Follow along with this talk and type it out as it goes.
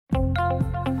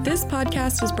This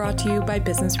podcast is brought to you by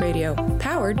Business Radio,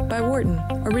 powered by Wharton,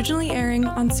 originally airing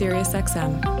on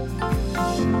SiriusXM.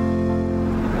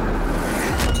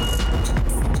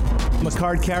 I'm a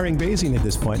card-carrying Bayesian at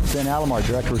this point. Ben Alamar,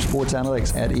 Director of Sports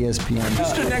Analytics at ESPN.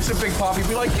 Just sit next to Big Poppy,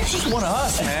 be like, he's just one of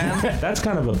us, man. That's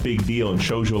kind of a big deal and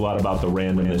shows you a lot about the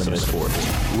randomness of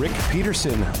sports. Rick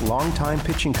Peterson, longtime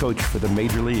pitching coach for the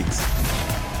major leagues.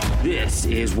 This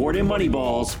is Wharton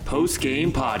Moneyball's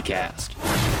post-game podcast.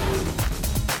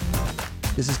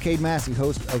 This is Cade Massey,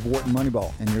 host of Wharton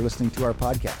Moneyball, and you're listening to our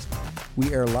podcast.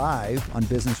 We air live on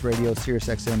Business Radio,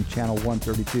 SiriusXM Channel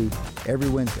 132, every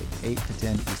Wednesday, 8 to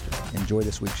 10 Eastern. Enjoy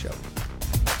this week's show.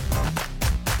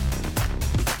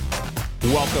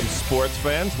 Welcome, sports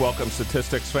fans, welcome,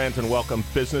 statistics fans, and welcome,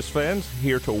 business fans,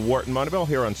 here to Wharton Moneyball,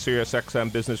 here on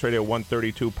SiriusXM Business Radio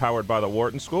 132, powered by the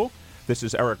Wharton School. This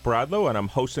is Eric Bradlow, and I'm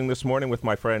hosting this morning with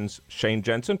my friends Shane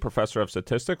Jensen, Professor of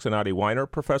Statistics, and Adi Weiner,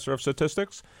 Professor of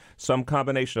Statistics. Some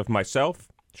combination of myself,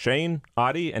 Shane,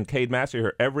 Adi, and Cade Massey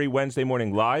here every Wednesday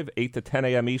morning live, 8 to 10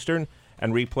 a.m. Eastern,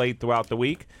 and replayed throughout the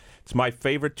week. It's my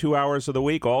favorite 2 hours of the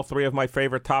week. All three of my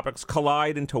favorite topics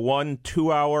collide into one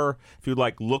 2-hour, if you'd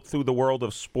like, look through the world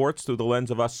of sports through the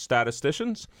lens of us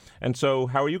statisticians. And so,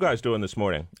 how are you guys doing this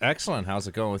morning? Excellent. How's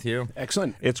it going with you?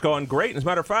 Excellent. It's going great. As a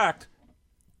matter of fact,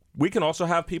 we can also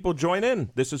have people join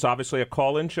in. This is obviously a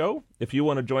call-in show. If you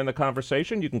want to join the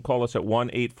conversation, you can call us at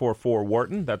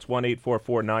 1-844-WHARTON. That's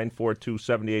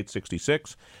 1-844-942-7866.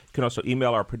 You can also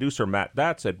email our producer, Matt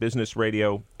Datz, at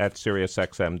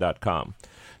businessradio@SiriusXM.com.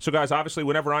 So, guys, obviously,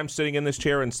 whenever I'm sitting in this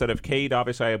chair instead of Cade,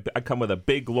 obviously, I come with a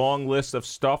big, long list of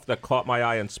stuff that caught my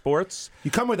eye in sports.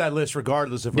 You come with that list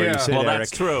regardless of where you sit, well, Eric.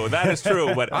 that's true. That is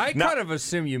true. But I kind of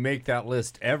assume you make that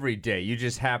list every day. You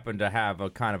just happen to have a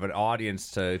kind of an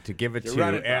audience to give it to,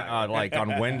 like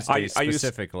on Wednesdays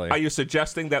specifically. Are you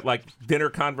suggesting that, like, dinner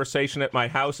conversation at my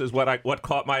house is what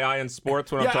caught my eye in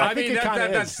sports when I'm talking? I mean,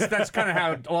 that's kind of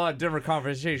how a lot of different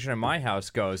conversation in my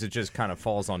house goes. It just kind of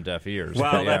falls on deaf ears.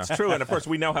 Well, that's true. And, of course,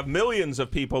 we now have millions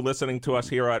of people listening to us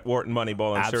here at Wharton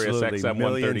Moneyball and SiriusXM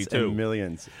 132. And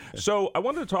millions. So I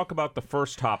wanted to talk about the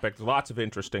first topic. Lots of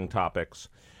interesting topics.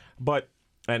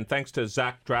 And thanks to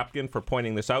Zach Drapkin for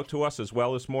pointing this out to us as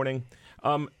well this morning.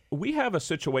 We have a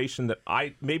situation that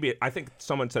I think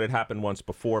someone said it happened once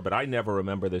before, but I never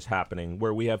remember this happening,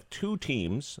 where we have two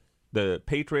teams. The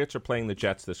Patriots are playing the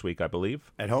Jets this week, I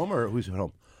believe. At home or who's at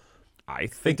home? I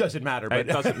think it doesn't matter. But it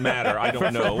doesn't matter. I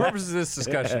don't know. For purposes of this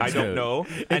discussion, I don't know.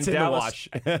 It's in the wash.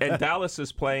 And Dallas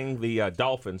is playing the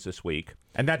Dolphins this week.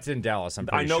 And that's in Dallas, I'm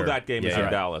pretty sure. I know sure. that game is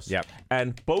in Dallas. Yep.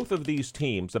 And both of these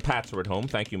teams, the Pats are at home.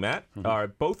 Thank you, Matt.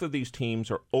 Both of these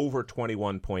teams are over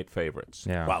 21-point favorites.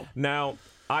 Yeah. Wow. Now,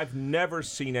 I've never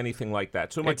seen anything like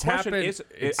that. So my question is,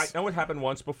 I know it happened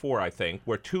once before, I think,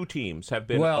 where two teams have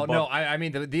been above. No, I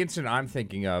mean, the incident I'm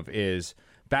thinking of is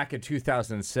back in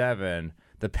 2007,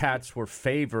 the Pats were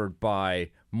favored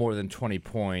by more than 20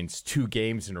 points 2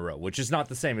 games in a row, which is not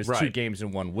the same as 2 games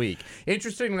in 1 week.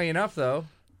 Interestingly enough, though,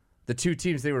 the two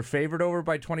teams they were favored over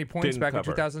by 20 points in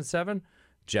 2007,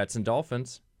 Jets and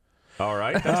Dolphins. All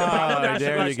right.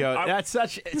 There you go. That's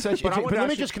such. But let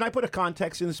me just. Can I put a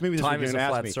context in this? Maybe this time is a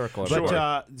flat me. circle.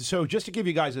 But so just to give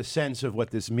you guys a sense of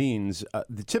what this means,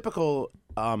 the typical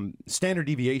standard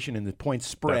deviation in the point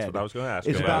spread. That's what I was going to ask.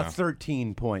 Is about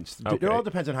 13 points. Okay. It all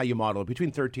depends on how you model it.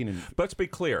 Between 13 and. But let's be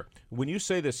clear. When you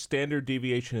say the standard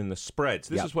deviation in the spreads,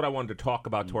 this is what I wanted to talk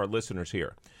about to our listeners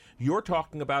here. You're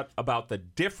talking about the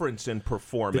difference in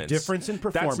performance. The difference in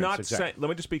performance. That's not exactly. let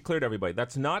me just be clear to everybody.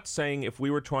 That's not saying if we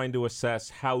were trying to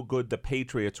assess how good the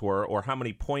Patriots were or how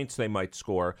many points they might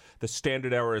score, the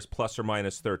standard error is plus or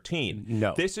minus 13.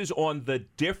 No. This is on the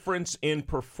difference in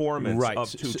performance of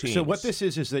two teams. So what this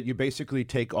is that you basically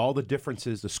take all the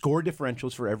differences, the score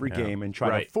differentials for every game, and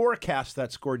try to forecast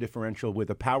that score differential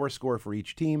with a power score for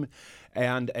each team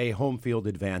and a home field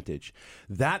advantage.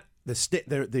 The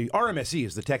RMSE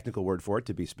is the technical word for it,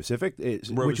 to be specific.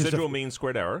 Residual mean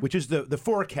squared error. Which is the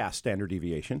forecast standard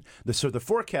deviation. So the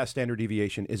forecast standard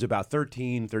deviation is about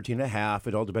 13 and a half.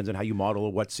 It all depends on how you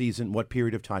model what season, what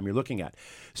period of time you're looking at.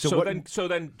 So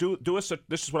then do us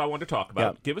this is what I want to talk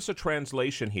about. Yeah. Give us a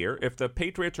translation here. If the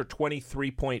Patriots are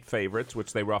 23-point favorites,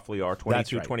 which they roughly are,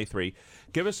 22-23,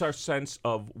 give us our sense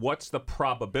of what's the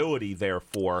probability,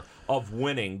 therefore, of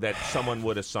winning that someone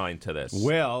would assign to this.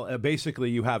 Well,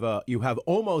 basically you have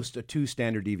almost a 2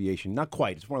 standard deviation, not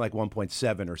quite. It's more like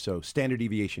 1.7 or so standard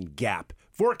deviation gap,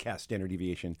 forecast standard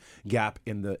deviation gap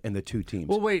in the two teams.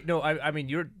 Well, wait, no, I mean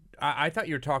I thought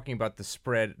you were talking about the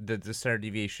spread, the standard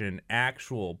deviation in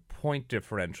actual point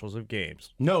differentials of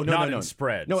games. No, not in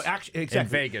spreads. No, actually,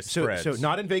 exactly. In Vegas spreads. So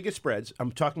not in Vegas spreads.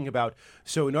 I'm talking about.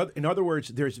 So in other words,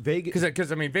 there's Vegas.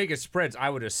 Because I mean, Vegas spreads, I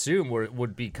would assume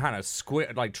would be kind of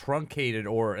like truncated,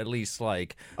 or at least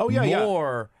like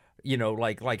more. You know,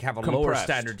 like have a lower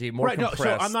standard deviation, more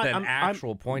compressed than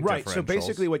actual point differentials. Right. So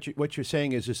basically, what you're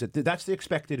saying is that that's the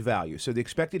expected value. So the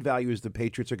expected value is the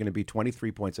Patriots are going to be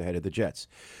 23 points ahead of the Jets.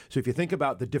 So if you think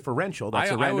about the differential, that's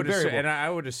a random variable. And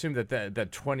I would assume that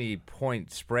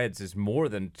 20-point spreads is more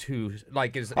than two.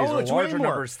 Like is a it's larger way more.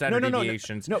 number of standard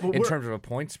deviations in terms of a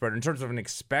point spread, in terms of an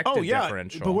expected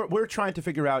differential. But what we're trying to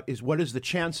figure out is what is the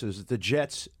chances that the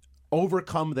Jets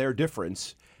overcome their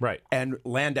difference. Right. And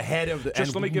land ahead of the.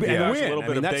 Just let me give you a little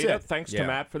bit of data. Thanks to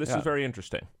Matt for this. Is very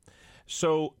interesting.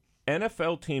 So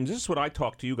NFL teams, this is what I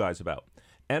talk to you guys about.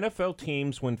 NFL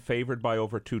teams when favored by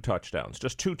over 2 touchdowns,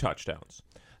 just 2 touchdowns.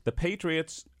 The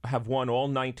Patriots have won all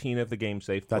 19 of the games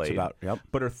they've played, but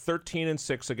are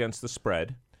 13-6 against the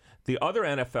spread. The other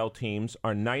NFL teams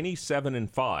are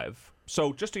 97-5.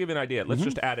 So just to give you an idea, let's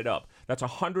just add it up. That's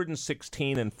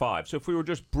 116-5. So if we were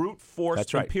just brute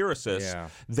force empiricists,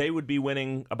 they would be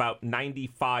winning about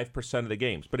 95% of the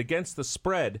games. But against the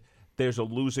spread, there's a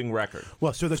losing record.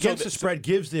 Well, so against the spread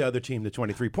gives the other team the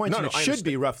 23 points, and it should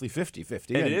be roughly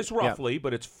 50-50. And it is roughly,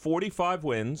 but it's 45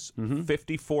 wins,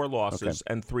 54 losses,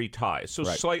 and 3 ties. So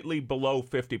slightly below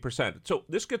 50%. So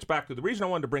this gets back to the reason I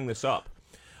wanted to bring this up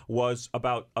was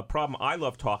about a problem I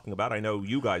love talking about, I know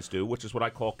you guys do, which is what I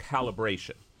call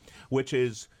calibration, which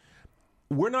is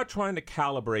we're not trying to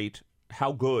calibrate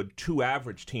how good 2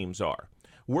 average teams are.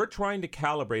 We're trying to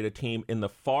calibrate a team in the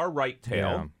far right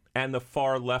tail and the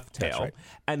far left tail. Right.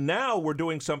 And now we're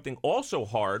doing something also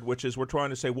hard, which is we're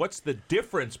trying to say, what's the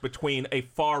difference between a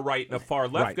far right and a far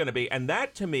left going to be? And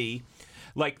that, to me,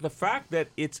 like the fact that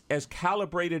it's as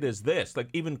calibrated as this, like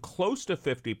even close to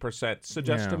 50%,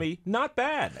 suggests to me not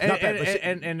bad.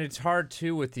 And it's hard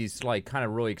too with these like kind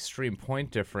of really extreme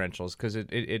point differentials because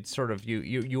it's sort of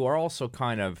you are also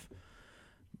kind of,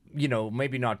 you know,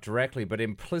 maybe not directly, but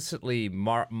implicitly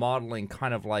modeling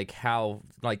kind of like how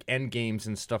like end games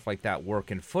and stuff like that work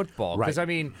in football. Because I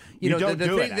mean,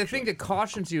 the thing that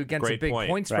cautions you against a big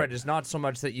point spread is not so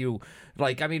much that you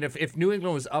like. I mean, if New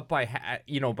England was up by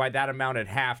by that amount at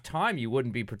halftime, you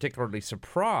wouldn't be particularly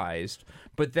surprised.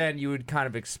 But then you would kind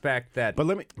of expect that.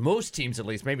 But most teams, at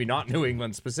least, maybe not New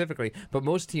England specifically, but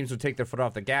most teams would take their foot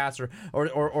off the gas,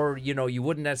 or you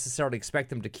wouldn't necessarily expect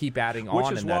them to keep adding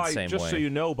on in that same way. Just so you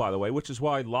know, by the way, which is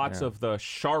why lots of the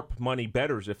sharp money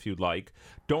bettors, if you'd like,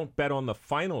 don't bet on the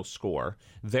final score.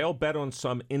 They'll bet on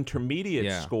some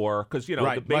intermediate score because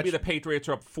maybe the Patriots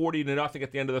are up 40-0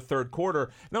 at the end of the third quarter.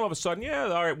 And then all of a sudden, all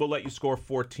right, we'll let you score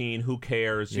 14. Who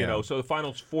cares? You know, so the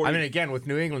final's 40. I mean, again, with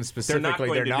New England specifically,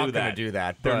 they're not going to do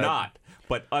that. They're not.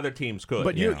 But other teams could.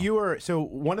 But you are so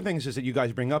one of the things is that you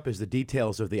guys bring up is the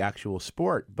details of the actual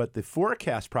sport. But the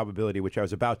forecast probability, which I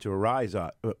was about to arise,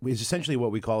 is essentially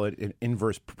what we call an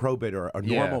inverse probit or a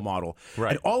normal model.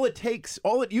 Right. And all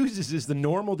it uses is the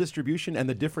normal distribution and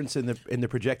the difference in the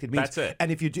projected means. That's it.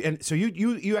 And so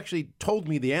you actually told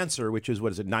me the answer, which is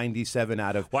 97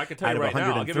 out of. Well, I can tell you right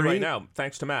now. I'll give you right now.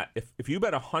 Thanks to Matt. If you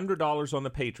bet $100 on the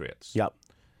Patriots,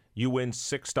 you win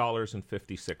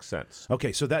 $6.56.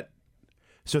 Okay, so that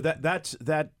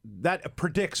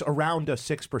predicts around a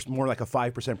 6%, more like a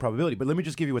 5% probability. But let me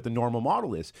just give you what the normal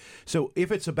model is. So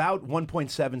if it's about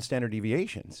 1.7 standard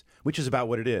deviations, which is about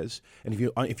what it is, and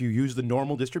if you use the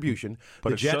normal distribution,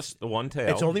 but it's just the one tail.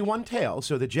 It's only one tail.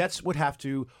 So the Jets would have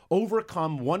to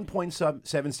overcome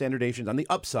 1.7 standard deviations on the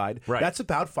upside. Right. That's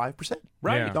about 5%.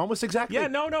 Right. Almost exactly. Yeah.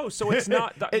 No. So it's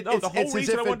not. The whole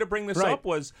reason I wanted to bring this up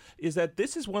is that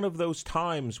this is one of those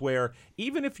times where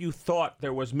even if you thought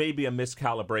there was maybe a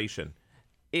miscalibration,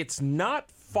 it's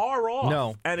not far off.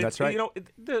 No, and that's right.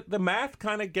 The math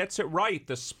kind of gets it right.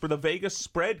 The Vegas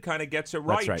spread kind of gets it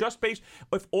right. Just based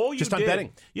if all you just did, on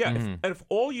betting. Yeah. If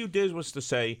all you did was to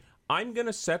say, I'm going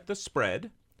to set the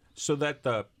spread so that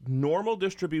the normal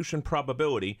distribution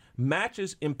probability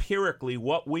matches empirically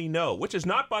what we know, which is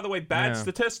not, by the way, bad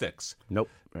statistics. Nope.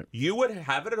 Right. You would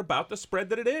have it at about the spread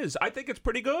that it is. I think it's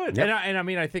pretty good. Yep. And I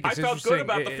mean, I think it's I felt good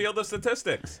about the field of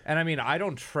statistics. And I mean, I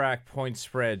don't track point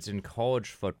spreads in college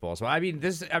football, so I mean,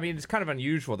 it's kind of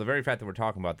unusual. The very fact that we're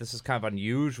talking about this is kind of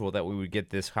unusual that we would get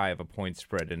this high of a point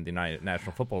spread in the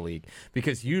National Football League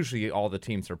because usually all the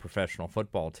teams are professional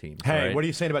football teams. Hey, right? what are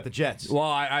you saying about the Jets?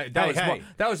 Well,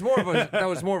 that was more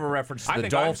of a reference to the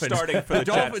Dolphins. I'm starting for the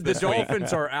Jets. The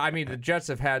Dolphins are. I mean, the Jets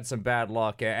have had some bad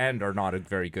luck and are not a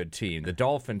very good team. The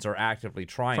Dolphins Dolphins are actively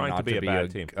trying not to be a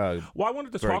bad team. Well, I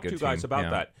wanted to talk to you guys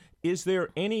about that. Is there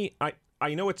any?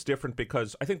 I know it's different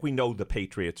because I think we know the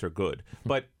Patriots are good,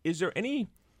 but is there any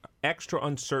extra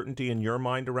uncertainty in your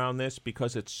mind around this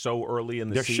because it's so early in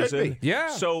the season? Should be. Yeah.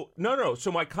 So no.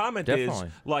 So my comment is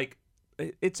like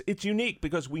it's unique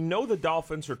because we know the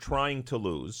Dolphins are trying to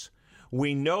lose.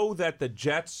 We know that the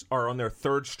Jets are on their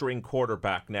third-string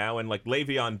quarterback now, and like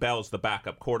Le'Veon Bell's the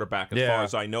backup quarterback as far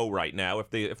as I know right now.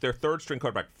 If their third-string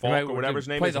quarterback, Falk or whatever his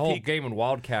name is, play the whole game in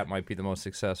Wildcat might be the most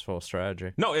successful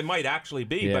strategy. No, it might actually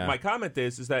be. Yeah. But my comment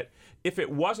is that if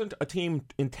it wasn't a team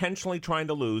intentionally trying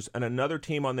to lose and another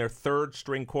team on their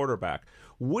third-string quarterback,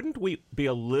 wouldn't we be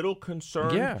a little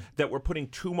concerned that we're putting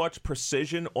too much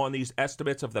precision on these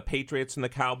estimates of the Patriots and the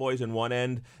Cowboys in one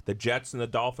end, the Jets and the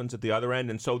Dolphins at the other end,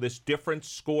 and so this different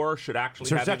score should actually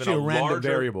have it's actually even a random larger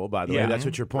variable, by the way. That's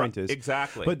what your point is.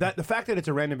 Exactly. But the fact that it's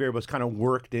a random variable is kind of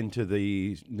worked into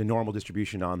the normal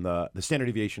distribution on the standard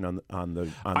deviation on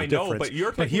the I difference. know, but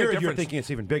you're taking you're thinking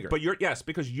it's even bigger. But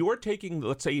because you're taking,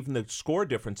 let's say, even the score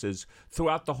differences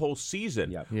throughout the whole season.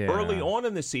 Yep. Yeah. Early on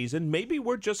in the season, maybe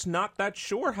we're just not that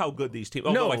sure how good these teams.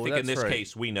 Although I think in this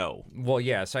case we know. Well,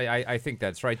 yes, I think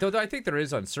that's right. Though I think there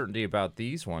is uncertainty about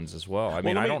these ones as well. I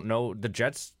mean, I don't know the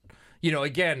Jets.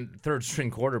 Again, third-string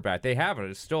quarterback. They have it.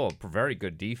 It's still a very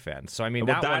good defense. So, I mean,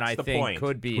 that one I think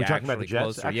could be We're talking about the Jets,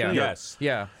 closer. actually? Yes.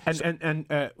 Yeah. And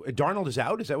Darnold is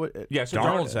out? Is that what? Yeah, so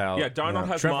Darnold's out. Yeah, Darnold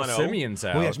has Trevor mono. Simeon's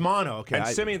out. Well, he has mono. Okay. And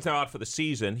Simeon's out for the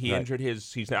season. He injured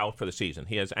his. He's out for the season.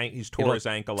 He's tore his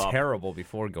ankle up. Terrible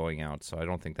before going out, so I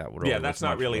don't think that would. Really that's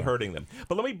not really hurting them.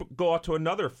 But let me go out to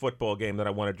another football game that I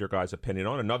wanted your guys' opinion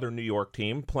on. Another New York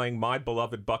team playing my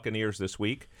beloved Buccaneers this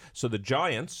week. So the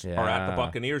Giants are at the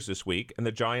Buccaneers this week, and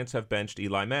the Giants have benched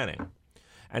Eli Manning.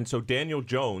 And so Daniel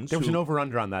Jones... There was an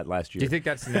over-under on that last year. Do you think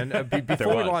that's an end?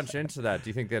 Before we launch into that, do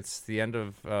you think that's the end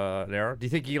of an era? Do you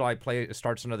think Eli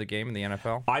starts another game in the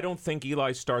NFL? I don't think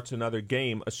Eli starts another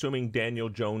game, assuming Daniel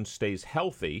Jones stays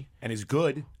healthy. And is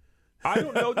good. I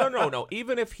don't know. No.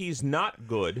 Even if he's not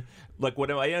good, like what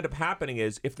might end up happening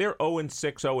is if they're 0-6,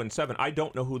 0-7, I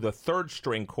don't know who the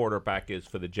third-string quarterback is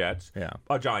for the Jets.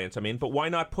 Giants, I mean. But why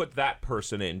not put that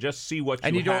person in? Just see what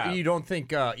you have. And you don't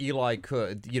think Eli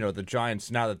could, the Giants,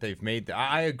 now that they've made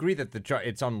I agree that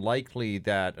it's unlikely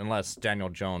that unless Daniel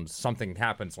Jones, something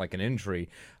happens like an injury,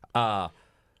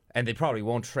 and they probably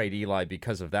won't trade Eli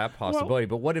because of that possibility.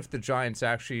 But what if the Giants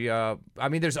actually...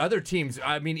 there's other teams.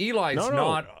 I mean, Eli's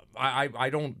not... I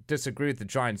don't disagree with the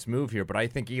Giants' move here, but I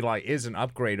think Eli is an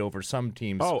upgrade over some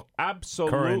teams. Oh,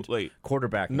 absolutely. Current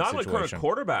quarterback Not situation. only current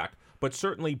quarterback, but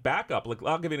certainly backup. Like,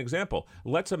 I'll give you an example.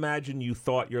 Let's imagine you're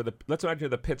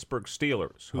the Pittsburgh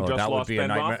Steelers, who just lost Ben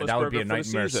Roethlisberger. That would be a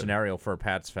nightmare scenario for a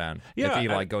Pats fan if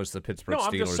Eli goes to the Pittsburgh Steelers. No,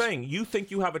 I'm just saying, you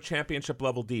think you have a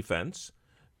championship-level defense,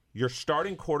 your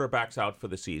starting quarterback's out for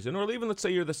the season, or even let's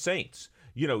say you're the Saints.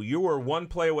 You were one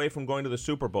play away from going to the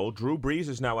Super Bowl. Drew Brees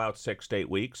is now out 6 to 8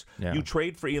 weeks. Yeah. You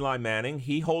trade for Eli Manning.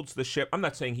 He holds the ship. I'm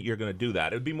not saying you're going to do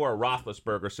that. It would be more a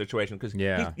Roethlisberger situation because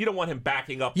you don't want him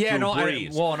backing up Drew Brees.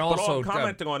 And also, but all I'm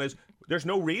commenting on is there's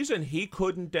no reason he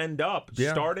couldn't end up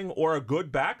starting or a good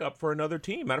backup for another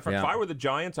team. Matter of fact, if I were the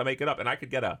Giants, I make it up, and I could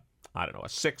get a 6th,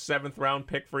 7th round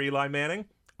pick for Eli Manning.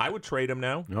 I would trade him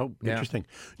now. Oh, interesting.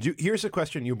 Here's a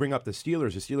question. You bring up the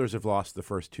Steelers. The Steelers have lost the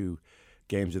first 2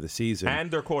 games of the season, and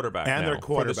their quarterback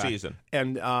for the season.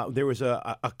 And there was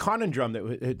a conundrum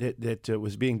that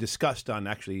was being discussed on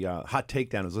actually Hot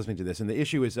Takedown. I was listening to this, and the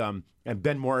issue is, and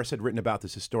Ben Morris had written about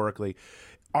this historically.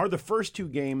 Are the first 2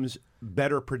 games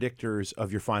better predictors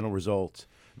of your final result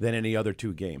than any other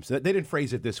 2 games? They didn't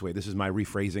phrase it this way. This is my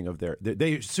rephrasing of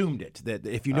they assumed it, that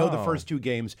if you know the first 2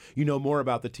 games, you know more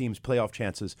about the team's playoff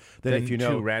chances than if you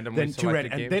know 2 randomly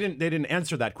selected games. And they didn't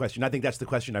answer that question. I think that's the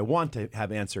question I want to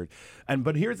have answered.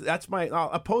 But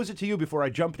I'll pose it to you before I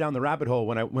jump down the rabbit hole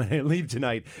when I leave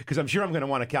tonight, because I'm sure I'm going to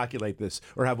want to calculate this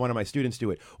or have one of my students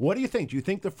do it. What do you think? Do you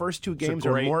think the first 2 games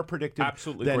are more predictive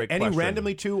than any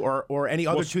randomly 2 or any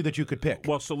other 2 that you could pick?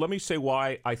 Well, so let me say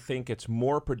why I think it's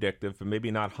more predictive and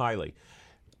maybe not highly.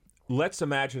 Let's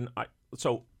imagine,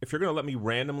 so if you're going to let me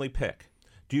randomly pick,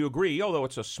 do you agree, although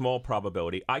it's a small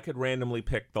probability, I could randomly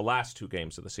pick the last 2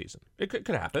 games of the season? It could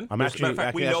happen. I'm actually, matter of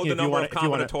fact, we know the number of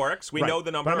combinatorics. We know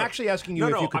the number. But I'm actually asking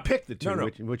you if you could pick the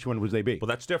 2. Which one would they be? Well,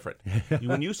 that's different.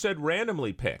 When you said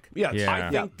randomly pick, I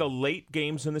think the late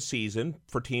games in the season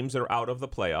for teams that are out of the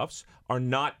playoffs are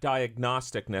not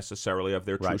diagnostic necessarily of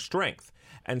their true strength.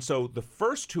 And so the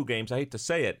first 2 games, I hate to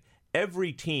say it,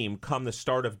 every team, come the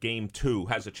start of Game 2,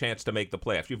 has a chance to make the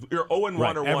playoffs. You're 0-1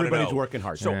 or 1-0. Everybody's working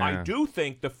hard. So I do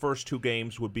think the first 2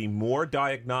 games would be more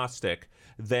diagnostic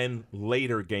than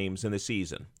later games in the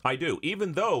season. I do.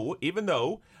 Even though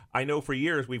I know for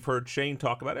years we've heard Shane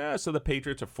talk about, so the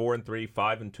Patriots are 4-3,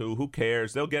 5-2. Who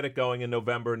cares? They'll get it going in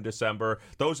November and December.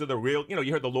 Those are the real,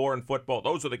 you heard the lore in football.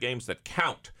 Those are the games that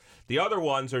count. The other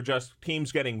ones are just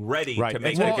teams getting ready to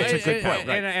make it's a good point.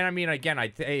 And I mean, again,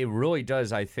 it really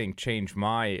does, I think, change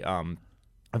my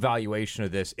evaluation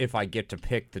of this if I get to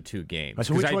pick the 2 games.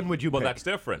 So which one would you pick? Well, that's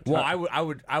different. Well,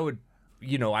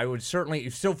 I would certainly.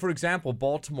 So, for example,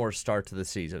 Baltimore's start to the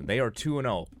season, they are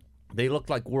 2-0. They look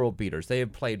like world beaters. They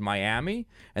have played Miami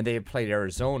and they have played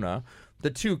Arizona. The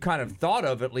 2 kind of thought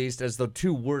of, at least, as the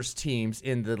 2 worst teams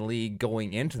in the league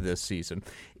going into this season.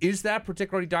 Is that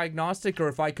particularly diagnostic, or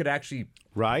if I could actually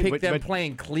pick them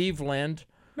playing Cleveland?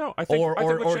 No, I think or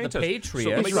the Patriots.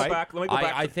 So let me go back.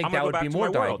 I think that would be more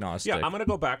diagnostic. Yeah, I'm going to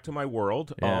go back to my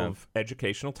world of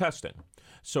educational testing.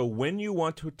 So when you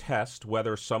want to test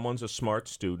whether someone's a smart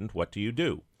student, what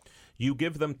do? You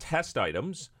give them test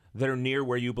items that are near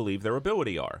where you believe their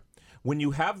ability are. When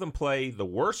you have them play the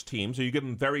worst teams, or you give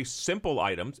them very simple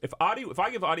items, if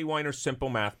I give Adi Weiner simple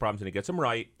math problems and he gets them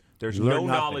right, there's no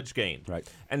knowledge gained. Right.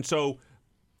 And so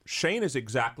Shane is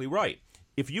exactly right.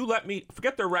 If you let me,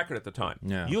 forget their record at the time,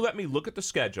 you let me look at the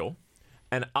schedule,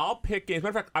 and I'll pick games.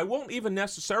 Matter of fact, I won't even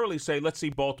necessarily say, let's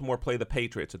see Baltimore play the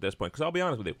Patriots at this point, because I'll be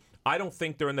honest with you, I don't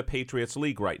think they're in the Patriots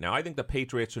league right now. I think the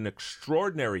Patriots are an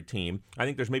extraordinary team. I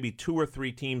think there's maybe 2 or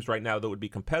 3 teams right now that would be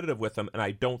competitive with them, and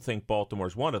I don't think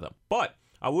Baltimore's one of them. But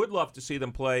I would love to see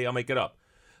them play, I'll make it up,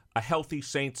 a healthy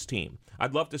Saints team.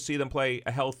 I'd love to see them play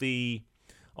a healthy,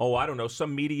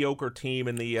 some mediocre team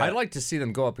in the... I'd like to see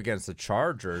them go up against the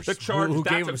Chargers. The Chargers, who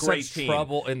that's gave them a great such team.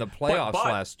 trouble in the playoffs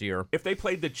last year. If they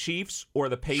played the Chiefs or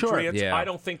the Patriots, I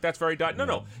don't think that's very...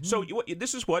 No. So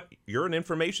this is what... You're an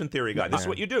information theory guy. This is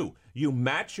what you do. You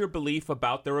match your belief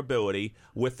about their ability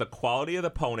with the quality of the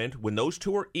opponent. When those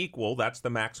 2 are equal, that's the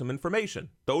maximum information.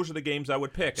 Those are the games I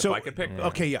would pick if I could pick them.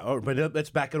 Okay, but let's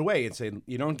back it away and say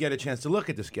you don't get a chance to look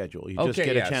at the schedule. You just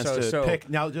get a chance to pick.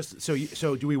 Now,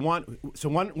 do we want... So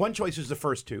one choice is the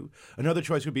first 2. Another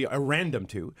choice would be a random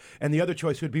 2. And the other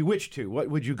choice would be which 2? What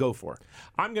would you go for?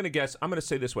 I'm going to guess... I'm going to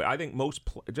say this way. I think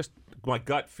just my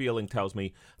gut feeling tells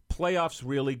me playoffs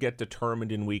really get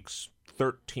determined in weeks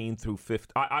 13 through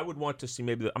 15. I would want to see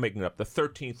I'm making it up, the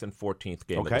 13th and 14th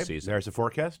game of the season. There's a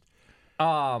forecast?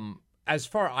 As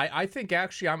far I think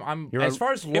actually as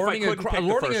far as learning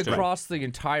across the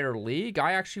entire league,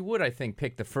 I actually would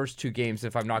pick the first 2 games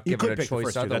if I'm not given a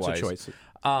choice otherwise. That's a choice.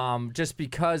 Just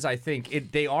because I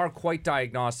think they are quite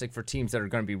diagnostic for teams that are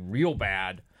going to be real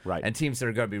bad. Right. And teams that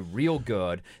are going to be real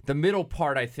good. The middle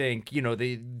part, I think,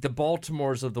 the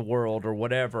Baltimores of the world or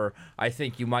whatever, I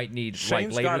think you might need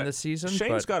later in the season.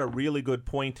 Shane's got a really good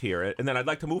point here. And then I'd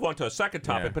like to move on to a second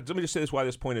topic, but let me just say this why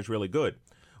this point is really good.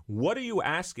 What are you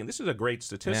asking? This is a great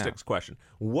statistics question.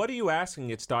 What are you asking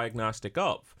it's diagnostic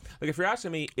of? Like if you're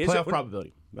asking me, is playoff it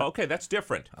probability? Okay, that's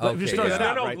different. No,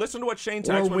 listen to what Shane's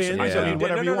actually wins.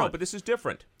 Whatever you want. But this is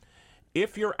different.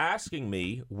 If you're asking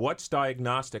me what's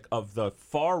diagnostic of the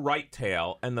far right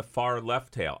tail and the far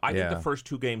left tail, I think the first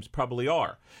 2 games probably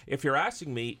are. If you're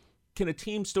asking me, can a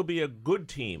team still be a good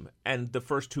team and the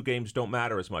first 2 games don't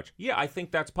matter as much? Yeah, I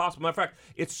think that's possible. Matter of fact,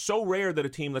 it's so rare that a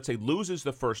team, let's say, loses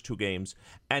the first 2 games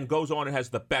and goes on and has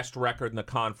the best record in the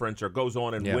conference or goes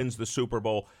on and wins the Super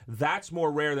Bowl. That's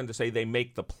more rare than to say they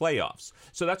make the playoffs.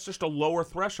 So that's just a lower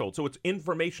threshold. So it's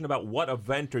information about what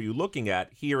event are you looking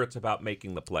at. Here it's about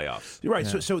making the playoffs. You're right.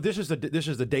 Yeah. So this is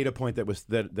the data point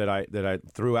that I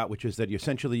threw out, which is that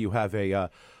essentially you have a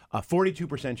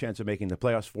 42% chance of making the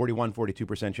playoffs,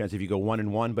 42% chance if you go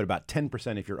 1-1, but about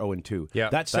 10% if you're 0-2. Yeah,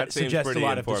 that suggests a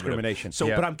lot of discrimination.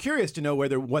 So, but I'm curious to know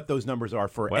what those numbers are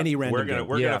for any random game.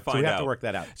 We're going to find out. So we have to work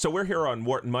that out. So we're here on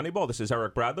Wharton Moneyball. This is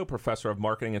Eric Bradlow, professor of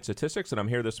marketing and statistics, and I'm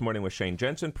here this morning with Shane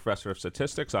Jensen, professor of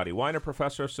statistics, Adi Weiner,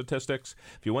 professor of statistics.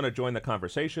 If you want to join the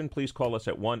conversation, please call us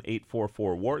at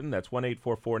 1-844-WHARTON. That's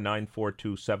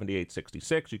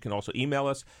 1-844-942-7866. You can also email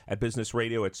us at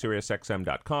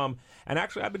businessradio@SiriusXM.com. And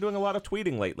actually, I've been doing a lot of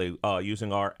tweeting lately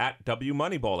using our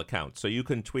 @WMoneyball account. So you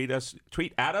can tweet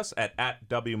at us at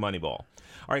 @WMoneyball. All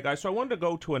right, guys, so I wanted to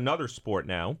go to another sport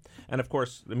now. And, of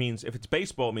course, it means if it's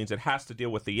baseball, it means it has to deal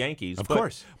with the Yankees. Of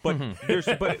course. But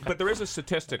there is a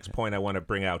statistics point I want to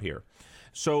bring out here.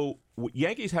 So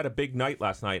Yankees had a big night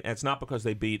last night, and it's not because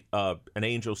they beat an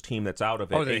Angels team that's out of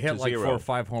it. Oh, they hit 4 or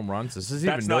 5 home runs. Is this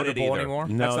even notable anymore?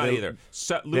 No, that's not either.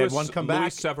 Luis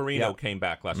Severino came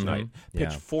back last night,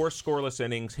 pitched 4 scoreless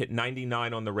innings, hit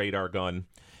 99 on the radar gun.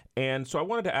 And so I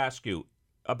wanted to ask you,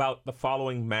 about the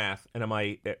following math, and am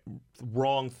I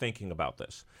wrong thinking about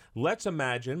this? Let's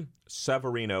imagine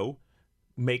Severino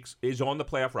is on the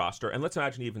playoff roster, and let's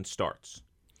imagine he even starts.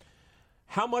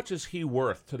 How much is he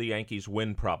worth to the Yankees'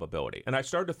 win probability? And I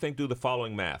started to do the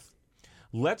following math.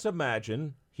 Let's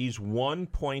imagine he's 1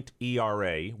 point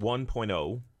ERA,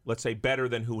 1.0, let's say better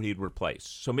than who he'd replace.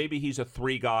 So maybe he's a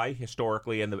 3 guy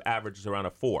historically, and the average is around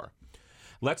a 4.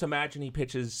 Let's imagine he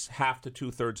pitches half to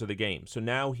 2/3 of the game. So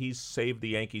now he's saved the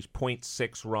Yankees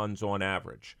 0.6 runs on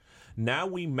average. Now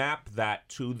we map that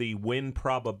to the win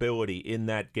probability in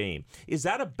that game. Is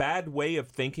that a bad way of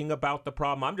thinking about the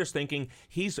problem? I'm just thinking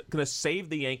he's going to save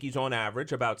the Yankees on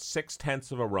average about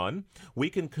 0.6 of a run. We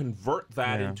can convert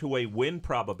that into a win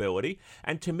probability.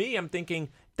 And to me, I'm thinking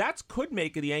that could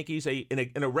make the Yankees in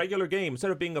a regular game,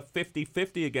 instead of being a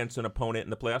 50-50 against an opponent in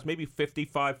the playoffs, maybe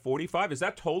 55-45. Is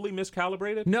that totally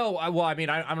miscalibrated? No, I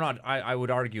would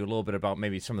argue a little bit about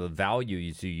maybe some of the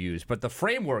values you use, but the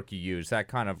framework you use, that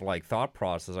kind of like thought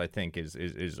process, I think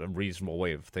is a reasonable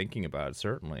way of thinking about it.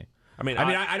 Certainly.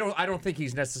 I don't think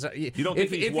he's necessarily. You don't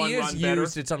think he's one run better?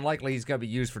 It's unlikely he's going to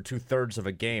be used for 2/3 of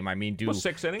a game. I mean,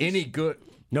 6 innings? Any good?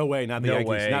 No way, not the Yankees.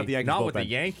 Way. Not the Yankees. Not bullpen. with the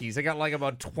Yankees. They got like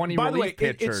about 20 By the relief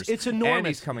way, pitchers. It's enormous. And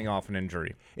he's coming off an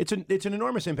injury. It's an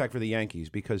enormous impact for the Yankees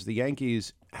because the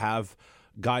Yankees have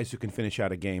guys who can finish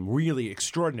out a game, really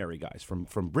extraordinary guys,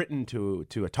 from Britton to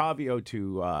Ottavio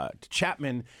to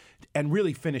Chapman, and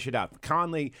really finish it out.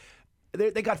 Conley.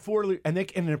 They got 4, and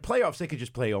in the playoffs they could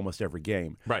just play almost every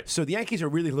game. Right. So the Yankees are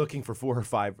really looking for 4 or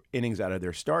 5 innings out of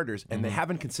their starters, and they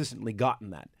haven't consistently gotten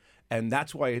that. And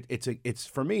that's why it's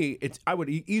for me. I would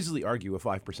easily argue a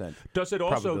 5%. Does it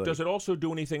also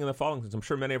do anything in the following? Because I'm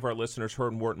sure many of our listeners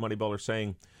heard Wharton Moneyball are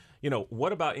saying,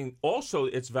 what about also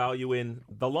its value in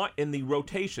the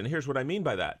rotation? Here's what I mean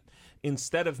by that.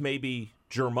 Instead of maybe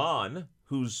Germán,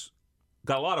 who's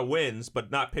got a lot of wins,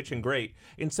 but not pitching great.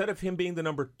 Instead of him being the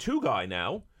number 2 guy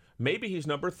now, maybe he's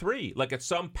number 3. Like it's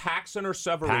some Paxton or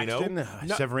Severino.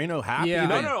 Severino happy. Yeah,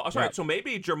 No. Sorry. So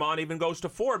maybe Germán even goes to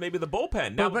 4. Maybe the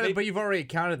bullpen. Now, but you've already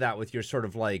counted that with your sort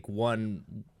of like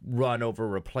 1 run over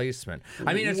replacement.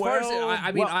 I mean,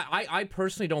 I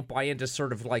personally don't buy into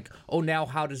sort of like, now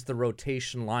how does the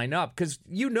rotation line up? Because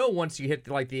once you hit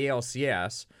like the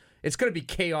ALCS, it's going to be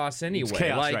chaos anyway. It's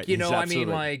chaos, like right. I mean,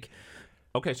 like.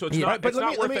 Okay, so it's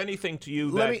not worth anything to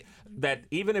you that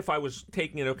even if I was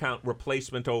taking into account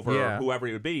replacement over whoever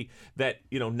it would be, that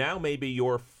now maybe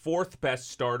your 4th best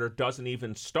starter doesn't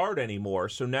even start anymore.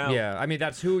 So now, I mean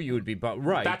that's who you would be,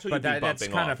 right? That's who you'd be bumping that's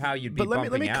kind off. of how you'd be. But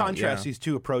let me contrast out, these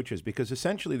 2 approaches, because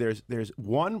essentially there's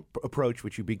one approach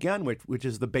which you began with, which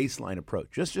is the baseline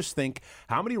approach. Just think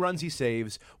how many runs he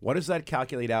saves, what does that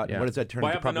calculate out, and what does that turn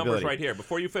into probability? I have the numbers right here.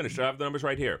 Before you finish, I have the numbers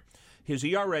right here. His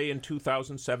ERA in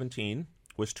 2017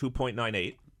 was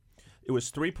 2.98. It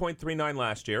was 3.39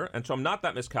 last year, and so I'm not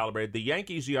that miscalibrated. The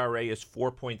Yankees' ERA is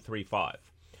 4.35.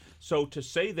 So to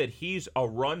say that he's a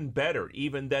run better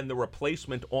even than the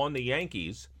replacement on the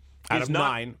Yankees out of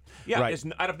 9. Yeah, right. is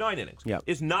out of 9 innings. Yeah.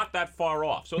 Is not that far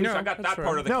off. So at least I got that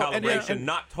part of the calibration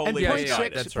not totally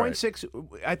misguided.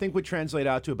 0.6, I think, would translate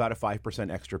out to about a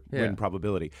 5% extra win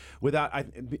probability, without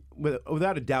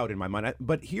a doubt in my mind.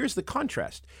 But here's the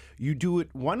contrast: you do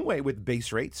it one way with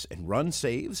base rates and run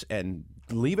saves and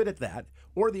leave it at that,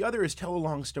 or the other is tell a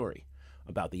long story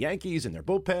about the Yankees and their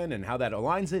bullpen and how that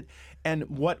aligns it. And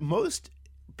what most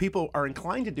people are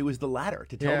inclined to do is the latter,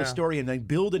 to tell the story and then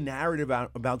build a narrative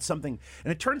about something.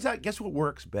 And it turns out, guess what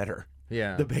works better?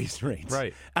 The base rates.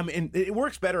 Right. I mean, it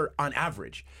works better on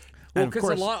average. Well, because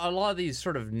a lot of these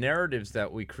sort of narratives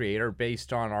that we create are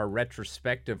based on our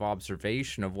retrospective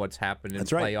observation of what's happened in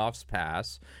playoffs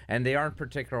past, and they aren't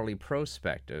particularly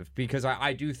prospective. Because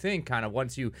I do think kind of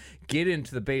once you get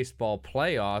into the baseball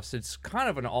playoffs, it's kind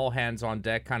of an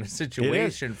all-hands-on-deck kind of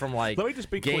situation from like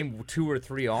game 2 or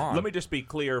 3 on. Let me just be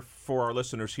clear for our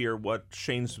listeners here what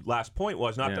Shane's last point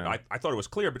was. Not that I thought it was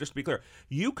clear, but just to be clear,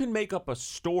 you can make up a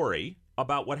story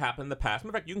about what happened in the past.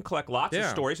 In fact, you can collect lots of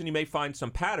stories and you may find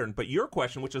some pattern. But your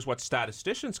question, which is what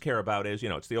statisticians care about, is,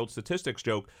 it's the old statistics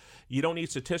joke. You don't need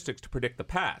statistics to predict the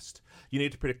past. You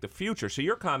need to predict the future. So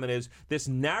your comment is this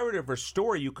narrative or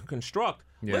story you can construct.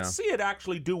 Let's see it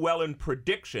actually do well in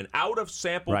prediction, out of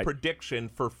sample prediction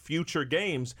for future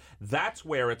games. That's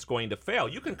where it's going to fail.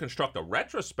 You can construct a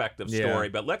retrospective story,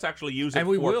 but let's actually use it for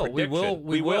prediction.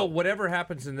 We will. Whatever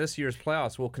happens in this year's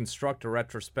playoffs, we'll construct a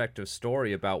retrospective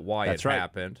story about why it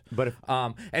happened. But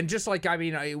and just like I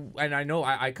know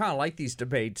I kind of like these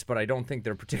debates, but I don't think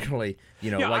they're particularly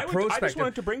prospective. I just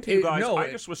wanted to bring to you guys.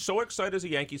 I just was so excited as a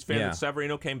Yankees fan that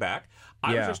Severino came back.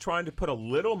 I was just trying to put a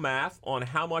little math on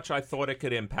how much I thought it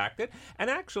could impact it, and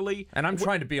actually. And I'm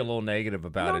trying to be a little negative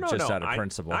about it, out of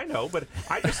principle. I know, but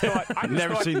I just thought I've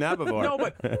never seen that before. No,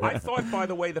 but I thought, by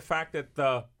the way, the fact that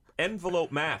the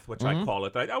envelope math, which I call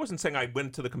it, I wasn't saying I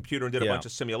went to the computer and did a bunch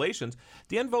of simulations.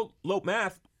 The envelope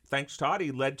math, thanks to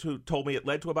Todd, told me it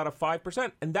led to about a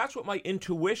 5%, and that's what my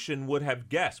intuition would have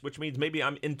guessed. Which means maybe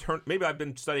maybe I've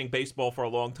been studying baseball for a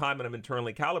long time and I'm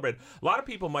internally calibrated. A lot of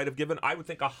people might have given, I would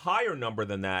think, a higher number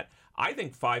than that. I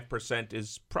think 5%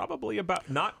 is probably about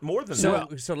not more than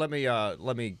that. So let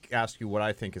me ask you what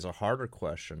I think is a harder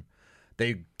question.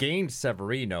 They gained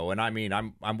Severino, and I mean,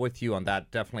 I'm with you on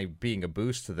that definitely being a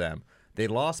boost to them. They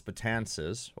lost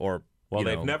Betances,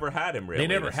 they've never had him really. They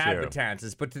never had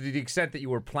Betances, but to the extent that you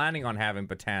were planning on having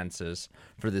Betances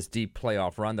for this deep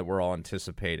playoff run that we're all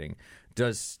anticipating,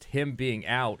 does him being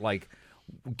out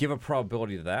give a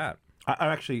probability to that?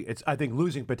 I think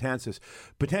losing Betances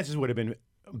would have been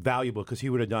valuable because he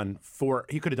would have done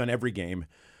he could have done every game.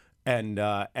 And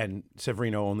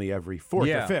Severino only every fourth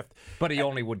or fifth. But he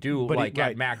only would do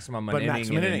at maximum an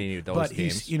inning in any of those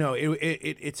games.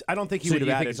 It's I don't think he would have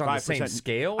added 5%. On the same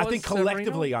scale? I think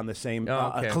collectively on the same.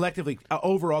 Collectively,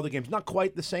 overall the game's not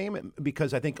quite the same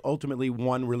because I think ultimately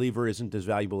one reliever isn't as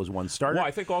valuable as one starter. Well,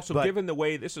 I think also given the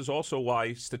way this is also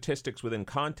why statistics within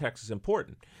context is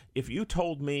important. If you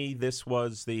told me this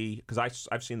was because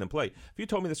I've seen them play. If you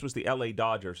told me this was the L.A.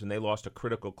 Dodgers and they lost a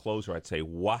critical closer, I'd say,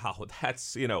 wow,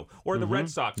 that's or the Red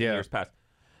Sox in years past.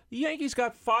 The Yankees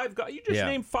got 5 guys. You just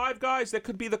named 5 guys that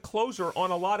could be the closer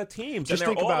on a lot of teams, and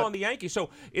they're all on the Yankees. So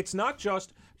it's not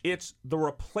just it's the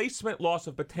replacement loss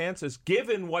of Betances,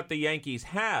 given what the Yankees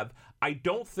have. I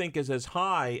don't think is as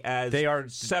high as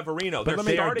Severino.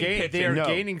 They are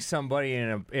gaining somebody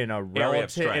in a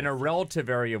relative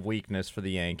area of weakness for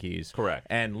the Yankees. Correct.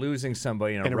 And losing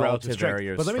somebody in a relative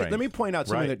area of strength. But let me point out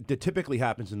something that typically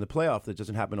happens in the playoff that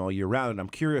doesn't happen all year round. And I'm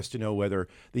curious to know whether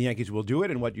the Yankees will do it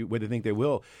and whether you think they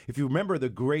will. If you remember the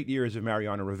great years of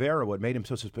Mariano Rivera, what made him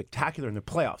so spectacular in the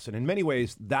playoffs, and in many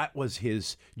ways that was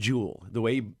his jewel, the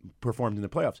way he performed in the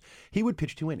playoffs. He would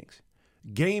pitch 2 innings.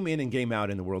 Game in and game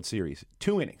out in the World Series,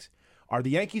 2 innings. Are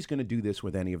the Yankees going to do this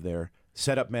with any of their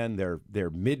setup men, their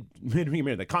mid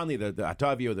the Conley, the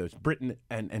Ottavio, the Britton,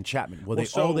 and Chapman? Will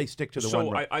they stick to the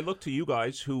one run? I look to you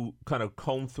guys who kind of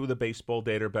comb through the baseball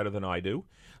data better than I do.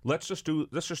 Let's just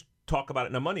talk about it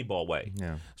in a Moneyball way.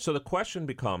 Yeah. So the question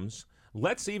becomes: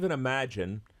 let's even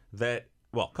imagine that.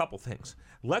 Well, a couple things.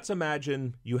 Let's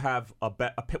imagine you have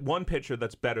one pitcher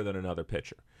that's better than another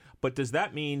pitcher. But does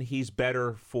that mean he's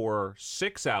better for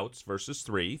 6 outs versus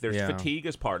 3? There's fatigue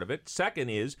as part of it. Second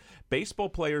is baseball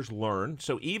players learn.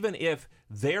 So even if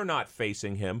they're not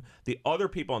facing him, the other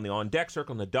people on the on-deck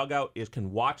circle in the dugout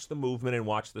can watch the movement and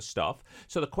watch the stuff.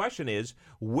 So the question is,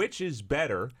 which is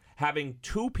better, having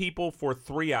 2 people for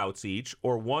 3 outs each,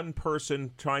 or one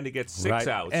person trying to get 6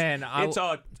 outs? And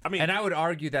I would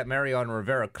argue that Mariano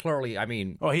Rivera clearly,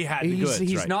 he had the goods.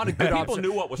 He's not a good option. People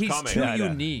knew what was coming. He's too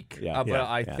unique,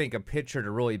 I think, a pitcher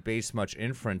to really base much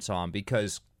inference on,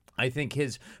 because I think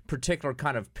his particular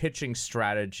kind of pitching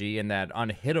strategy and that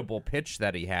unhittable pitch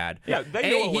that he had. Yeah, they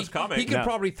knew it was coming. He could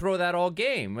probably throw that all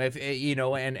game,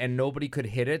 and nobody could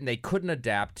hit it, and they couldn't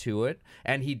adapt to it.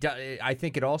 And I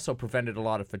think it also prevented a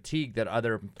lot of fatigue that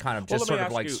other kind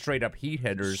of straight up heat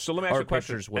hitters. So let me ask you a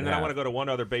question, and then I want to go to one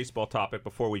other baseball topic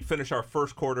before we finish our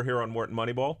first quarter here on Wharton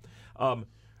Moneyball.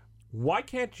 Why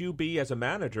can't you be, as a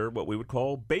manager, what we would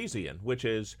call Bayesian, which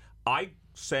is I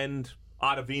send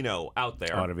Ottavino out there.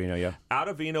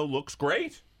 Ottavino looks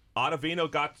great. Ottavino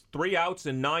got 3 outs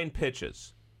and 9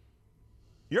 pitches.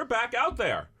 You're back out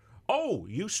there. Oh,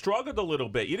 you struggled a little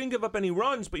bit. You didn't give up any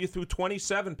runs, but you threw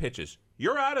 27 pitches.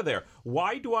 You're out of there.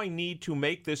 Why do I need to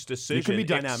make this decision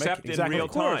except in real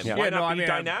time? Why not be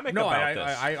dynamic about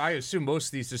this? I assume most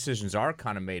of these decisions are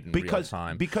kind of made in real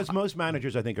time. Because most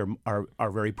managers, I think, are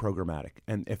very programmatic.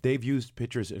 And if they've used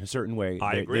pitchers in a certain way,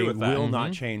 they will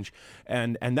not change.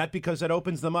 And that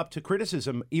opens them up to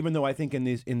criticism, even though I think in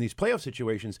these playoff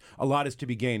situations, a lot is to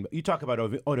be gained. You talk about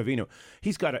Ottavino.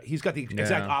 He's got the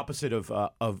exact opposite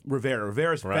of Rivera.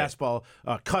 Rivera's fastball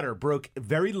cutter broke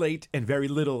very late and very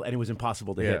little, and it was impossible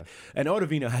to hit. And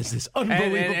Ottavino has this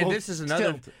unbelievable. And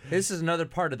this is another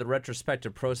part of the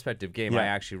retrospective prospective game I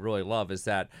actually really love, is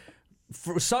that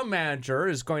for some manager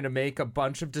is going to make a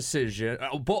bunch of decisions.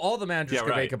 All the managers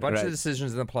can make a bunch of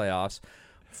decisions in the playoffs.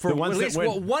 For at least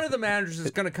one of the managers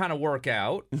is going to kind of work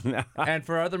out, and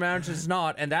for other managers it's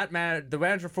not. And the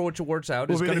manager for which it works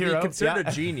out is going to be considered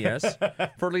a genius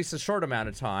for at least a short amount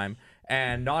of time,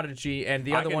 and not and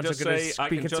the other ones are going to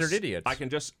be considered idiots. I can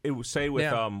just say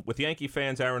with Yankee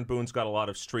fans, Aaron Boone's got a lot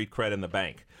of street cred in the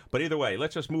bank. But either way,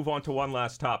 let's just move on to one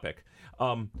last topic.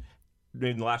 In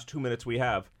the last 2 minutes we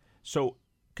have, so.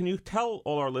 Can you tell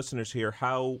all our listeners here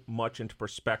how much into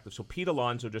perspective? So Pete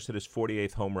Alonso just hit his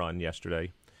 48th home run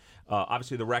yesterday.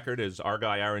 Obviously, the record is our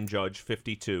guy Aaron Judge,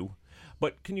 52.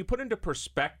 But can you put into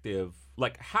perspective,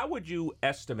 like, how would you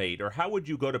estimate or how would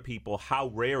you go to people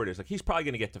how rare it is? Like, he's probably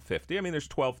going to get to 50. I mean, there's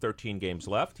 12, 13 games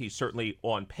left. He's certainly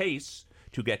on pace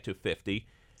to get to 50.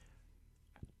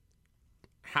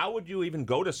 How would you even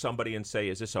go to somebody and say,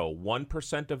 is this a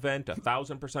 1% event,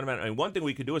 1,000% event? I mean, one thing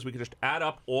we could do is we could just add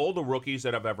up all the rookies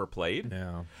that have ever played,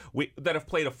 that have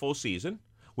played a full season.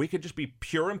 We could just be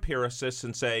pure empiricists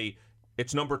and say,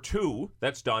 it's number 2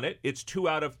 that's done it. It's 2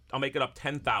 out of, I'll make it up,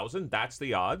 10,000. That's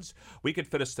the odds. We could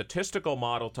fit a statistical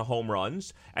model to home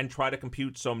runs and try to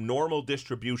compute some normal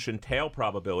distribution tail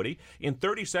probability. In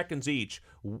 30 seconds each,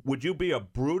 would you be a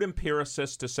brute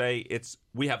empiricist to say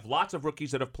we have lots of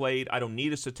rookies that have played. I don't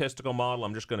need a statistical model.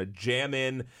 I'm just going to jam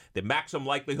in the maximum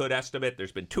likelihood estimate.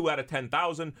 There's been 2 out of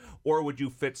 10,000. Or would you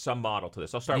fit some model to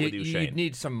this? I'll start with you, Shane. You'd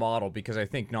need some model because I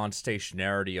think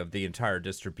non-stationarity of the entire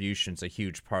distribution is a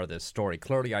huge part of this story.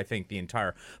 Clearly, I think the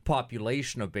entire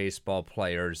population of baseball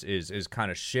players is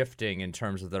kind of shifting in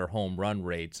terms of their home run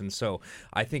rates. And so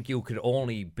I think you could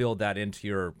only build that into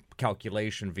your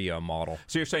calculation via a model.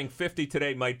 So you're saying 50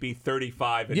 today might be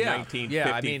 35 in 1954.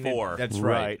 Yeah, I mean, that's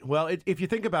right. Well, if you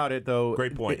think about it, though,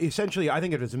 great point. Essentially, I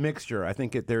think it is a mixture. I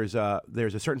think there's a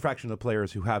certain fraction of the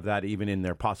players who have that even in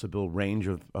their possible range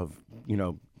of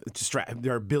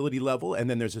their ability level, and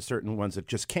then there's a certain ones that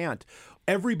just can't.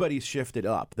 Everybody's shifted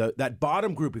up. That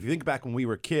bottom group, if you think back when we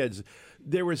were kids,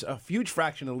 there was a huge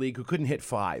fraction of the league who couldn't hit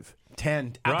 5,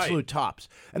 10 absolute tops.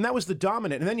 And that was the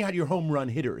dominant. And then you had your home run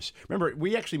hitters. Remember,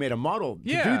 we actually made a model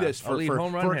to do this for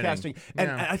forecasting. And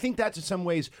I think that's in some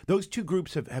ways, those two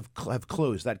groups have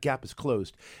closed. That gap is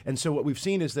closed. And so what we've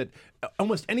seen is that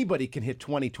almost anybody can hit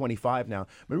 20, 25 now.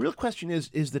 But the real question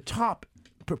is the top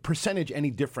percentage any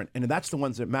different? And that's the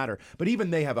ones that matter. But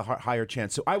even they have a higher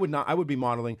chance. So I would be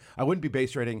modeling. I wouldn't be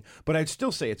base rating, but I'd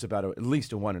still say it's about at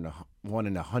least a 1 in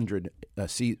 100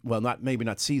 maybe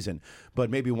not season, but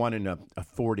maybe 1 in a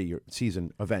 40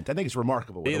 season event. I think it's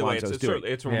remarkable. Either way,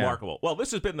 it's remarkable. Well,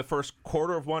 this has been the first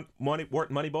quarter of Wharton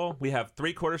Moneyball. We have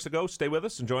 3 quarters to go. Stay with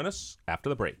us and join us after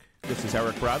the break. This is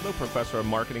Eric Bradlow, professor of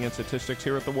marketing and statistics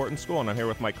here at the Wharton School, and I'm here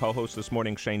with my co-host this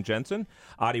morning, Shane Jensen.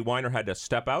 Adi Weiner had to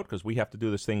step out because we have to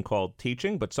do this thing called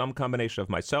teaching, but some combination of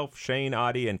myself, Shane,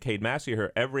 Adi, and Cade Massey are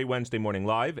here every Wednesday morning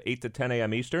live, 8 to 10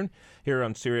 a.m. Eastern, here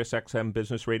on Sirius XM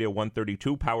Business Radio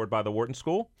 132, powered by the Wharton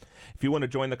School. If you want to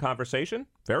join the conversation,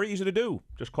 very easy to do.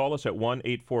 Just call us at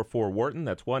 1-844-WHARTON.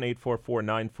 That's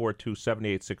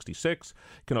 1-844-942-7866. You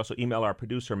can also email our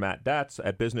producer, Matt Datz,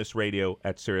 at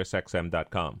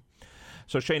businessradio@SiriusXM.com.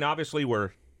 So, Shane, obviously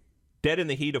we're dead in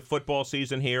the heat of football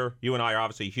season here. You and I are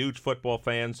obviously huge football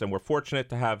fans, and we're fortunate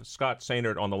to have Scott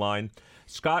Sainert on the line.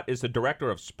 Scott is the director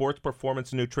of sports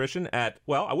performance and nutrition at,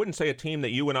 well, I wouldn't say a team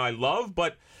that you and I love,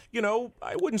 but,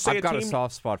 I wouldn't say I've got a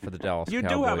soft spot for the Dallas Cowboys. You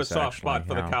do have a soft spot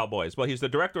for the Cowboys. Well, he's the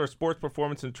director of sports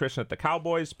performance and nutrition at the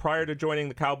Cowboys. Prior to joining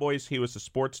the Cowboys, he was a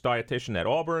sports dietitian at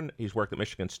Auburn. He's worked at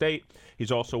Michigan State.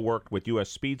 He's also worked with U.S.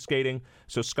 Speed Skating.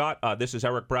 So, Scott, this is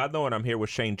Eric Bradlow, and I'm here with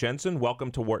Shane Jensen.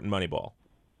 Welcome to Wharton Moneyball.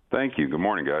 Thank you. Good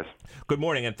morning, guys. Good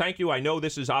morning, and thank you. I know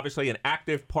this is obviously an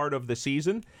active part of the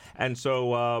season, and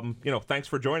so, thanks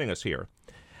for joining us here.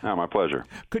 Oh, my pleasure.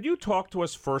 Could you talk to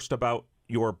us first about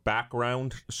your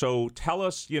background? So tell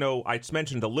us, I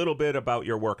mentioned a little bit about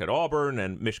your work at Auburn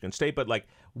and Michigan State, but,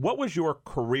 what was your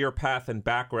career path and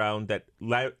background that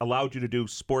allowed you to do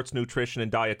sports nutrition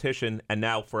and dietitian and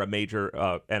now for a major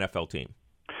NFL team?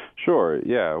 Sure.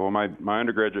 Yeah. Well, my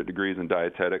undergraduate degree is in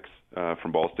dietetics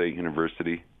from Ball State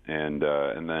University, and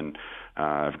then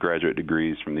I have graduate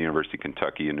degrees from the University of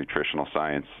Kentucky in nutritional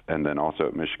science, and then also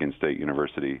at Michigan State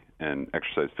University in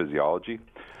exercise physiology.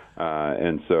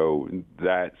 And so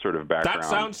that sort of background. That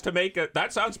sounds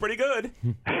pretty good.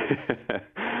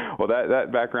 Well,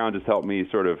 that background just helped me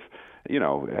sort of,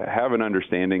 have an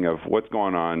understanding of what's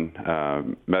going on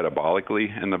metabolically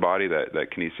in the body, that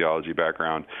kinesiology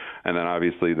background, and then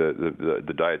obviously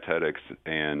the dietetics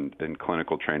and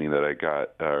clinical training that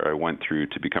I went through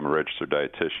to become a registered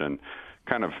dietitian,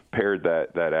 kind of paired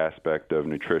that aspect of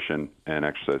nutrition and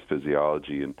exercise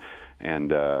physiology,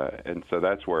 And so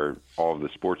that's where all of the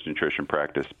sports nutrition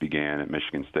practice began at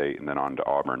Michigan State and then on to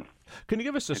Auburn. Can you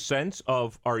give us a sense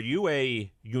of, are you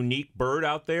a unique bird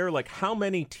out there? Like, how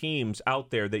many teams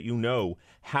out there that you know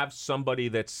have somebody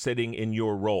that's sitting in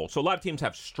your role? So a lot of teams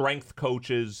have strength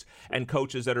coaches and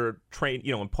coaches that are trained,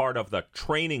 and part of the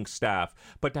training staff.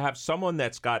 But to have someone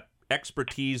that's got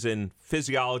expertise in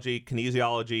physiology,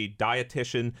 kinesiology,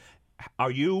 dietitian,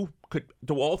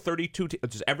 do all 32,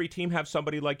 does every team have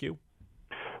somebody like you?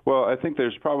 Well, I think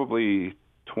there's probably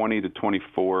 20 to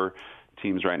 24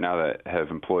 teams right now that have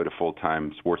employed a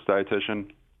full-time sports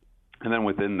dietitian. And then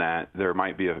within that, there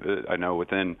might be I know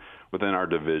within our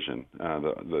division,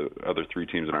 the other 3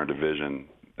 teams in our division,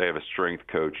 they have a strength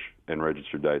coach and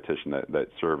registered dietitian that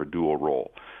serve a dual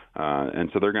role. And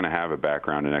so they're going to have a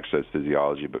background in exercise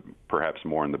physiology, but perhaps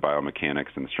more in the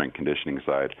biomechanics and the strength conditioning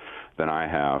side than I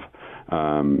have.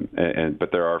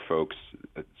 But there are folks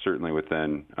certainly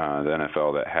within the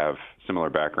NFL that have similar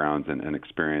backgrounds and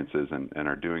experiences and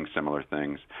are doing similar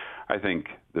things. I think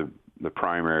the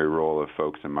primary role of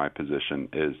folks in my position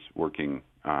is working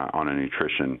on a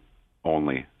nutrition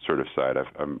only sort of side.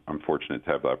 I'm fortunate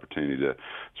to have the opportunity to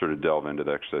sort of delve into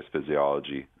the exercise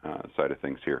physiology side of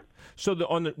things here. So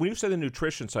when you say the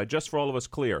nutrition side, just for all of us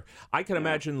clear, I can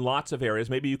imagine lots of areas.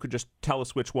 Maybe you could just tell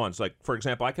us which ones. Like, for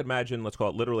example, I could imagine, let's call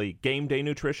it literally game day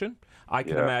nutrition. I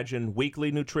can imagine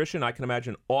weekly nutrition. I can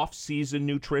imagine off-season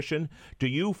nutrition. Do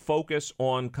you focus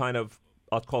on kind of,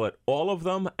 I'll call it all of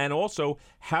them, and also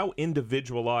how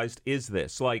individualized is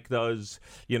this? Like, does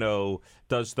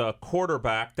the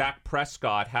quarterback Dak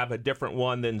Prescott have a different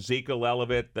one than Ezekiel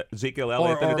Elliott, than a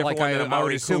different like one than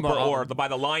Amari Cooper, or by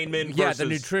the lineman? Yeah, the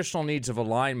nutritional needs of a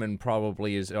lineman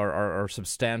probably are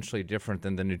substantially different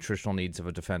than the nutritional needs of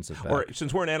a defensive back. Or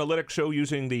since we're an analytics show,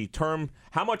 using the term,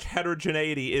 how much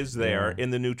heterogeneity is there in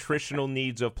the nutritional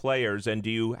needs of players, and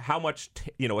how much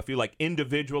if you like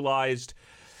individualized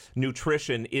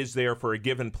nutrition is there for a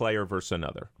given player versus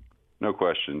another? No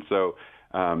question. So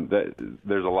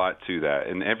there's a lot to that,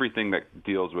 and everything that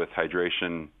deals with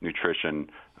hydration, nutrition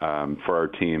for our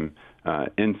team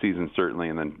in season certainly,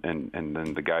 and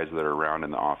then the guys that are around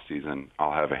in the off season,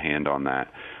 I'll have a hand on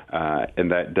that,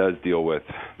 and that does deal with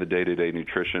the day-to-day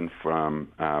nutrition from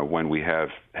when we have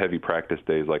heavy practice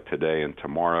days like today and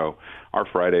tomorrow. Our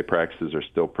Friday practices are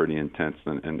still pretty intense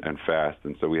and fast,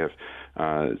 and so we have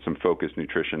some focused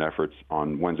nutrition efforts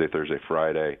on Wednesday, Thursday,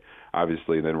 Friday.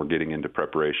 Obviously, then we're getting into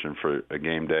preparation for a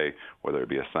game day, whether it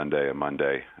be a Sunday, a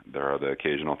Monday. There are the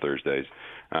occasional Thursdays.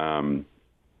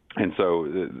 And so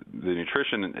the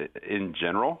nutrition in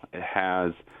general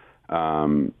has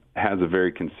a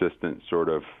very consistent sort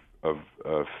of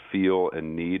feel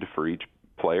and need for each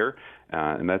player,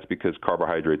 and that's because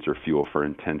carbohydrates are fuel for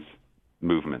intense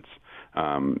movements.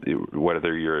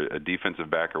 Whether you're a defensive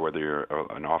back or whether you're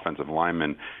an offensive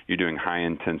lineman, you're doing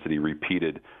high-intensity,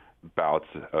 repeated bouts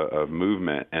of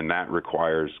movement, and that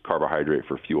requires carbohydrate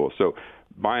for fuel. So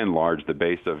by and large, the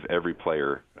base of every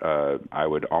player, I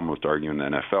would almost argue in the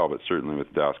NFL, but certainly with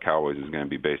the Dallas Cowboys, is going to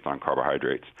be based on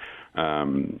carbohydrates.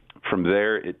 From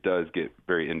there, it does get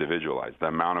very individualized. The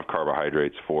amount of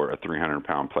carbohydrates for a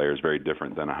 300-pound player is very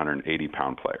different than a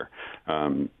 180-pound player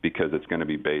because it's going to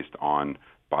be based on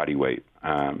body weight.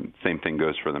 Same thing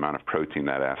goes for the amount of protein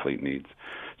that athlete needs.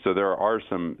 So there are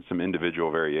some individual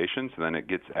variations, and then it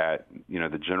gets at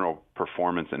the general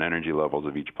performance and energy levels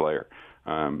of each player.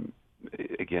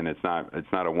 Again, it's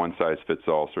not a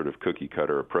one-size-fits-all sort of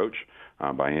cookie-cutter approach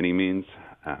by any means,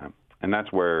 and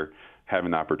that's where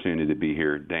having the opportunity to be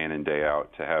here day in and day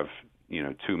out, to have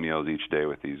 2 meals each day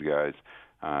with these guys,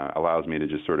 allows me to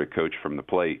just sort of coach from the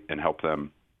plate and help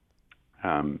them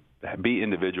be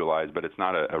individualized. But it's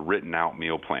not a written-out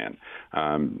meal plan.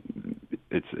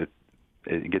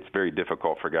 It gets very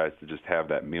difficult for guys to just have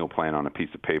that meal plan on a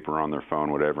piece of paper, on their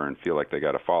phone, whatever, and feel like they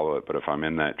got to follow it. But if I'm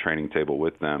in that training table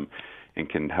with them and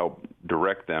can help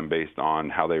direct them based on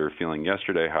how they were feeling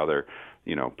yesterday, how they're,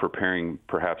 preparing,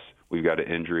 perhaps we've got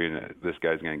an injury and this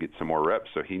guy's going to get some more reps,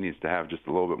 so he needs to have just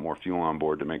a little bit more fuel on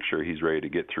board to make sure he's ready to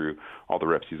get through all the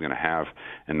reps he's going to have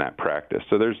in that practice.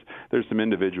 So there's some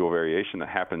individual variation that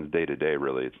happens day to day,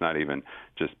 really. It's not even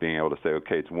just being able to say,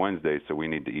 okay, it's Wednesday, so we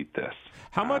need to eat this.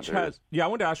 I wanted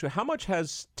to ask you, how much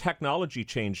has technology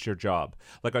changed your job?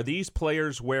 Like, are these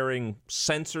players wearing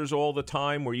sensors all the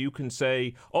time where you can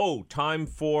say, oh, time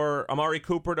for Amari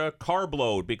Cooper to carb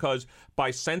load because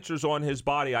by sensors on his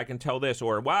body I can tell this,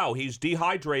 or wow, he's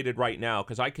dehydrated right now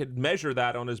because I could measure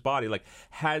that on his body. Like,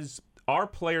 how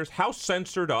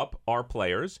censored up are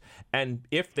players? And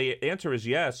if the answer is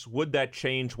yes, would that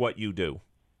change what you do?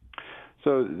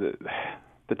 So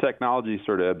the technology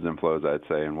sort of ebbs and flows, I'd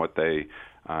say, and what they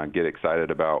get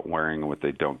excited about wearing and what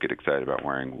they don't get excited about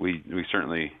wearing. We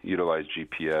certainly utilize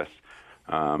GPS,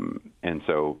 and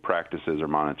so practices are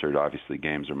monitored. Obviously,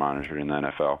 games are monitored in the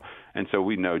NFL, and so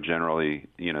we know generally,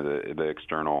 the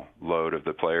external load of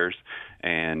the players,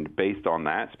 and based on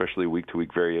that, especially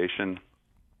week-to-week variation,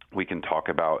 we can talk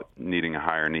about needing a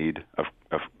higher need of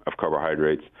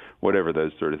carbohydrates, whatever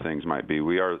those sort of things might be.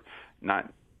 We are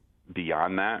not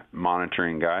beyond that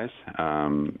monitoring guys.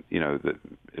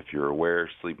 If you're aware,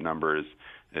 Sleep Number is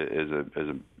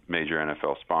a major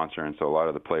NFL sponsor, and so a lot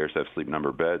of the players have Sleep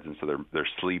Number beds, and so their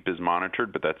sleep is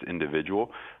monitored, but that's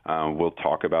individual. We'll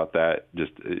talk about that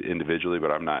just individually, but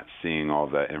I'm not seeing all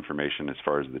of that information as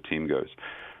far as the team goes.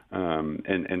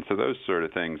 And so those sort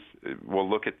of things, we'll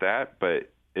look at that,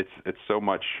 but it's so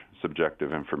much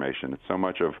subjective information. It's so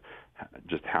much of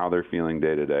just how they're feeling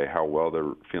day to day, how well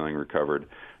they're feeling recovered.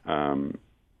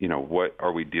 What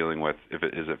are we dealing with? If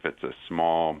it's a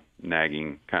small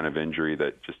nagging kind of injury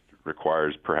that just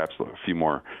requires perhaps a few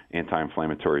more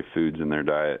anti-inflammatory foods in their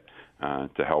diet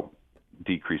to help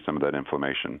decrease some of that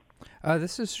inflammation.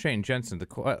 This is Shane Jensen. The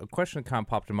question that kind of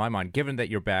popped in my mind, given that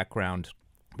your background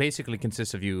basically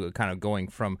consists of you kind of going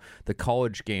from the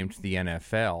college game to the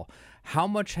NFL, how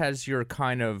much has your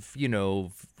kind of,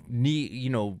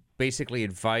 basically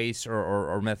advice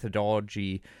or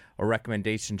methodology or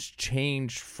recommendations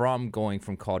changed from going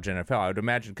from college to NFL? I would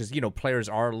imagine because, players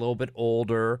are a little bit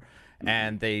older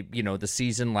and they, the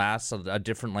season lasts a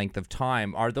different length of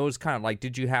time. Are those kind of like,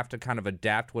 did you have to kind of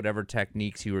adapt whatever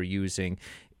techniques you were using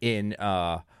in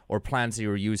or plans that you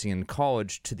were using in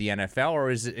college to the NFL,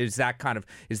 or is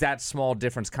that small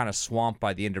difference kind of swamped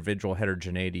by the individual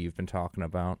heterogeneity you've been talking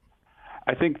about?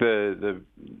 I think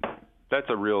that's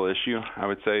a real issue, I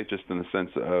would say, just in the sense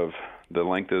of the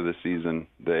length of the season,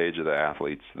 the age of the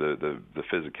athletes, the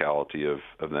physicality of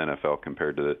the NFL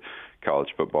compared to the college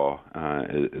football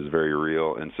is very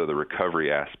real. And so the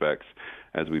recovery aspects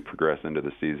as we progress into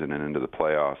the season and into the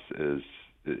playoffs is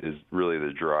really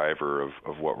the driver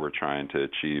of what we're trying to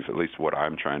achieve, at least what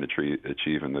I'm trying to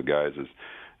achieve in the guys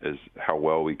is how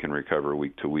well we can recover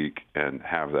week to week and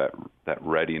have that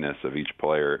readiness of each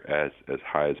player as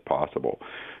high as possible.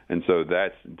 And so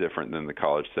that's different than the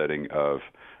college setting of,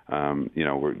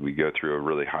 we go through a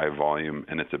really high volume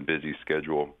and it's a busy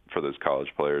schedule for those college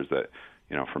players that,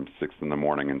 from 6 in the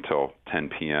morning until 10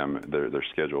 p.m., their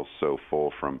schedule's so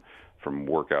full from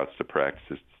workouts to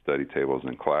practices, study tables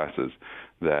and classes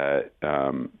that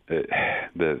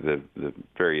the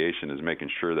variation is making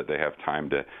sure that they have time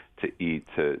to eat,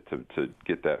 to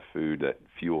get that food, that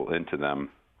fuel into them.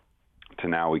 To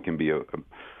now we can be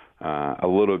a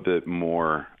little bit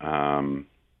more.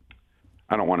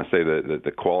 I don't want to say that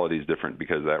the quality is different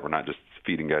because of that we're not just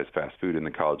feeding guys fast food in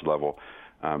the college level,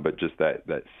 but just that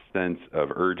sense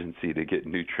of urgency to get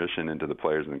nutrition into the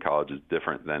players in the college is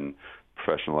different than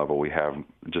professional level. We have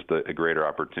just a greater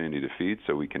opportunity to feed,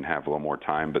 so we can have a little more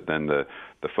time. But then the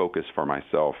focus for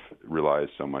myself relies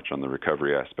so much on the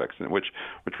recovery aspects, and which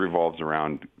revolves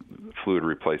around fluid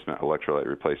replacement, electrolyte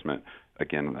replacement.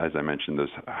 Again, as I mentioned,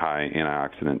 those high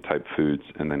antioxidant type foods,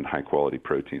 and then high quality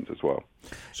proteins as well.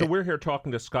 So we're here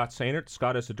talking to Scott Sainert.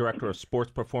 Scott is the Director of Sports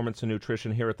Performance and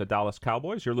Nutrition here at the Dallas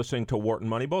Cowboys. You're listening to Wharton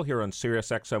Moneyball here on Sirius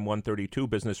XM 132,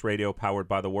 Business Radio powered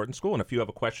by the Wharton School. And if you have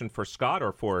a question for Scott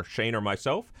or for Shane or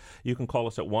myself, you can call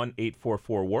us at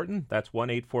 1-844-WHARTON. That's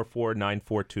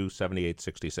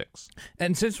 1-844-942-7866.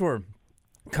 And since we're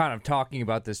kind of talking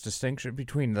about this distinction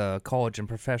between the college and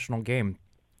professional game,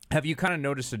 have you kind of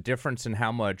noticed a difference in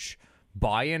how much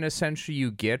buy-in essentially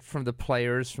you get from the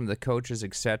players, from the coaches,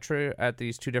 etc., at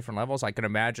these two different levels? I can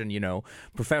imagine,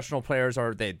 professional players are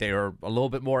a little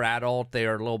bit more adult. They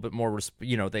are a little bit more,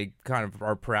 they kind of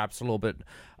are perhaps a little bit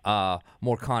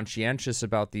more conscientious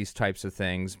about these types of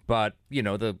things. But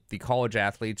the college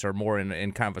athletes are more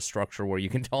in kind of a structure where you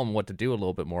can tell them what to do a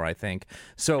little bit more, I think.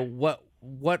 So what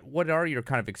are your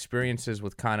kind of experiences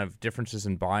with kind of differences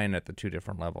in buy-in at the two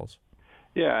different levels?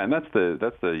 Yeah, and that's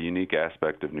the unique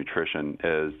aspect of nutrition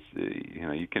is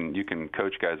you can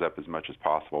coach guys up as much as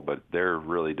possible, but they're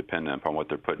really dependent upon what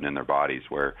they're putting in their bodies.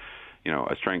 Where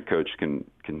a strength coach can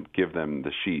give them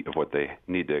the sheet of what they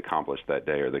need to accomplish that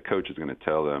day, or the coach is going to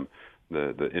tell them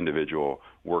the individual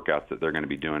workouts that they're going to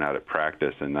be doing out at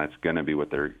practice, and that's going to be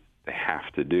what they have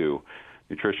to do.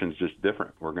 Nutrition's just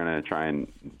different. We're going to try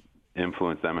and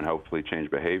influence them and hopefully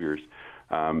change behaviors.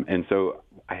 And so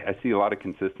I see a lot of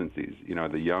consistencies.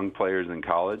 The young players in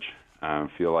college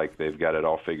feel like they've got it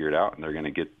all figured out and they're going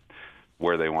to get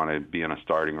where they want to be on a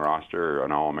starting roster or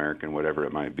an All-American, whatever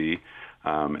it might be.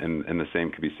 And the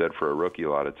same could be said for a rookie a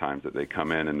lot of times, that they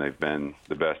come in and they've been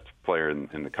the best player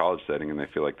in the college setting and they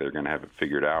feel like they're going to have it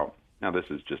figured out. Now, this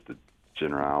is just a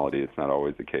generality. It's not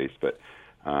always the case. But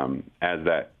as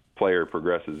that player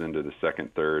progresses into the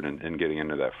second, third, and getting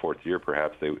into that fourth year,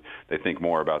 perhaps they think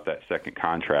more about that second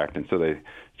contract, and so they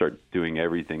start doing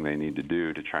everything they need to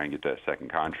do to try and get that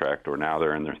second contract, or now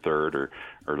they're in their third or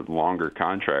longer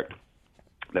contract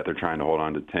that they're trying to hold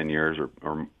on to 10 years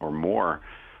or more.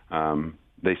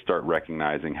 They start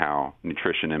recognizing how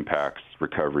nutrition impacts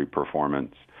recovery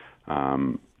performance,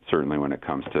 certainly when it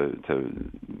comes to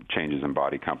changes in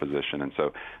body composition. And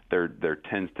so there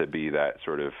tends to be that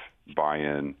sort of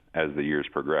buy-in as the years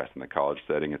progress. In the college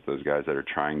setting, it's those guys that are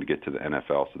trying to get to the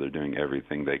NFL, so they're doing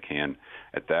everything they can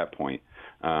at that point.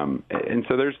 And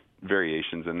so there's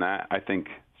variations in that. I think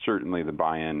certainly the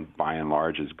buy-in, by and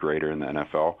large, is greater in the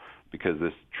NFL because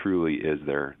this truly is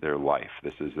their life.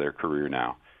 This is their career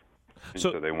now. And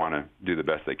so they want to do the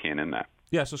best they can in that.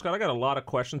 Yeah, so Scott, I got a lot of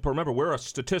questions, but remember, we're a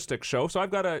statistics show, so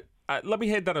I've got let me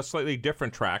head down a slightly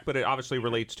different track, but it obviously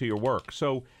relates to your work.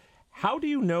 So how do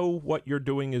you know what you're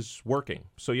doing is working?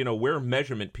 So, we're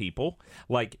measurement people.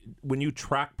 Like, when you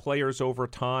track players over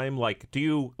time, like, do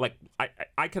you, like,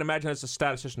 I can imagine as a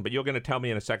statistician, but you're going to tell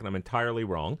me in a second I'm entirely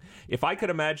wrong. If I could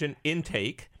imagine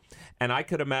intake and I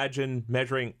could imagine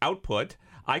measuring output,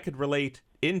 I could relate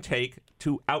intake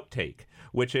to outtake,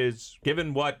 which is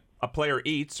given what a player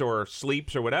eats or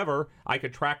sleeps or whatever, I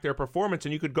could track their performance,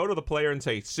 and you could go to the player and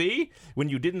say, see, when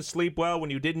you didn't sleep well, when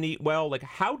you didn't eat well, like,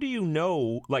 how do you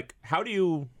know, like, how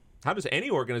does any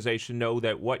organization know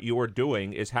that what you're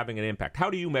doing is having an impact?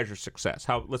 How do you measure success?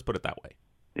 Let's put it that way.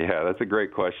 Yeah, that's a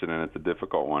great question, and it's a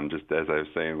difficult one, just as I was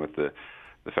saying with the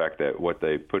fact that what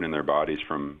they put in their bodies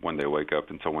from when they wake up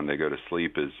until when they go to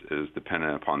sleep is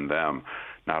dependent upon them,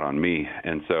 not on me.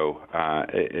 And so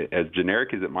as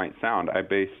generic as it might sound, I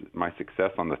base my success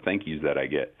on the thank yous that I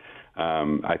get.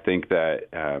 I think that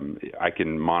I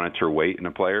can monitor weight in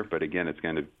a player, but again, it's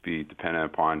going to be dependent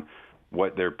upon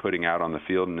what they're putting out on the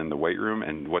field and in the weight room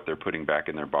and what they're putting back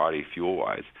in their body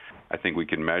fuel-wise. I think we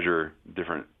can measure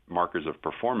different markers of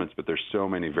performance, but there's so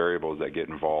many variables that get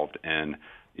involved in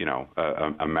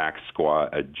a max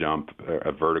squat, a jump,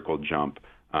 a vertical jump,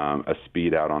 a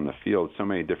speed out on the field. So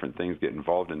many different things get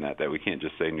involved in that we can't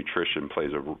just say nutrition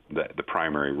plays the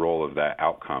primary role of that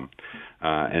outcome.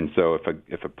 And so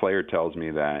if a player tells me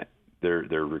that they're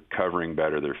recovering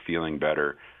better, they're feeling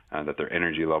better, that their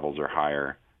energy levels are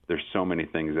higher, there's so many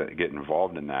things that get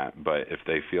involved in that. But if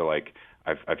they feel like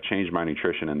I've changed my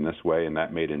nutrition in this way and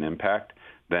that made an impact,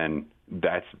 then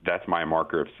that's my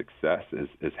marker of success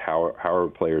is how are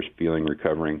players feeling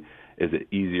recovering. Is it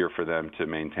easier for them to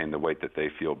maintain the weight that they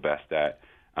feel best at?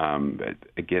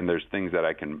 Again, there's things that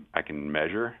I can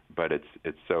measure, but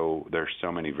there's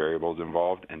so many variables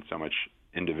involved and so much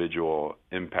individual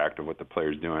impact of what the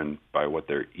player's doing by what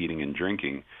they're eating and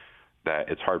drinking that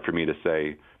it's hard for me to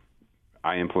say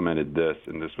I implemented this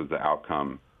and this was the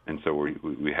outcome, and so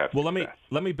we have. Well, success.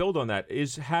 let me build on that.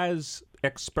 Has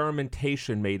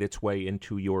experimentation made its way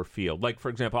into your field? Like, for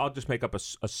example, I'll just make up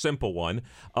a simple one.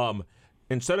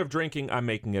 Instead of drinking, I'm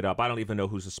making it up, I don't even know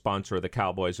who's a sponsor of the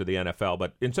Cowboys or the NFL,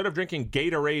 but instead of drinking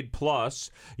Gatorade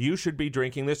Plus, you should be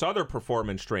drinking this other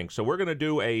performance drink. So we're going to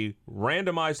do a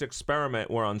randomized experiment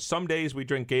where on some days we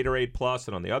drink Gatorade Plus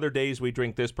and on the other days we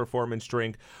drink this performance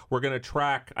drink. We're going to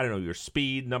track, I don't know, your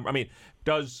speed number. I mean,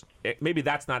 maybe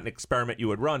that's not an experiment you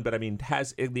would run, but I mean,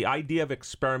 has the idea of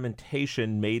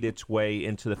experimentation made its way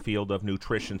into the field of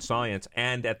nutrition science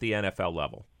and at the NFL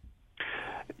level?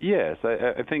 Yes,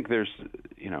 I think there's,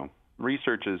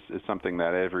 research is something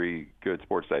that every good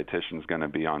sports dietitian is going to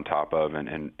be on top of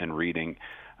and reading.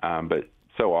 But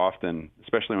so often,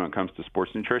 especially when it comes to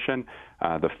sports nutrition,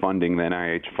 the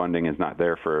NIH funding is not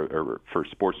there for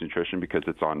sports nutrition because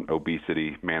it's on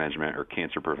obesity management or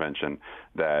cancer prevention.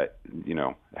 That,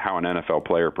 how an NFL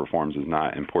player performs is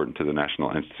not important to the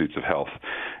National Institutes of Health.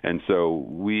 And so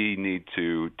we need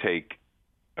to take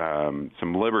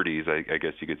some liberties, I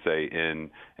guess you could say,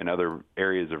 in other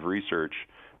areas of research,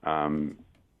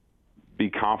 be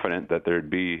confident that there'd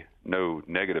be no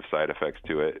negative side effects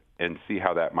to it, and see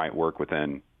how that might work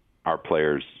within our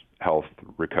players' health,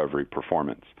 recovery,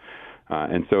 performance.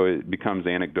 And so it becomes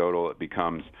anecdotal. It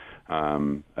becomes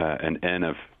an N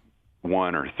of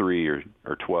 1 or 3 or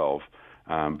 12.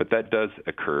 But that does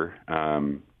occur.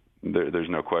 There's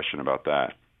no question about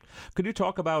that. Could you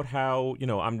talk about how,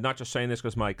 I'm not just saying this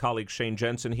because my colleague Shane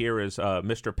Jensen here is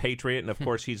Mr. Patriot, and of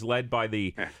course he's led by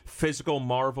the physical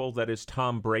marvel that is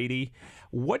Tom Brady.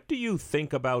 What do you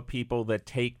think about people that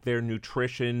take their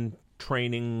nutrition,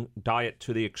 training, diet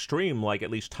to the extreme, like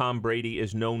at least Tom Brady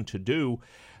is known to do?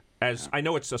 As I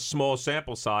know it's a small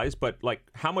sample size, but like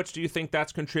how much do you think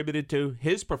that's contributed to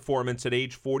his performance at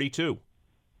age 42?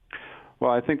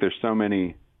 Well, I think there's so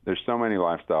many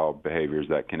lifestyle behaviors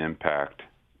that can impact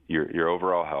your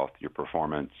overall health, your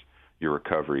performance, your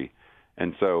recovery.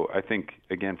 And so I think,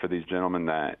 again, for these gentlemen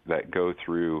that go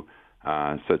through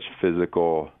such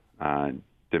physical,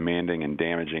 demanding and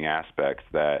damaging aspects,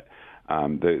 that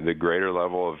the greater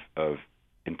level of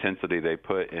intensity they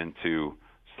put into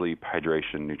sleep,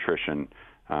 hydration, nutrition,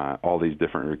 all these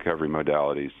different recovery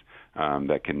modalities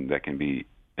that can be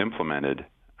implemented,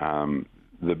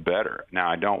 the better. Now,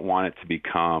 I don't want it to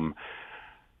become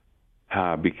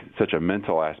such a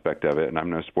mental aspect of it, and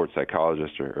I'm no sports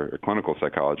psychologist or clinical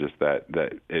psychologist, that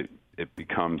it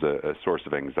becomes a source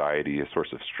of anxiety, a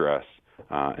source of stress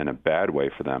in a bad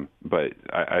way for them. But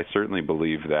I certainly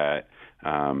believe that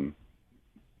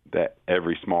that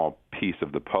every small piece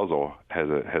of the puzzle has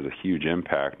a huge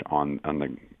impact on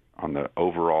the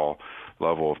overall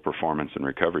level of performance and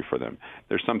recovery for them.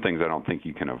 There's some things I don't think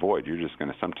you can avoid. You're just going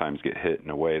to sometimes get hit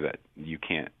in a way that you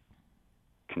can't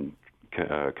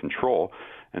control,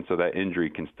 and so that injury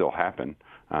can still happen.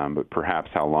 But perhaps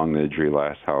how long the injury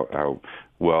lasts, how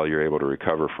well you're able to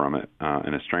recover from it,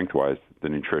 and strength-wise, the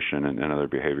nutrition and other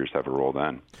behaviors have a role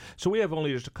then. So we have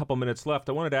only just a couple minutes left.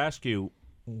 I wanted to ask you,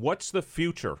 what's the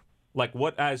future? Like,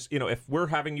 what, as you know, if we're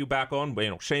having you back on,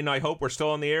 Shane and I hope we're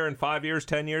still on the air in 5 years,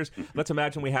 10 years. Let's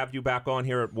imagine we have you back on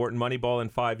here at Wharton Moneyball in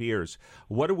 5 years.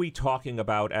 What are we talking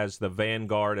about as the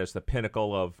vanguard, as the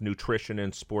pinnacle of nutrition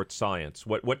and sports science?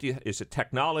 Is it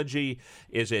technology?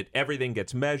 Is it everything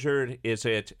gets measured? Is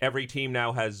it every team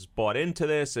now has bought into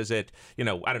this? Is it, I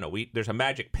don't know, there's a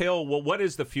magic pill? Well, what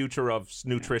is the future of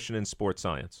nutrition and sports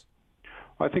science?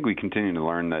 I think we continue to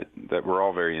learn that we're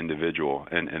all very individual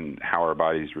and how our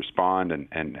bodies respond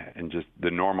and just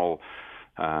the normal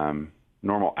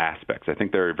aspects. I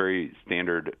think there are very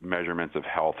standard measurements of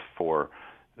health for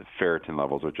ferritin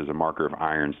levels, which is a marker of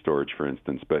iron storage, for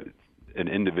instance. But an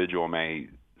individual may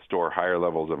store higher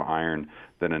levels of iron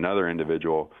than another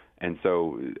individual, and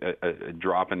so a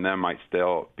drop in them might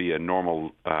still be a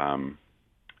normal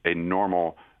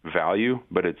value,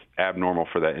 but it's abnormal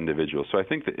for that individual. So I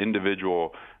think the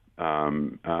individual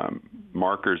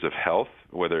markers of health,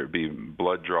 whether it be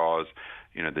blood draws,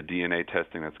 the DNA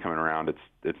testing that's coming around,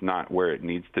 it's not where it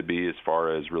needs to be as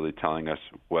far as really telling us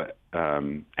what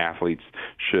athletes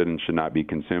should and should not be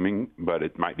consuming, but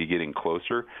it might be getting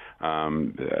closer.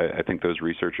 I think those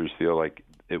researchers feel like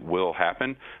it will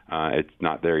happen. It's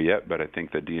not there yet, but I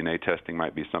think the DNA testing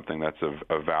might be something that's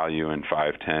of value in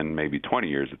 5, 10, maybe 20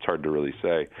 years. It's hard to really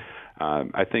say.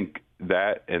 I think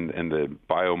that and the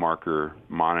biomarker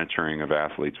monitoring of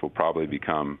athletes will probably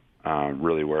become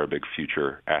really where a big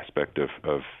future aspect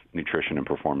of nutrition and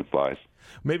performance lies.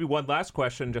 Maybe one last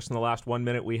question, just in the last 1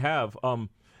 minute we have.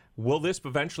 Will this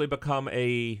eventually become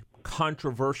a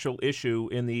controversial issue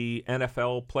in the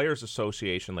NFL Players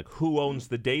Association? Like, who owns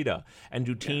the data, and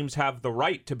do teams have the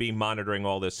right to be monitoring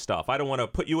all this stuff? I don't want to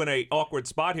put you in an awkward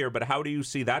spot here, but how do you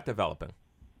see that developing?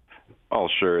 Oh,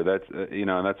 sure. That's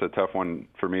that's a tough one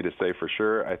for me to say for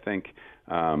sure. I think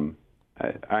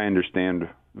I understand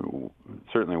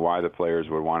certainly why the players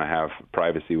would want to have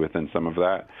privacy within some of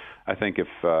that. I think if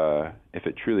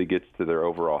it truly gets to their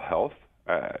overall health,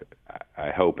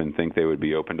 I hope and think they would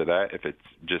be open to that. If it's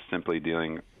just simply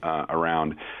dealing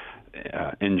around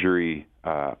injury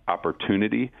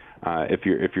opportunity, if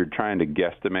you're trying to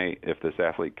guesstimate if this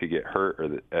athlete could get hurt, or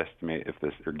guesstimate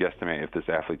if this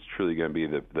athlete's truly going to be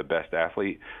the best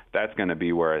athlete, that's going to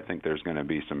be where I think there's going to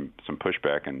be some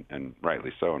pushback, and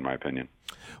rightly so, in my opinion.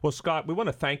 Well, Scott, we want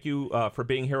to thank you for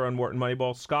being here on Wharton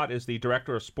Moneyball. Scott is the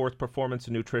Director of Sports Performance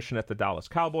and Nutrition at the Dallas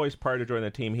Cowboys. Prior to joining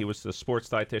the team, he was the sports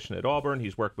dietitian at Auburn.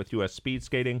 He's worked with U.S. Speed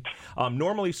Skating.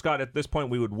 Normally, Scott, at this point,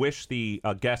 we would wish the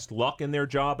guest luck in their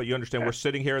job, but you understand we're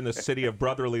sitting here in the city of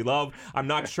brotherly love. I'm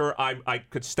not sure I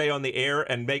could stay on the air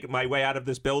and make my way out of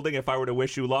this building if I were to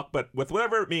wish you luck, but with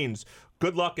whatever it means,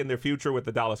 good luck in their future with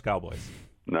the Dallas Cowboys.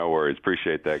 No worries.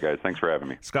 Appreciate that, guys. Thanks for having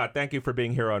me. Scott, thank you for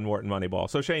being here on Wharton Moneyball.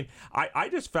 So, Shane, I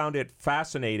just found it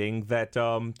fascinating that,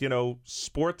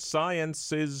 sports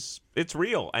science it's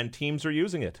real and teams are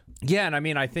using it. Yeah,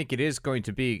 and I think it is going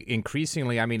to be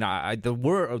increasingly.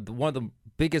 one of the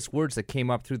biggest words that came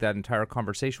up through that entire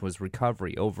conversation was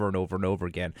recovery, over and over and over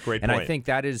again. Great point. And I think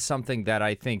that is something that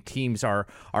I think teams are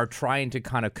trying to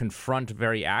kind of confront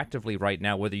very actively right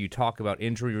now, whether you talk about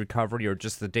injury recovery or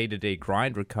just the day-to-day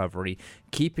grind recovery.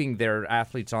 Keeping their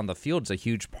athletes on the field is a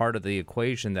huge part of the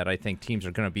equation that I think teams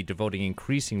are going to be devoting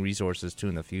increasing resources to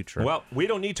in the future. Well, we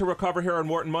don't need to recover here on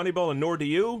Wharton Moneyball, and nor do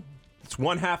you. It's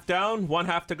one half down, one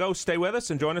half to go. Stay with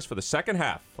us and join us for the second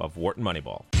half of Wharton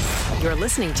Moneyball. You're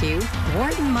listening to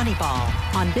Wharton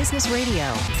Moneyball on Business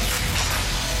Radio.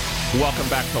 Welcome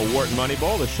back to Wharton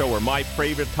Moneyball, the show where my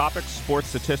favorite topics, sports,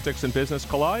 statistics, and business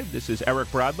collide. This is Eric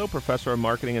Bradlow, professor of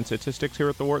marketing and statistics here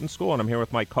at the Wharton School, and I'm here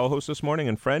with my co-host this morning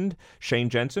and friend, Shane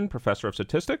Jensen, professor of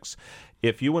statistics.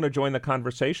 If you want to join the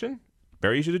conversation,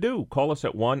 very easy to do. Call us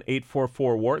at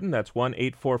 1-844-WHARTON. That's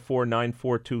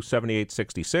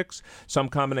 1-844-942-7866. Some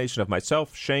combination of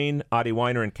myself, Shane, Adi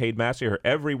Weiner, and Cade Massey are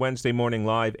every Wednesday morning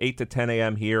live, 8 to 10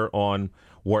 a.m. here on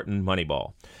Wharton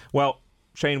Moneyball. Well,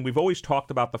 Shane, we've always talked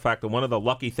about the fact that one of the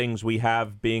lucky things we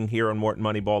have being here on Wharton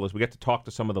Moneyball is we get to talk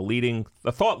to some of the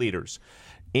thought leaders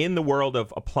in the world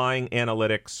of applying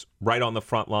analytics right on the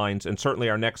front lines, and certainly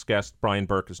our next guest, Brian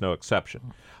Burke, is no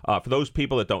exception. For those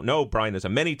people that don't know, Brian is a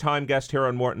many-time guest here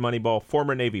on Wharton Moneyball,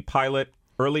 former Navy pilot,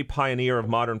 early pioneer of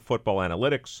modern football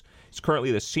analytics. He's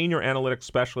currently the senior analytics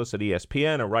specialist at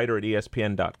ESPN, a writer at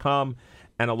ESPN.com,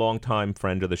 and a longtime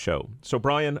friend of the show. So,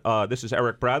 Brian, this is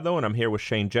Eric Bradlow, and I'm here with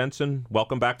Shane Jensen.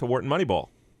 Welcome back to Wharton Moneyball.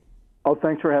 Oh,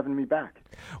 thanks for having me back.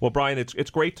 Well, Brian, it's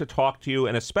great to talk to you,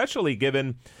 and especially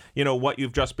given, what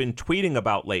you've just been tweeting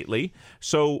about lately.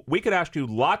 So we could ask you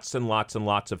lots and lots and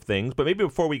lots of things, but maybe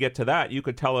before we get to that, you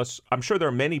could tell us, I'm sure there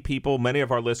are many people, many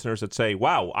of our listeners that say,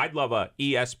 wow, I'd love a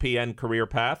ESPN career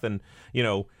path. And,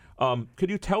 could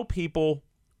you tell people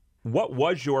what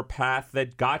was your path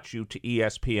that got you to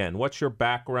ESPN? What's your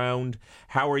background?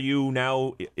 How are you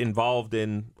now involved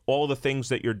in all the things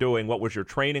that you're doing? What was your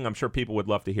training? I'm sure people would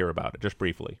love to hear about it, just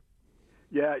briefly.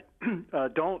 Yeah,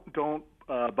 don't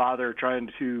bother trying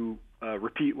to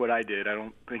repeat what I did. I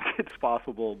don't think it's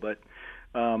possible. But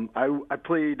I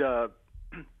played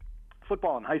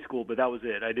football in high school, but that was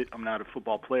it. I'm not a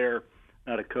football player,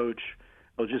 not a coach.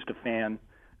 I was just a fan.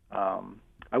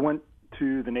 I went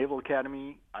to the Naval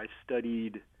Academy. I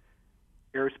studied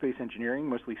aerospace engineering,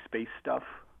 mostly space stuff,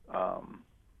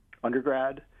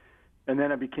 undergrad. And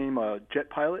then I became a jet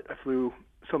pilot. I flew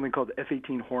something called the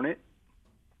F-18 Hornet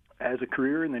as a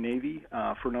career in the Navy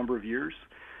for a number of years.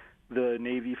 The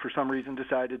Navy, for some reason,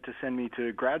 decided to send me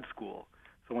to grad school.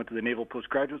 So I went to the Naval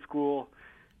Postgraduate School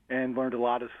and learned a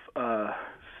lot of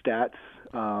stats,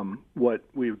 what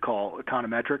we would call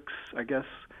econometrics, I guess,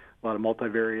 a lot of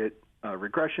multivariate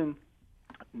regression.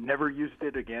 Never used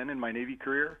it again in my Navy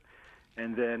career,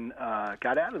 and then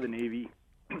got out of the Navy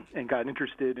and got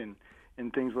interested in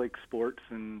things like sports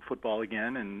and football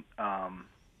again. And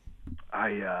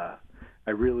I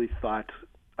really thought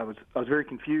I was very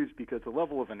confused because the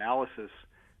level of analysis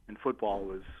in football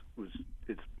was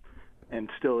and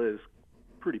still is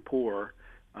pretty poor.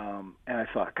 And I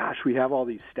thought, gosh, we have all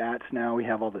these stats now, we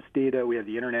have all this data, we have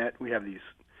the internet, we have these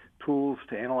tools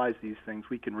to analyze these things.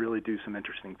 We can really do some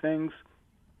interesting things.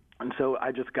 And so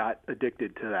I just got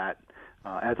addicted to that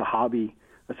as a hobby.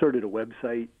 I started a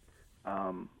website.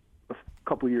 A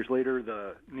couple years later,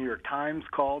 the New York Times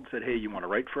called, said, hey, you want to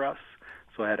write for us?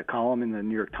 So I had a column in the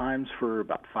New York Times for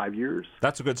about 5 years.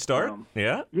 That's a good start.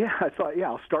 Yeah? Yeah, I thought,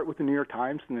 I'll start with the New York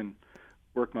Times and then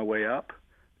work my way up.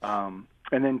 And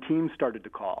then teams started to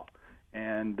call.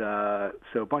 And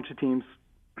so a bunch of teams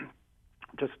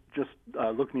just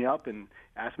looked me up and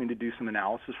asked me to do some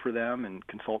analysis for them and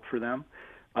consult for them.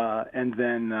 And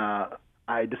then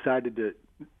I decided to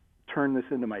turn this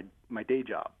into my day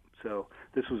job. So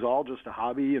this was all just a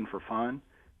hobby and for fun.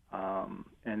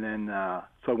 And then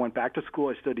so I went back to school.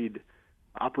 I studied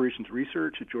operations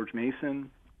research at George Mason.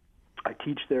 I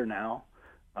teach there now.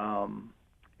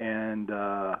 And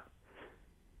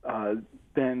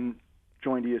then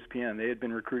joined ESPN. They had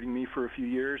been recruiting me for a few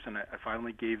years, and I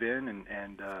finally gave in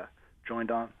and joined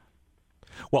on.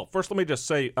 Well, first, let me just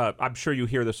say, I'm sure you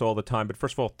hear this all the time, but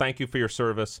first of all, thank you for your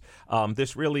service.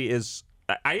 This really is,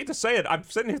 I hate to say it, I'm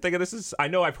sitting here thinking I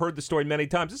know I've heard the story many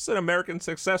times. This is an American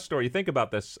success story. You think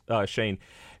about this, Shane.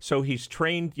 So he's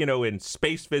trained, in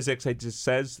space physics, it just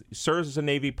says, serves as a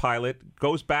Navy pilot,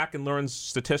 goes back and learns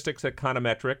statistics at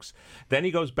econometrics. Then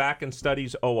he goes back and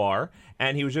studies OR,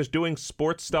 and he was just doing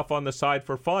sports stuff on the side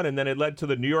for fun, and then it led to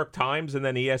the New York Times and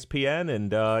then ESPN,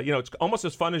 and, it's almost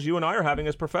as fun as you and I are having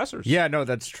as professors. Yeah, no,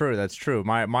 that's true. That's true.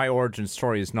 My origin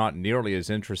story is not nearly as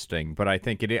interesting, but I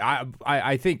think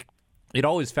I think it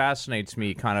always fascinates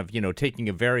me kind of, taking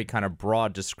a very kind of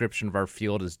broad description of our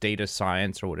field as data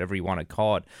science or whatever you want to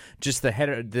call it, just the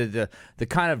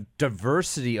kind of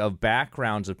diversity of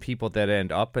backgrounds of people that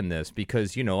end up in this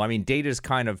because, data is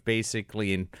kind of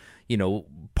basically in,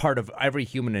 part of every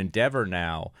human endeavor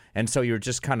now. And so you're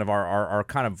just kind of our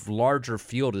kind of larger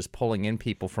field is pulling in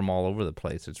people from all over the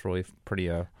place. It's really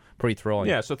pretty pretty thrilling.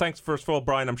 Yeah, so thanks, first of all,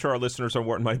 Brian. I'm sure our listeners on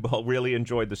Wharton Moneyball really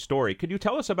enjoyed the story. Could you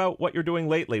tell us about what you're doing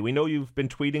lately? We know you've been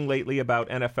tweeting lately about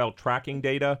NFL tracking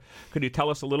data. Could you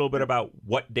tell us a little bit about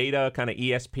what data kind of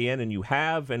ESPN and you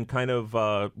have, and kind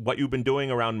of what you've been doing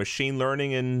around machine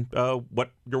learning and what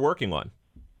you're working on?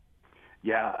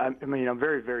 Yeah, I mean, I'm a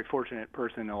very, very fortunate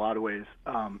person in a lot of ways,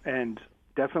 and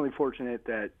definitely fortunate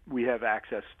that we have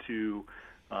access to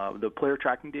the player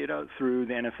tracking data through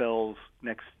the NFL's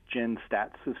next-gen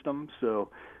stats system. So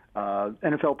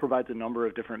NFL provides a number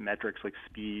of different metrics like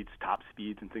speeds, top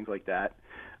speeds, and things like that.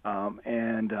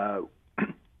 And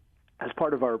as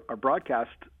part of our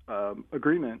broadcast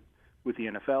agreement with the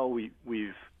NFL,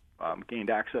 we've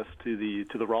gained access to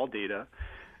the raw data.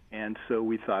 And so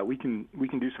we thought we can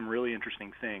do some really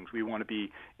interesting things. We want to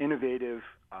be innovative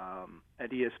at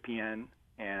ESPN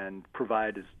and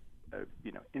provide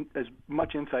as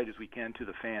much insight as we can to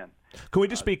the fan. Can we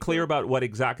just be clear about what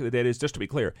exactly the data is? Just to be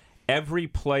clear, every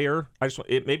player,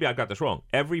 maybe I got this wrong.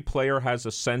 Every player has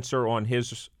a sensor on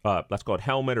his, let's call it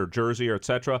helmet or jersey or et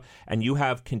cetera, and you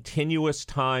have continuous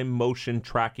time motion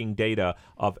tracking data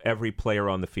of every player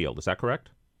on the field. Is that correct?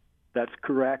 That's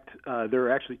correct. There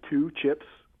are actually two chips.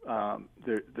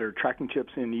 There are tracking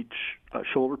chips in each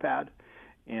shoulder pad,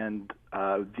 and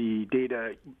the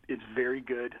data is very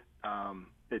good.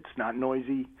 It's not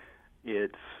noisy.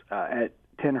 It's at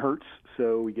 10 hertz,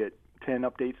 so we get 10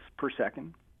 updates per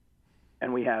second.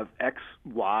 And we have X,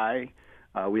 Y,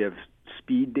 we have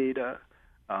speed data,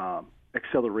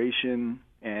 acceleration,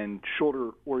 and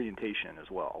shoulder orientation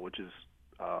as well, which is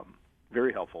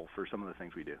very helpful for some of the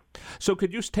things we do. So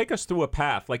could you take us through a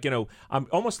path? Like,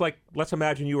 almost like, let's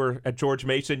imagine you were at George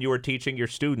Mason, you were teaching your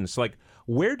students. Like,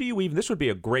 where do you even, this would be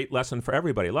a great lesson for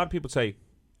everybody. A lot of people say,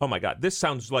 oh my God, this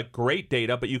sounds like great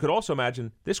data, but you could also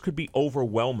imagine this could be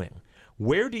overwhelming.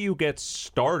 Where do you get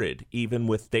started even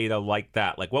with data like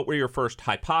that? Like, what were your first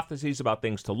hypotheses about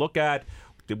things to look at?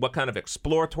 What kind of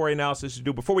exploratory analysis to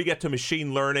do before we get to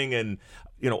machine learning and,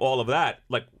 all of that?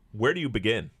 Like, where do you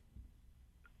begin?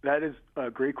 That is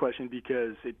a great question,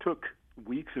 because it took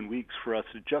weeks and weeks for us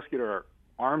to just get our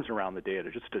arms around the data,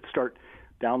 just to start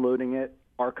downloading it,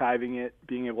 archiving it,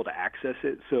 being able to access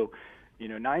it. So,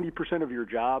 90% of your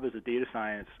job as a data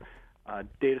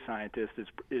scientist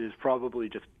is probably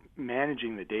just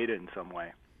managing the data in some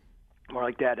way, more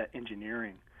like data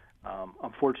engineering.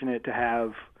 I'm fortunate to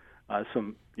have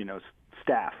some,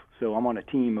 staff. So I'm on a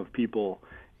team of people,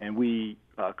 and we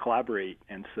collaborate.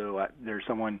 And so there's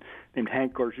someone named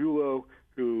Hank Gargiulo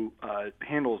who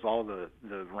handles all the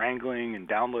wrangling and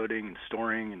downloading and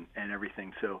storing and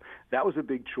everything. So that was a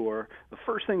big chore. The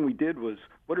first thing we did was,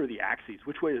 what are the axes?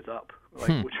 Which way is up?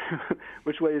 Like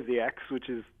which way is the X?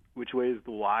 Which way is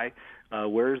the Y?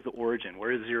 Where is the origin?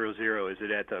 Where is 0-0? Is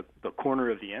it at the corner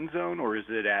of the end zone, or is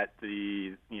it at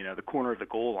the corner of the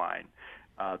goal line?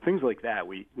 Things like that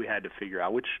we had to figure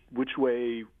out. Which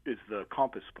way is the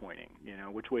compass pointing?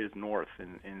 Which way is north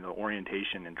in the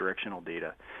orientation and directional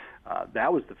data?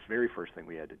 That was the very first thing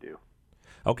we had to do.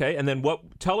 Okay, and then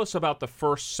tell us about the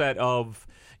first set of,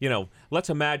 let's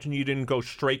imagine you didn't go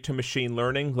straight to machine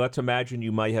learning. Let's imagine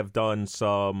you might have done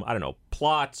some,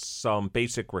 plots, some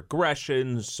basic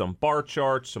regressions, some bar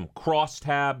charts, some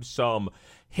crosstabs, some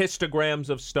histograms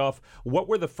of stuff. What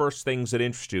were the first things that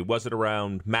interested you? Was it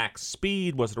around max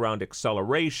speed? Was it around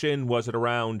acceleration? Was it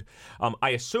around,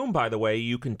 I assume, by the way,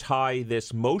 you can tie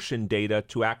this motion data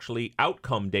to actually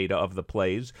outcome data of the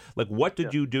plays. Like, what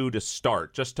did you do to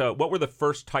start? What were the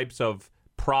first types of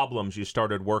problems you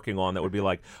started working on that would be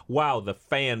like, wow, the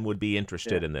fan would be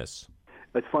interested in this?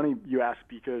 It's funny you ask,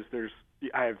 because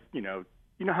I have,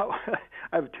 how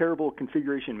I have terrible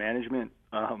configuration management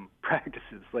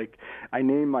practices. Like, I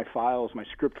name my files, my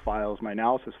script files, my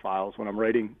analysis files when I'm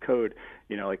writing code,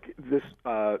 like this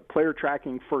player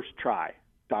tracking first try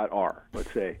 .r,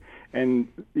 let's say, and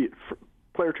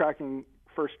player tracking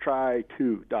first try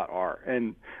 2.r,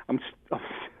 and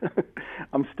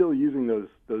I'm still using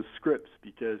those scripts,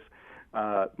 because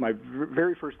my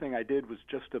very first thing I did was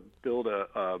just to build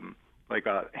a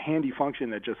handy function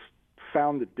that just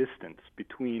found the distance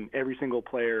between every single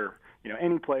player,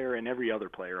 any player and every other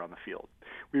player on the field.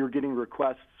 We were getting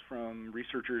requests from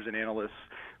researchers and analysts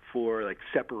for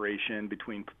separation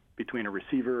between a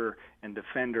receiver and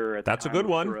defender at the That's time a good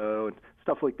of one. throw, and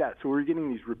stuff like that. So we were getting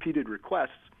these repeated requests.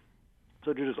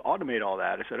 So to just automate all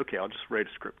that, I said, okay, I'll just write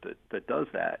a script that does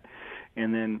that.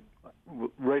 And then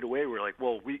right away we're like,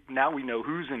 well, now we know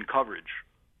who's in coverage,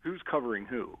 who's covering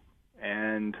who,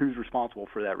 and who's responsible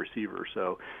for that receiver.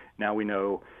 So now we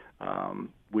know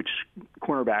which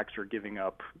cornerbacks are giving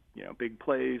up, big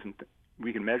plays, and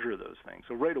we can measure those things.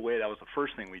 So right away, that was the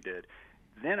first thing we did.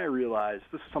 then I realized,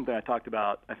 this is something I talked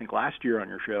about, I think, last year on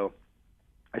your show.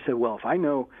 I said, well, if I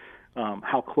know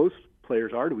how close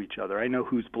players are to each other, I know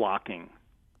who's blocking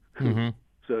who. Mm-hmm.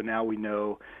 So now we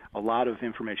know a lot of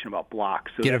information about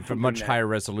blocks. So get a much higher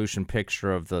resolution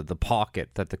picture of the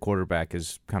pocket that the quarterback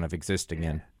is kind of existing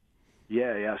in.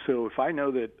 Yeah. So if I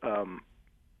know that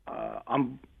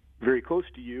I'm very close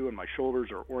to you and my shoulders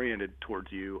are oriented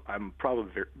towards you, I'm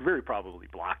probably very probably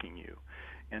blocking you.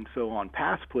 And so on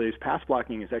pass plays, pass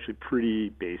blocking is actually pretty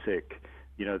basic.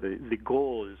 You know, the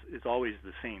goal is always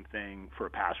the same thing for a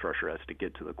pass rusher as to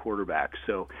get to the quarterback.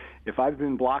 So if I've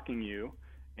been blocking you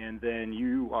and then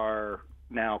you are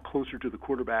now closer to the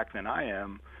quarterback than I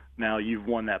am, now you've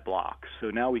won that block. So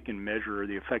now we can measure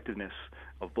the effectiveness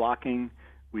of blocking.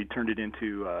 We turned it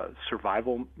into a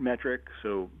survival metric,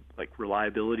 so like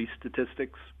reliability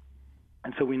statistics.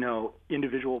 And so we know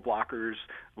individual blockers,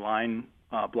 line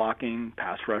blocking,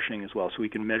 pass rushing as well, so we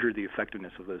can measure the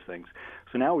effectiveness of those things.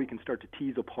 So now we can start to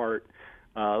tease apart,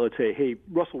 let's say, hey,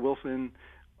 Russell Wilson,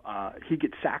 he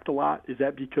gets sacked a lot. Is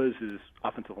that because his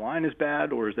offensive line is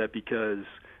bad, or is that because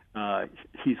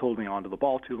he's holding on to the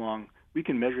ball too long? We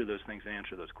can measure those things and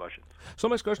answer those questions. So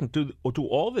my question, do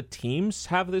all the teams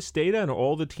have this data, and are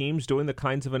all the teams doing the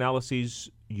kinds of analyses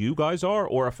you guys are?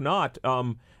 Or if not,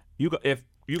 if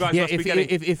you guys must be getting...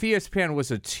 If ESPN was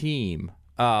a team,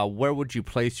 where would you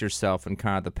place yourself in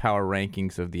kind of the power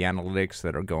rankings of the analytics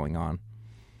that are going on?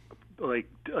 Like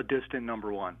a distant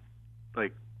number one,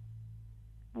 like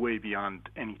way beyond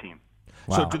any team.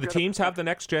 Wow. So do the teams have the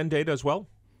next-gen data as well?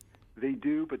 They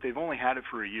do, but they've only had it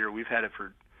for a year. We've had it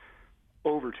for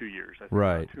over 2 years, I think,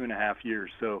 right. 2.5 years.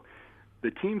 So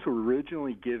the teams were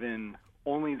originally given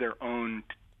only their own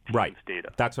team's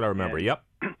data. That's what I remember, and yep.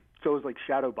 So it was like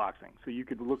shadow boxing. So you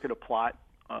could look at a plot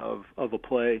of a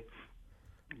play,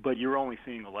 but you're only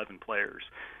seeing 11 players.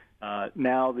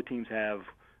 Now the teams have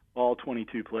all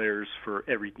 22 players for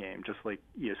every game, just like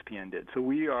ESPN did. So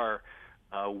we are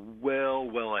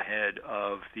well ahead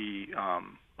of the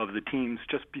teams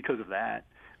just because of that.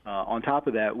 On top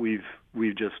of that, we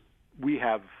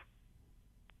have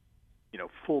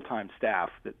full-time staff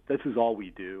that this is all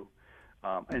we do,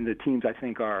 and the teams I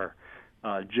think are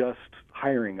just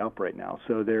hiring up right now.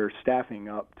 So they're staffing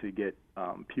up to get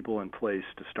people in place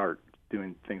to start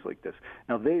doing things like this.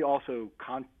 Now they also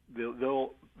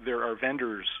there are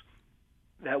vendors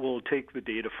that will take the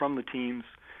data from the teams,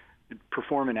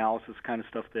 perform analysis, kind of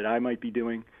stuff that I might be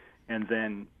doing, and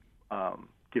then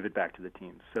give it back to the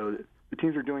teams. So the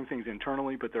teams are doing things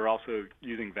internally, but they're also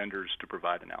using vendors to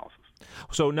provide analysis.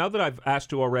 So now that I've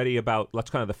asked you already about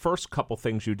kind of the first couple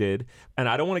things you did, and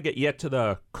I don't want to get yet to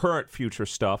the current future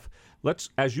stuff,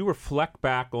 as you reflect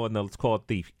back on let's call it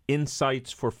the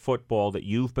insights for football that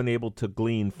you've been able to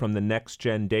glean from the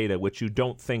next-gen data, which you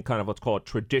don't think kind of let's call it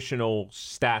traditional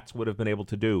stats would have been able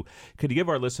to do. Could you give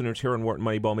our listeners here on Wharton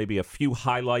Moneyball maybe a few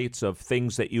highlights of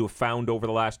things that you have found over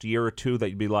the last year or two that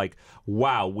you'd be like,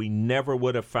 wow, we never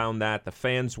would have found that. The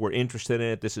fans were interested in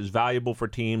it. This is valuable for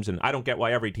teams, and I don't get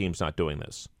why every team's not doing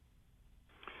this.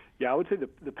 Yeah, I would say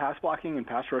the pass blocking and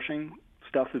pass rushing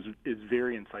stuff is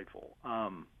very insightful.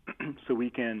 So we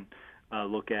can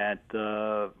look at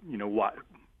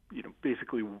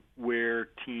basically where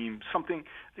teams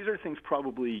these are things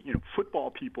probably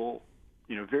football people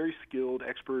very skilled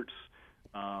experts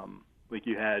like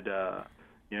you had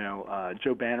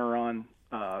Joe Banner on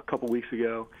a couple weeks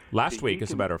ago. Last week,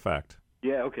 as a matter of fact.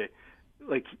 Yeah. Okay.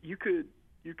 Like you could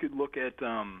look at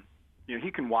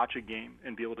he can watch a game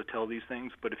and be able to tell these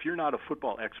things, but if you're not a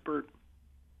football expert,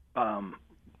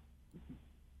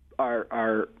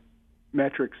 our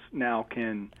metrics now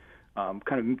can kind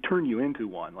of turn you into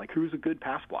one. Like, who's a good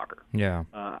pass blocker? Yeah.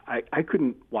 I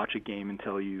couldn't watch a game and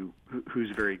tell you who's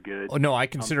very good. Oh, no, I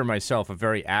consider myself a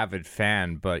very avid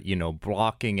fan, but,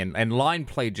 blocking and line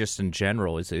play just in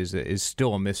general is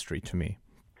still a mystery to me.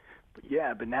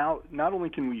 Yeah, but now not only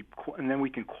can we and then we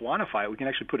can quantify it, we can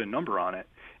actually put a number on it,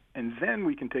 and then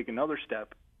we can take another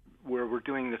step where we're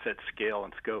doing this at scale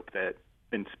and scope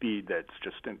and speed that's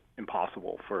just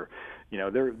impossible for,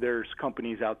 there's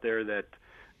companies out there that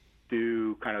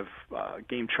do kind of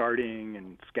game charting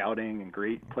and scouting and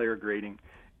great player grading,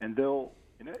 and it'll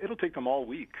take them all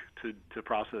week to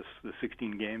process the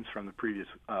 16 games from the previous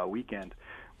weekend.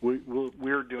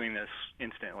 We're doing this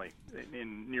instantly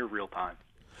in near real time.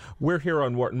 We're here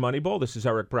on Wharton Moneyball. This is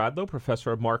Eric Bradlow,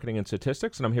 Professor of Marketing and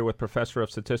Statistics, and I'm here with Professor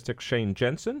of Statistics Shane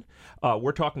Jensen.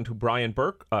 We're talking to Brian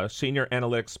Burke, Senior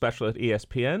Analytics Specialist at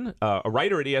ESPN, a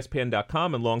writer at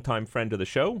ESPN.com and longtime friend of the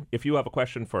show. If you have a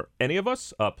question for any of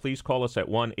us, please call us at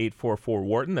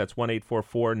 1-844-WHARTON. That's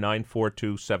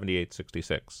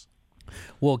 1-844-942-7866.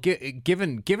 Well,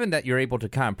 given that you're able to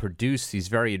kind of produce these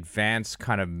very advanced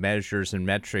kind of measures and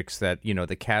metrics that,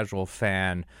 the casual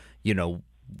fan,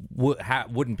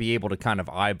 wouldn't be able to kind of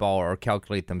eyeball or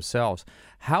calculate themselves,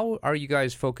 how are you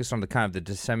guys focused on the kind of the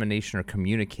dissemination or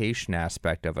communication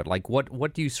aspect of it? Like,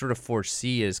 what do you sort of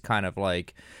foresee as kind of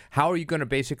like, how are you going to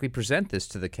basically present this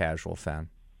to the casual fan?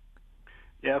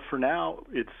 Yeah, for now,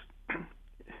 it's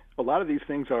a lot of these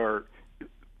things are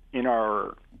in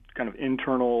our kind of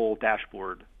internal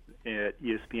dashboard at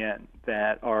ESPN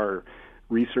that our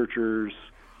researchers,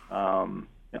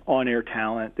 on-air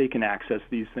talent, they can access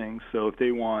these things. So if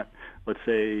they want, let's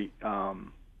say,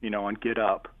 on Get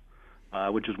Up,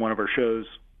 which is one of our shows,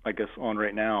 I guess, on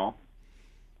right now,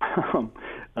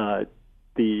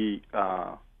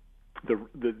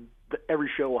 every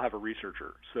show will have a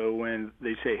researcher. So when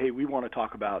they say, hey, we want to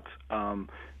talk about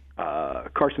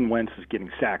Carson Wentz is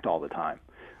getting sacked all the time,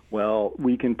 well,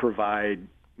 we can provide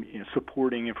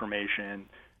supporting information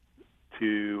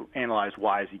to analyze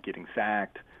why is he getting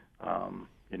sacked.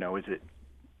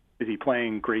 Is he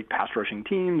playing great pass rushing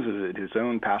teams? Is it his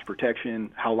own pass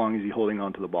protection? How long is he holding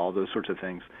on to the ball? Those sorts of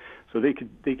things. So they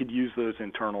could use those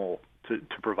internal to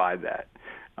provide that.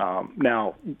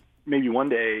 Now, maybe one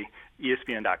day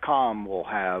ESPN.com will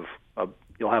have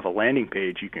you'll have a landing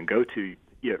page you can go to,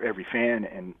 every fan,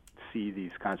 and see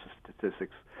these kinds of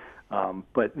statistics.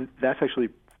 But that's actually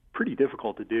pretty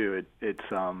difficult to do.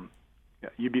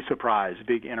 You'd be surprised. A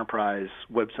big enterprise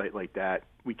website like that,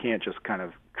 we can't just kind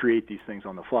of create these things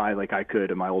on the fly like I could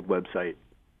in my old website.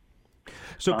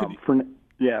 So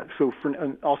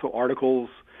also articles.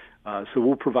 So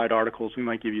we'll provide articles. We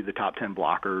might give you the top 10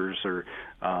 blockers or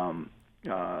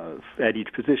at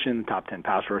each position, top 10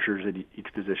 pass rushers at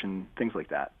each position, things like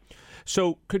that.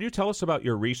 So could you tell us about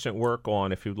your recent work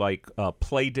on, if you'd like,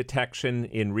 play detection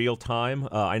in real time?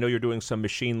 I know you're doing some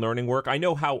machine learning work. I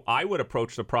know how I would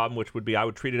approach the problem, which would be I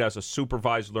would treat it as a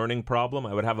supervised learning problem.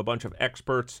 I would have a bunch of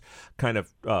experts kind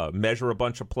of measure a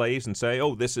bunch of plays and say,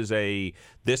 oh, this is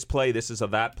this play, this is a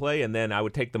that play, and then I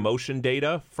would take the motion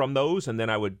data from those, and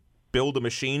then I would build a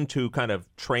machine to kind of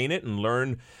train it and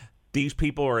learn these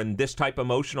people are in this type of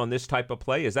motion on this type of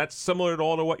play. Is that similar at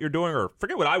all to what you're doing? Or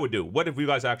forget what I would do. What have you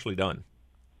guys actually done?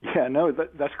 Yeah, no,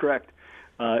 that's correct.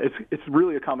 It's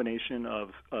really a combination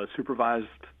of supervised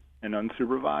and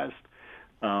unsupervised.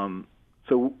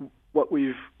 So what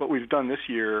we've done this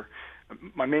year,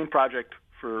 my main project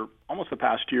for almost the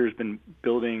past year has been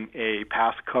building a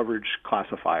pass coverage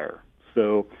classifier.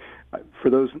 So for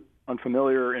those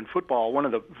unfamiliar in football, one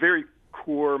of the very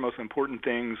core, most important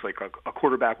things like a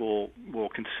quarterback will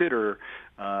consider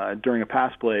during a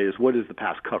pass play is what is the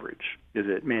pass coverage? Is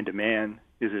it man-to-man?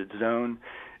 Is it zone?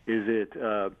 Is it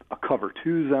a cover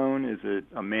 2 zone? Is it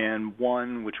a man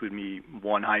 1, which would be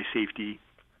one high safety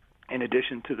in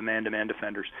addition to the man-to-man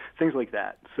defenders? Things like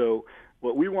that. So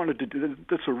what we wanted to do,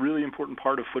 that's a really important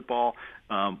part of football.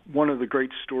 One of the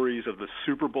great stories of the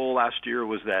Super Bowl last year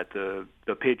was that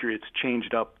the Patriots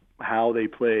changed up how they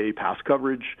play pass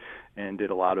coverage and did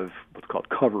a lot of what's called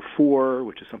cover 4,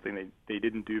 which is something they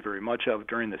didn't do very much of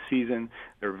during the season.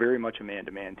 They're very much a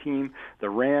man-to-man team. The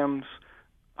Rams'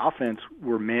 offense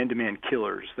were man-to-man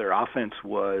killers. Their offense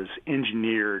was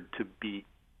engineered to beat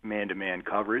man-to-man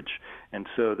coverage. And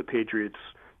so the Patriots,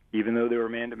 even though they were a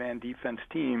man-to-man defense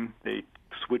team, they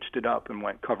switched it up and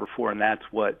went cover 4, and that's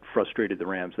what frustrated the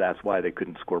Rams. That's why they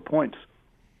couldn't score points.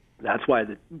 That's why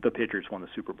the Patriots won the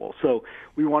Super Bowl. So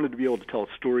we wanted to be able to tell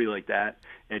a story like that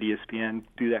at ESPN,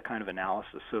 do that kind of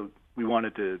analysis. So we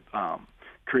wanted to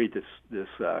create this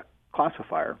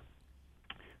classifier.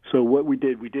 So what we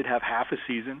did have half a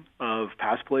season of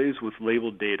pass plays with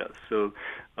labeled data. So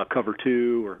cover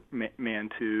 2 or man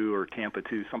 2 or Tampa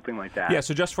 2, something like that. Yeah,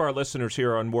 so just for our listeners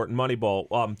here on Wharton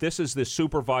Moneyball, this is the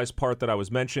supervised part that I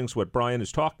was mentioning. So what Brian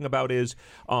is talking about is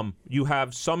you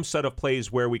have some set of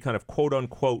plays where we kind of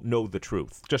quote-unquote know the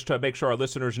truth, just to make sure our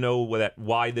listeners know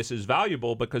why this is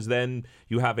valuable, because then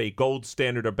you have a gold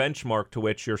standard or benchmark to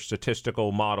which your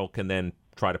statistical model can then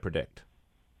try to predict.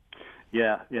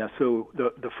 Yeah. So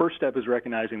the first step is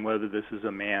recognizing whether this is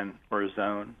a man or a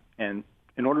zone. And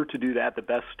in order to do that, the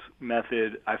best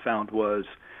method I found was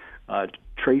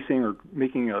tracing or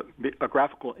making a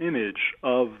graphical image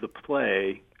of the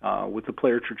play with the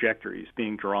player trajectories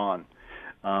being drawn.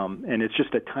 And it's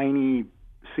just a tiny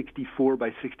 64 by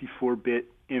 64-bit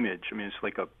image. I mean, it's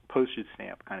like a postage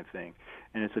stamp kind of thing.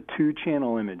 And it's a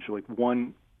 2-channel image. Like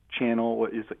one channel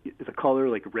is a color,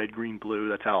 like red, green, blue.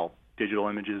 That's how digital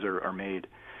images are made.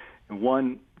 And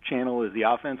one channel is the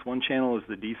offense, one channel is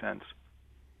the defense.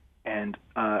 And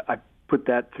I put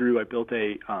that through. I built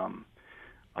a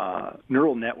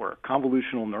neural network,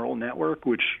 convolutional neural network,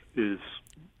 which is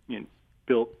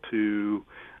built to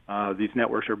these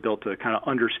networks are built to kind of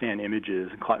understand images.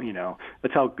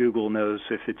 That's how Google knows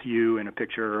if it's you in a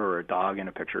picture or a dog in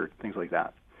a picture, things like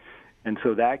that. And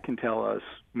so that can tell us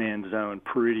man zone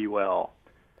pretty well.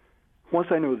 Once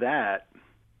I know that,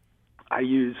 I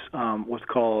use what's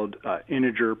called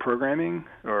integer programming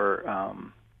or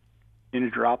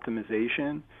integer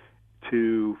optimization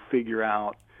to figure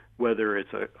out whether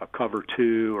it's a cover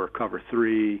 2 or cover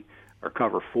 3 or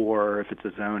cover 4, if it's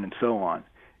a zone, and so on.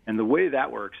 And the way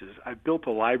that works is I've built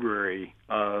a library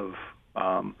of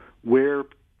where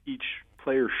each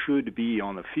player should be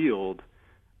on the field,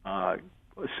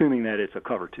 assuming that it's a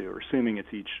cover 2 or assuming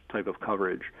it's each type of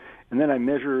coverage. And then I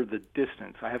measure the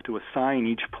distance. I have to assign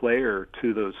each player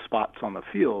to those spots on the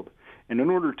field. And in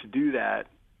order to do that,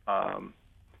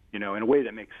 in a way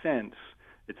that makes sense,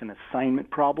 it's an assignment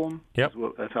problem. Yep.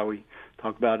 That's how we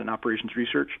talk about in operations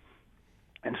research.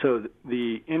 And so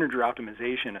the integer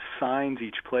optimization assigns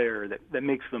each player that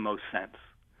makes the most sense.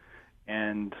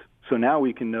 And so now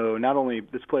we can know not only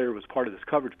this player was part of this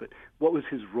coverage, but what was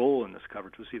his role in this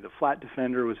coverage? Was he the flat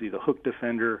defender? Was he the hook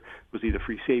defender? Was he the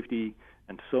free safety?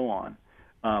 And so on.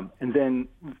 And then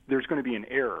there's going to be an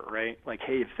error, right? Like,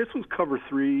 hey, if this was cover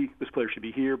 3, this player should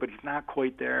be here, but he's not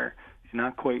quite there. He's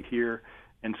not quite here.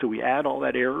 And so we add all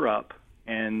that error up,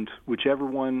 and whichever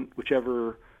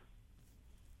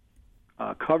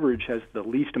coverage has the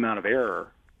least amount of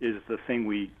error is the thing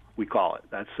we call it.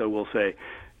 So we'll say,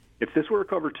 if this were a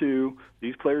cover 2,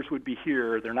 these players would be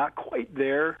here. They're not quite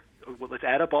there. Well, let's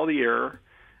add up all the error,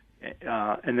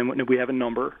 and then we have a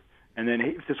number. And then,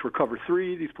 hey, if this were cover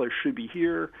 3, these players should be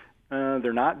here.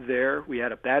 They're not there. We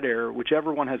add up that error.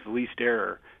 Whichever one has the least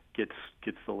error gets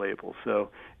the label. So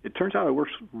it turns out it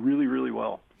works really, really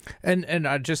well. And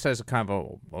just as a kind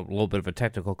of a little bit of a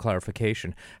technical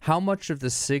clarification, how much of the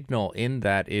signal in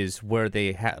that is where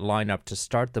they line up to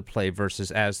start the play versus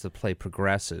as the play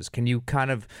progresses? Can you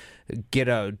kind of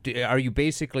are you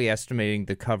basically estimating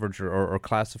the coverage or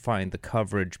classifying the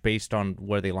coverage based on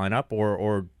where they line up,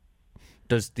 or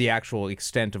does the actual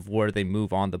extent of where they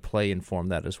move on the play inform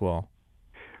that as well?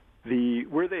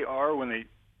 Where they are when they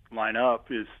line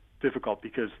up is difficult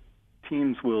because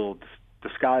teams will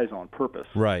disguise on purpose.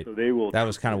 Right. So they will. That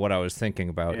was kind of what I was thinking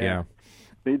about. Yeah.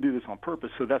 They do this on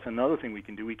purpose. So that's another thing we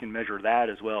can do. We can measure that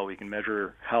as well. We can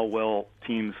measure how well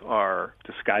teams are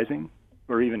disguising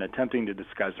or even attempting to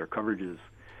disguise their coverages.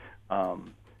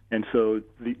 And so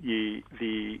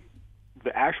the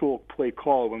actual play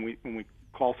call when we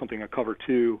call something a cover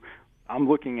 2, I'm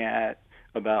looking at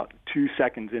about 2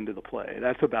 seconds into the play.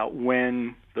 That's about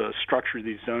when the structure,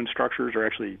 these zone structures, are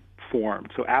actually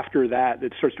formed. So after that,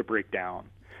 it starts to break down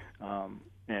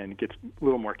and gets a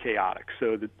little more chaotic.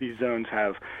 So that these zones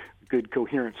have good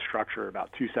coherent structure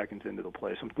about 2 seconds into the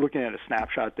play. So I'm looking at a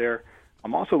snapshot there.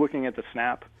 I'm also looking at the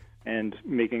snap and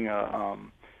making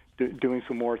doing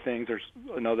some more things. There's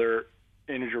another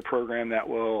integer program that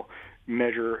will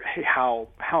measure, hey, how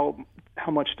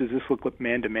much does this look like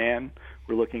man-to-man?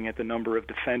 We're looking at the number of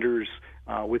defenders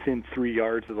within 3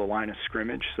 yards of the line of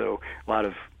scrimmage. So a lot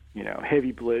of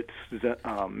heavy blitz,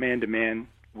 man-to-man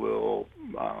will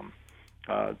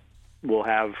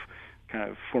have kind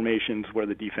of formations where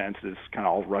the defense is kind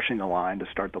of all rushing the line to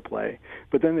start the play.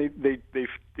 But then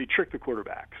they trick the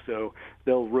quarterback. So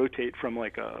they'll rotate from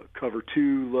like a cover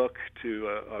 2 look to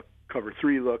a cover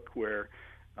 3 look where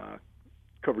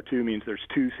cover 2 means there's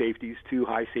 2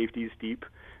 high safeties deep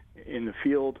in the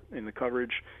field, in the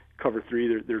coverage. Cover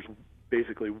 3, there's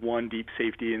basically 1 deep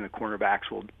safety, and the cornerbacks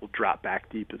will drop back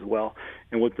deep as well.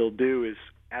 And what they'll do is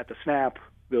at the snap,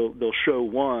 they'll show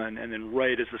 1, and then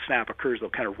right as the snap occurs, they'll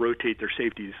kind of rotate their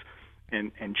safeties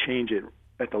and change it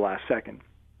at the last second.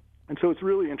 And so it's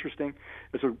really interesting.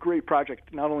 It's a great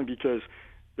project, not only because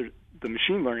the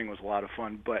machine learning was a lot of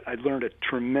fun, but I learned a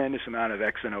tremendous amount of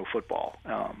X and O football.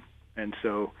 And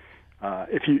so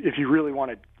if you really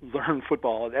want to learn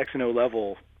football at X and O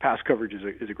level, pass coverage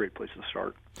is a great place to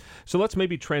start. So let's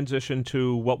maybe transition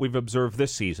to what we've observed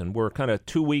this season. We're kind of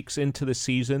 2 weeks into the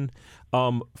season.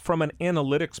 From an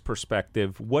analytics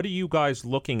perspective, what are you guys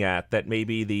looking at that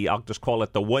maybe I'll just call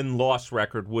it the win-loss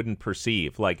record wouldn't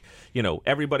perceive? Like,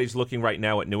 everybody's looking right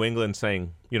now at New England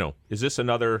saying, is this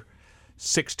another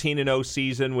 16-0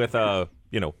 season with a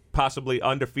possibly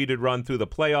undefeated run through the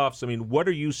playoffs? I mean, what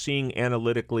are you seeing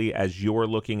analytically as you're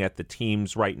looking at the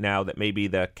teams right now that maybe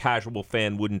the casual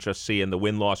fan wouldn't just see in the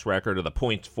win-loss record or the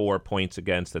points for, points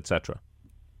against, etc.?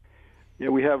 Yeah,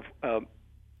 we have a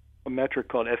metric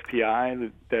called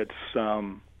that's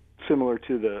similar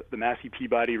to the Massey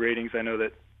Peabody ratings. I know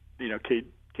that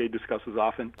Cade discusses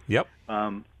often. Yep.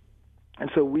 And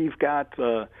so we've got,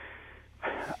 I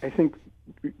think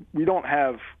we don't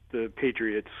have the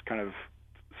Patriots kind of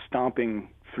stomping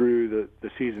through the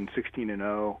season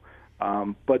 16-0,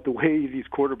 but the way these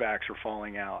quarterbacks are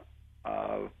falling out,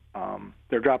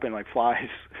 they're dropping like flies.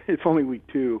 It's only week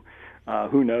 2.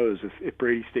 Who knows if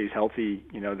Brady stays healthy?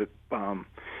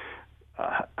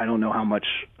 I don't know how much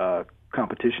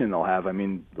competition they'll have. I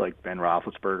mean, like Ben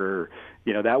Roethlisberger,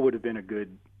 that would have been a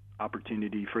good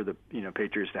opportunity for the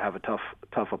Patriots to have a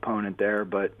tough opponent there.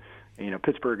 But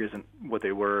Pittsburgh isn't what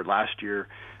they were last year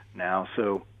now.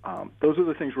 So those are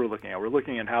the things we're looking at. We're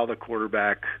looking at how the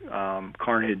quarterback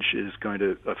carnage is going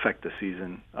to affect the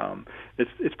season.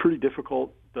 It's pretty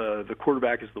difficult. The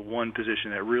quarterback is the one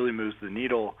position that really moves the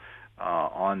needle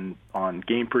on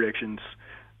game predictions.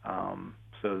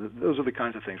 So those are the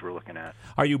kinds of things we're looking at.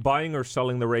 Are you buying or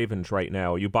selling the Ravens right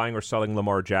now? Are you buying or selling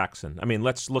Lamar Jackson? I mean,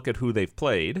 let's look at who they've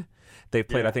played. They've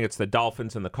played, I think it's the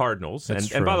Dolphins and the Cardinals.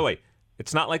 And by the way,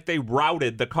 it's not like they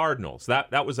routed the Cardinals.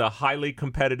 That was a highly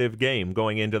competitive game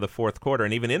going into the fourth quarter,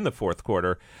 and even in the fourth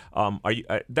quarter.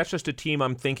 That's just a team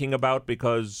I'm thinking about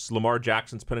because Lamar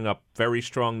Jackson's putting up very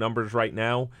strong numbers right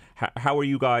now. How are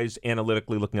you guys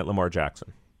analytically looking at Lamar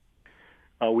Jackson?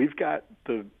 We've got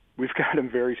him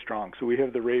very strong. So we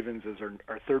have the Ravens as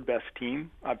our third best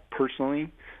team.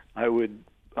 Personally, I would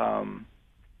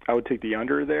take the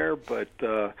under there, but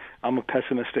I'm a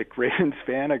pessimistic Ravens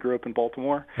fan. I grew up in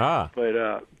Baltimore.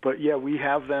 But yeah, we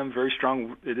have them very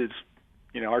strong. It is,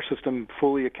 our system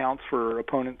fully accounts for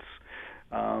opponents.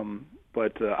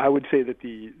 But I would say that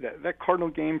that Cardinal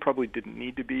game probably didn't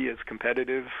need to be as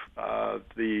competitive. I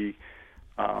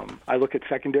look at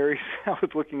secondaries. I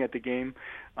was looking at the game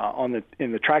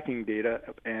in the tracking data,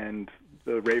 and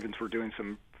the Ravens were doing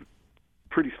some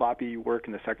pretty sloppy work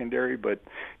in the secondary, but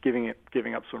giving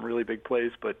up some really big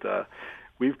plays. But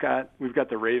we've got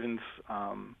the Ravens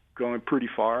going pretty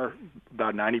far,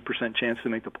 about 90% chance to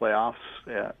make the playoffs,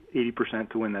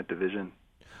 80% to win that division.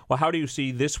 Well, how do you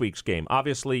see this week's game?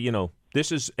 Obviously,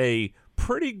 this is a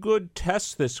pretty good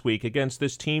test this week against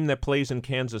this team that plays in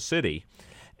Kansas City.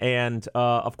 And,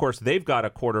 of course, they've got a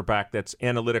quarterback that's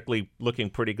analytically looking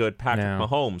pretty good, Patrick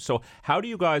Mahomes. So how do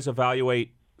you guys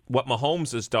evaluate what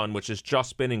Mahomes has done, which has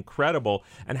just been incredible,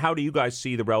 and how do you guys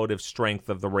see the relative strength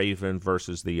of the Ravens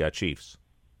versus the Chiefs?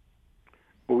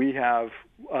 Well, we have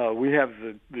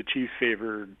the Chiefs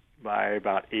favored by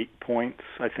about 8 points.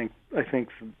 I think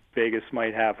Vegas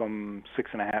might have them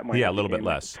 6.5. Yeah, a little bit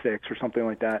less, 6 or something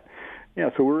like that. Yeah,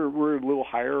 so we're a little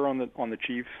higher on the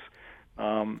Chiefs.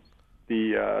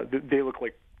 They look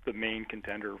like the main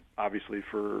contender, obviously,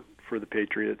 for the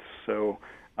Patriots. So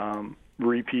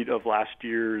repeat of last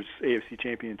year's AFC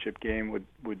Championship game would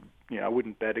I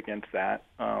wouldn't bet against that.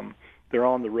 They're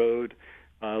on the road.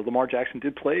 Lamar Jackson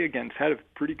had a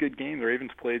pretty good game. The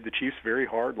Ravens played the Chiefs very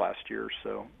hard last year,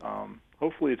 so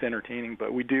hopefully it's entertaining.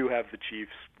 But we do have the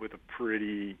Chiefs with a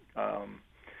pretty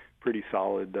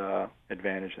solid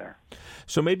advantage there.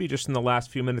 So maybe just in the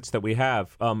last few minutes that we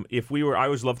have, I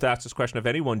always love to ask this question of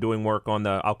anyone doing work on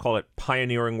I'll call it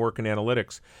pioneering work in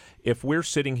analytics. If we're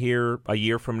sitting here a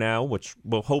year from now, which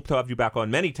we'll hope to have you back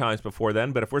on many times before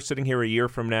then, but if we're sitting here a year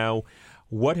from now,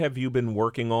 what have you been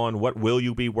working on? What will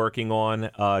you be working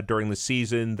on during the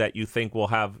season that you think will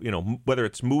have, whether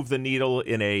it's move the needle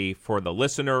for the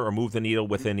listener or move the needle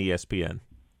within ESPN?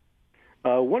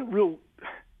 One real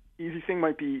easy thing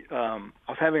might be, I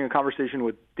was having a conversation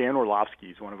with Dan Orlovsky,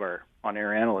 he's one of our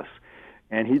on-air analysts,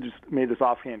 and he just made this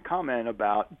offhand comment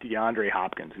about DeAndre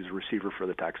Hopkins, who's a receiver for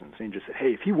the Texans. And he just said,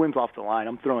 hey, if he wins off the line,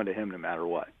 I'm throwing to him no matter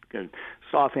what. Just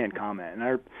offhand comment. And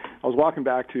I was walking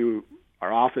back to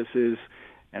our offices,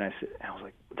 and I was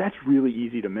like, that's really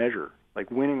easy to measure, like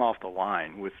winning off the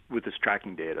line with this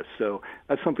tracking data. So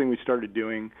that's something we started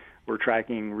doing. We're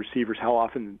tracking receivers, how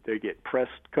often they get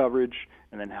pressed coverage,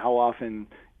 and then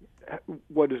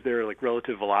what does their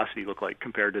relative velocity look like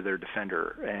compared to their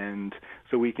defender. And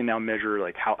so we can now measure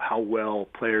how well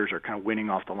players are kind of winning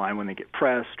off the line when they get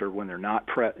pressed or when they're not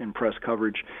in press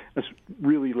coverage. That's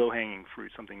really low-hanging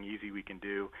fruit, something easy we can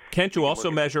do. Can't you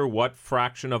also measure what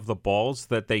fraction of the balls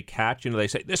that they catch? They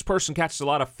say this person catches a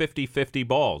lot of 50-50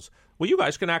 balls. Well, you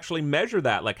guys can actually measure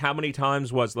that. Like how many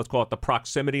times was, let's call it the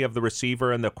proximity of the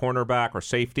receiver and the cornerback or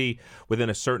safety within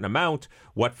a certain amount?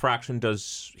 What fraction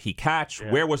does he catch?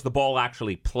 Yeah. Where was the ball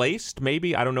actually placed?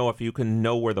 Maybe. I don't know if you can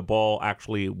know where the ball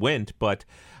actually went, but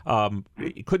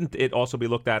couldn't it also be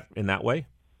looked at in that way?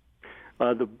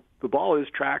 The ball is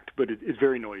tracked, but it's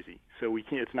very noisy. So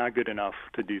it's not good enough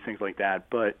to do things like that.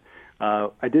 But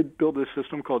I did build a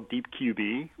system called Deep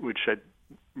QB, which I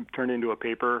turned into a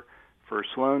paper for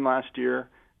Sloan last year,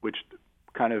 which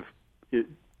kind of it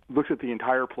looks at the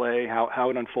entire play, how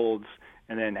it unfolds,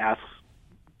 and then asks,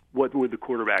 what would the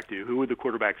quarterback do? Who would the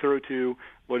quarterback throw to?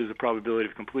 What is the probability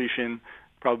of completion,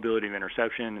 probability of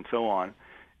interception, and so on?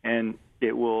 And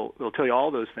it'll tell you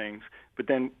all those things. But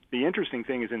then the interesting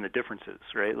thing is in the differences,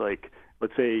 right? Like,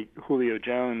 let's say Julio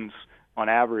Jones, on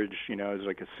average, is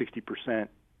like a 60%,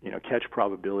 catch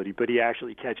probability, but he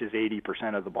actually catches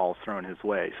 80% of the balls thrown his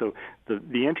way. So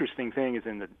the interesting thing is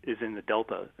in the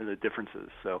delta, the differences.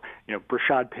 So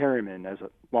Brashad Perriman, as a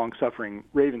long-suffering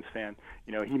Ravens fan,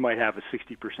 he might have a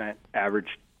 60% average,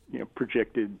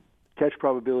 projected catch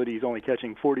probability. He's only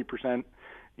catching 40%.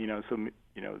 So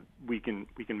we can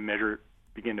begin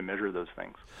to measure those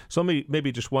things. So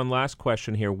maybe just one last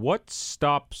question here. What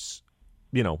stops,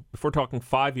 if we're talking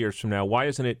 5 years from now, why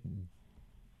isn't it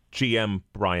GM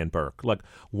Brian Burke? Like,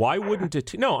 why wouldn't a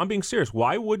team? No, I'm being serious.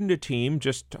 Why wouldn't a team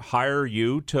just hire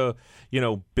you to,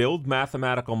 build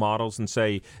mathematical models and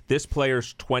say this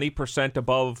player's 20%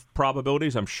 above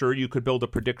probabilities? I'm sure you could build a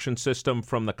prediction system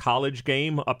from the college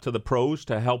game up to the pros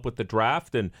to help with the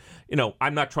draft. And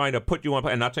I'm not trying to put you on.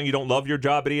 I'm not saying you don't love your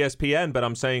job at ESPN, but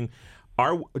I'm saying,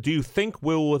 do you think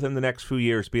we'll, within the next few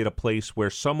years, be at a place where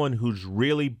someone who's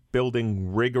really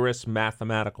building rigorous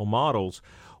mathematical models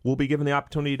will be given the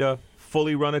opportunity to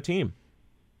fully run a team?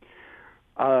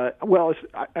 Well,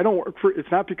 I don't work for. It's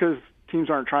not because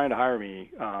teams aren't trying to hire me.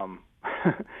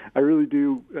 I really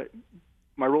do.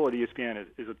 My role at ESPN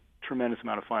is a tremendous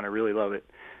amount of fun. I really love it.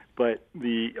 But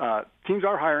the teams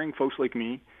are hiring folks like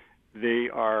me. They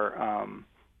are.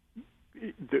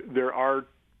 There are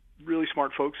really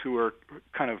smart folks who are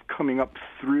kind of coming up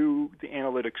through the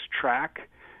analytics track.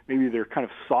 Maybe they're kind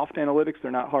of soft analytics.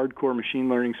 They're not hardcore machine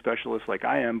learning specialists like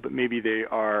I am, but maybe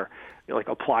they're like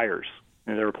appliers.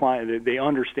 And they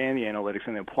understand the analytics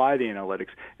and they apply the analytics.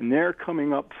 And they're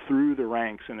coming up through the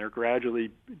ranks and they're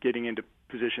gradually getting into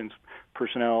positions,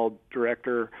 personnel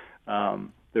director.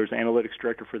 There's an analytics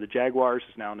director for the Jaguars,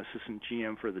 is now an assistant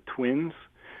GM for the Twins.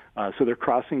 So they're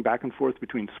crossing back and forth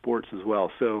between sports as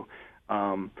well. So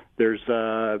there's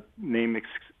a name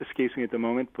escapes me at the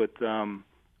moment, but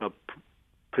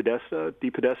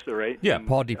DePodesta, right? Yeah,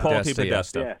 Paul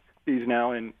DePodesta. Yeah, he's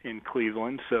now in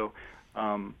Cleveland. So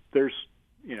there's,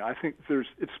 I think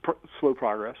it's slow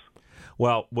progress.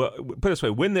 Well, put it this way,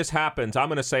 when this happens, I'm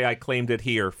going to say I claimed it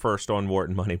here first on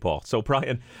Wharton Moneyball. So,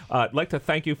 Brian, I'd like to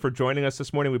thank you for joining us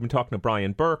this morning. We've been talking to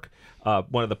Brian Burke,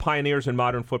 one of the pioneers in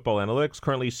modern football analytics,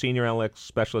 currently senior analytics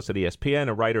specialist at ESPN,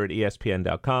 a writer at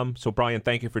ESPN.com. So, Brian,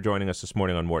 thank you for joining us this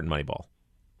morning on Wharton Moneyball.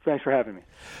 Thanks for having me.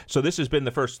 So this has been the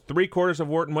first 3 quarters of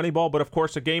Wharton Moneyball, but of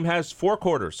course a game has 4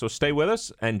 quarters, so stay with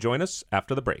us and join us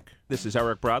after the break. This is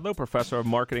Eric Bradlow, professor of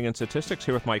marketing and statistics,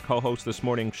 here with my co-host this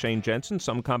morning, Shane Jensen,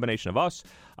 some combination of us,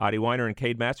 Adi Weiner and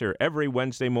Cade Massey, every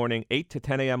Wednesday morning, 8 to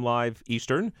 10 a.m. live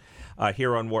Eastern,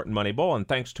 here on Wharton Moneyball. And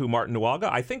thanks to Martin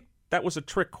Nualga. I think that was a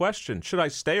trick question. Should I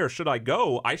stay or should I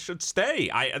go? I should stay.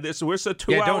 This was a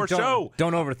 2-hour show.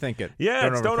 Don't overthink it. Yeah,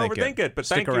 don't overthink it. But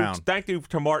Stick around. Thank you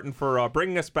to Martin for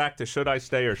bringing us back to Should I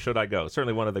Stay or Should I Go?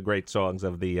 Certainly one of the great songs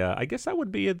of the, I guess that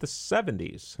would be in the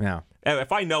 70s. Yeah.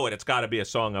 If I know it, it's got to be a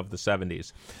song of the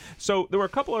 70s. So there were a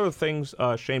couple other things,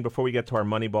 Shane, before we get to our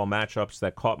Moneyball matchups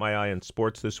that caught my eye in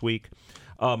sports this week.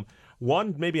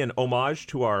 One, maybe an homage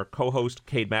to our co-host,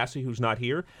 Cade Massey, who's not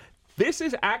here. This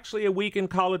is actually a week in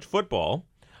college football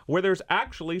where there's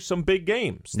actually some big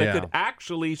games that could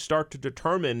actually start to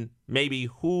determine maybe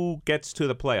who gets to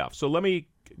the playoffs. So let me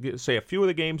say a few of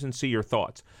the games and see your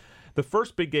thoughts. The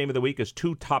first big game of the week is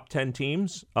 2 top 10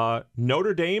 teams,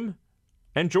 Notre Dame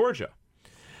and Georgia.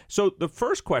 So the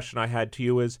first question I had to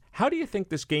you is, how do you think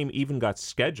this game even got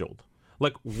scheduled?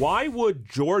 Like, why would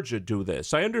Georgia do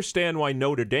this? I understand why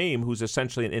Notre Dame, who's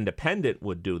essentially an independent,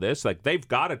 would do this. Like, they've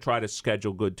got to try to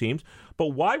schedule good teams. But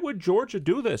why would Georgia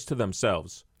do this to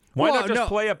themselves? Why not just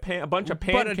play a bunch of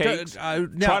pancakes, try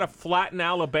to flatten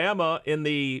Alabama in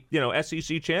the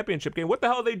SEC championship game? What the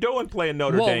hell are they doing playing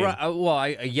Notre Dame?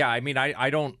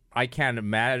 I can't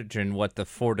imagine what the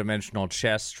 4-dimensional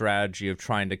chess strategy of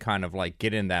trying to kind of like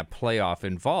get in that playoff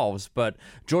involves, but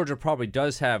Georgia probably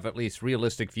does have at least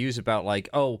realistic views about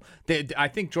I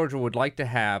think Georgia would like to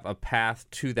have a path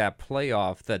to that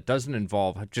playoff that doesn't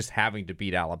involve just having to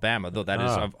beat Alabama, though that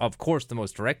is, of course, the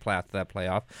most direct path to that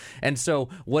playoff. And so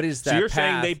what is that So you're path?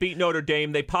 saying they beat Notre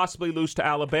Dame, they possibly lose to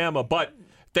Alabama, but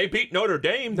They beat Notre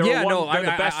Dame. They're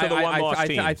the best of the one-loss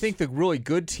teams. I think the really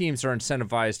good teams are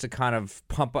incentivized to kind of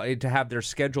to have their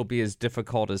schedule be as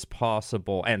difficult as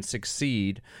possible and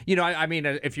succeed. I mean,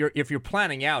 if you're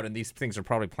planning out, and these things are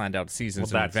probably planned out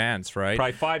seasons in advance, right?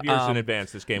 Probably 5 years in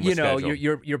advance. This game was scheduled.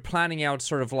 You're planning out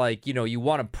sort of like you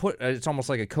want to put. It's almost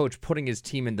like a coach putting his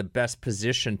team in the best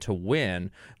position to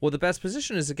win. Well, the best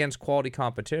position is against quality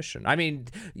competition. I mean,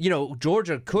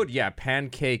 Georgia could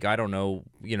pancake. I don't know.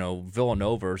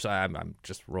 Villanova. I'm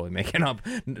just really making up,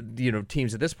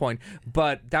 teams at this point.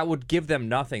 But that would give them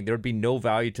nothing. There would be no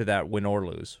value to that, win or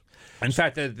lose. In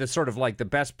fact, the sort of like the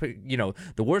best, the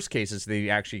worst case is they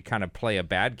actually kind of play a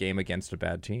bad game against a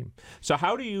bad team. So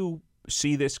how do you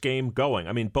see this game going?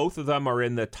 I mean, both of them are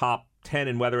in the top 10,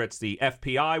 and whether it's the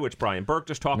FPI, which Brian Burke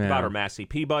just talked about, or Massey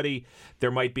Peabody,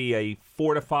 there might be a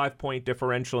 4 to 5 point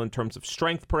differential in terms of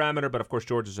strength parameter, but of course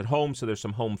Georgia's at home, so there's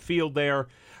some home field there.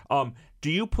 Do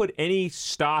you put any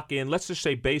stock in, let's just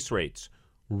say base rates,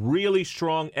 really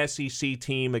strong SEC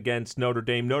team against Notre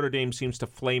Dame? Notre Dame seems to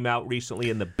flame out recently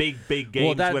in the big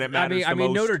games when it matters the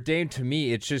most. Notre Dame, to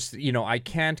me, it's just, I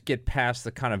can't get past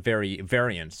the kind of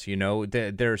variance.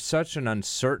 They're such an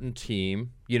uncertain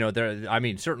team.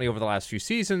 Certainly over the last few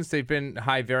seasons, they've been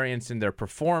high variance in their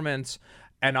performance.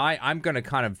 And I'm going to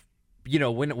kind of,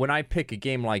 when I pick a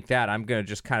game like that, I'm going to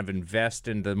just kind of invest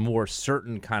in the more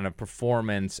certain kind of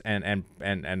performance and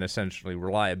essentially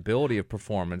reliability of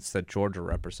performance that Georgia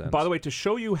represents. By the way, to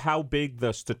show you how big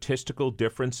the statistical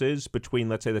difference is between,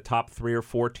 let's say, the top 3 or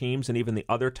 4 teams and even the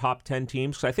other top 10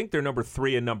 teams, because I think they're number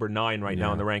 3 and number 9 right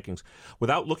now in the rankings.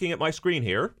 Without looking at my screen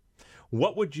here,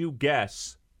 what would you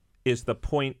guess is the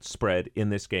point spread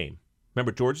in this game?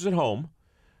 Remember, Georgia's at home.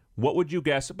 What would you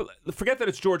guess? But forget that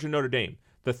it's Georgia and Notre Dame.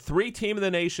 The 3 team in the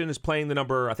nation is playing the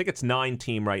number, I think it's 9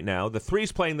 team right now. The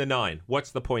 3's playing the 9. What's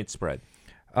the point spread?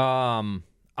 I'm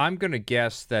going to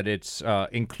guess that it's,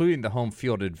 including the home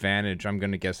field advantage, I'm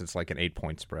going to guess it's like an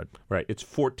 8-point spread. Right. It's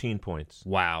 14 points.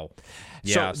 Wow.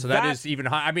 Yeah, so that is even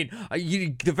high. I mean,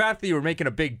 the fact that you were making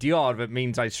a big deal out of it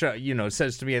means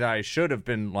says to me that I should have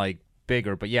been like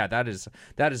bigger. But yeah, that is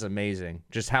amazing.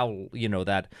 Just how,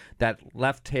 that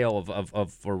left tail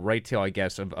or right tail, I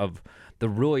guess, of the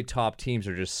really top teams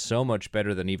are just so much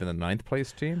better than even the 9th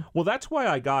place team. Well, that's why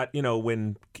I got,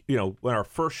 when our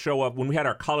first show up, when we had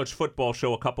our college football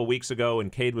show a couple weeks ago,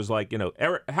 and Cade was like,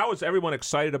 Eric, how is everyone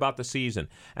excited about the season?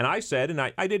 And I said, and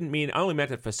I only meant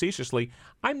it facetiously,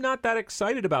 I'm not that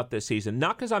excited about this season.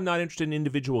 Not because I'm not interested in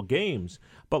individual games,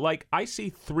 but like I see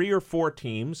 3 or 4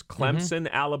 teams, Clemson,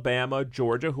 Alabama,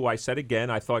 Georgia, who I said again,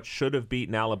 I thought should have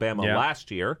beaten Alabama last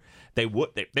year. They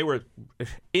were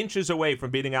inches away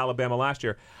from beating Alabama last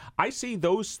year. I see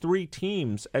those 3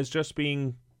 teams as just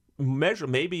being measured.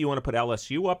 Maybe you want to put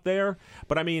LSU up there,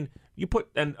 but I mean,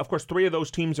 and of course 3 of those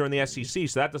teams are in the SEC,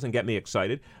 so that doesn't get me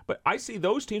excited. But I see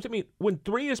those teams. I mean, when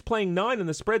 3 is playing 9 and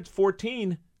the spread's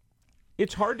 14,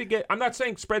 it's hard to get. I'm not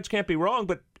saying spreads can't be wrong,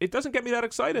 but it doesn't get me that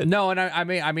excited. No, and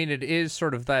I mean, it is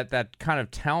sort of that kind of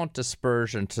talent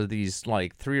dispersion to these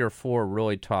like 3 or 4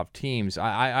 really top teams.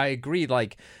 I agree.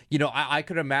 Like, I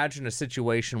could imagine a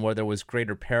situation where there was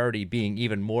greater parity being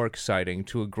even more exciting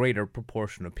to a greater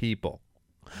proportion of people.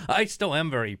 I still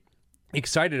am very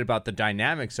excited about the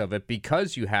dynamics of it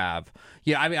because you have,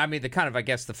 I mean, the kind of, I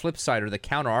guess, the flip side or the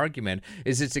counter argument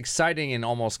is it's exciting and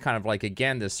almost kind of like,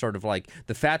 again, this sort of like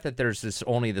the fact that there's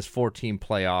only this 4-team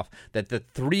playoff, that the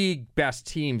 3 best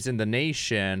teams in the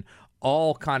nation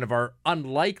all kind of are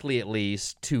unlikely, at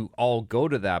least, to all go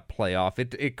to that playoff.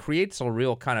 It creates a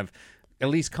real kind of at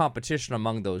least competition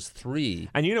among those 3.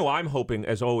 And I'm hoping,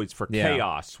 as always, for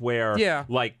chaos, where,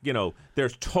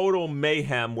 there's total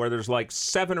mayhem, where there's like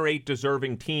 7 or 8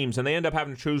 deserving teams, and they end up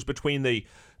having to choose between the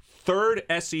 3rd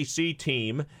SEC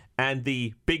team and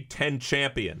the Big Ten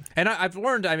champion. And I've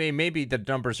learned, I mean, maybe the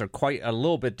numbers are quite a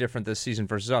little bit different this season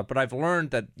versus up, but I've learned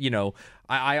that,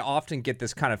 I often get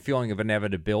this kind of feeling of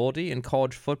inevitability in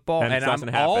college football, and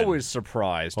I'm always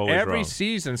surprised. Every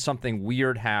season something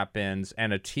weird happens,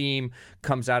 and a team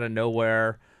comes out of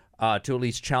nowhere to at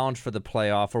least challenge for the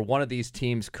playoff, or one of these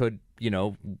teams could,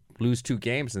 lose 2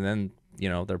 games, and then,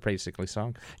 they're basically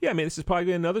sunk. Yeah, I mean, this is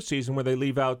probably another season where they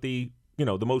leave out the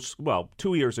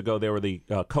 2 years ago, they were the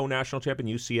co-national champion,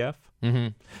 UCF. Mm-hmm.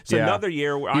 So another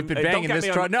year where I've been banging this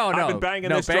drum. I've been banging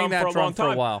this drum for a long time.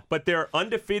 For a while. But they're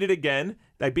undefeated again.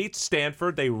 They beat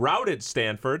Stanford. They routed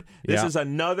Stanford. This is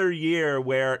another year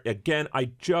where, again,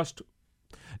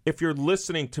 if you're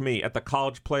listening to me at the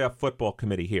College Playoff Football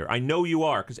Committee here, I know you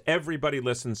are, because everybody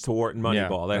listens to Wharton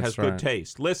Moneyball that has good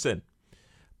taste. Listen,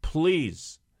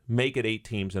 please make it 8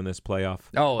 teams in this playoff.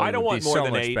 Oh, I don't want more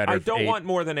than 8. I don't 8. want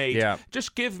more than 8. Yeah.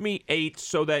 Just give me 8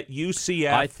 so that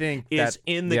UCF is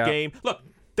in the game. Look,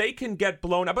 they can get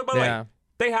blown out. But by the way,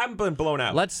 they haven't been blown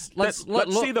out. Let's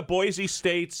see the Boise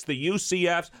States, the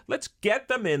UCFs. Let's get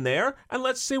them in there and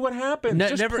let's see what happens.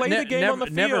 Just play the game on the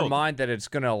field. Never mind that it's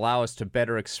going to allow us to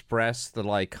better express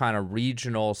the kind of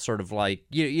regional sort of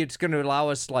it's going to allow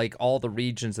us all the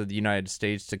regions of the United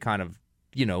States to kind of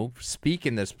speak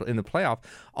in the playoff.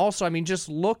 Also, I mean, just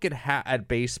look at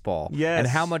baseball and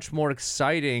how much more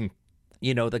exciting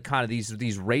the kind of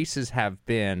these races have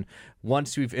been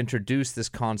once we've introduced this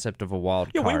concept of a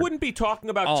wild card. Yeah, we wouldn't be talking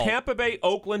about Tampa Bay,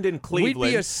 Oakland, and Cleveland.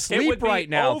 We'd be asleep right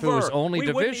now if it was only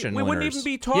division winners. We wouldn't even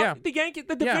be talking.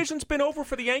 The division's been over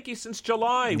for the Yankees since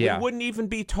July. Yeah. We wouldn't even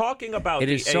be talking about the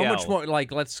AL. It is so much more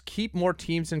let's keep more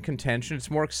teams in contention.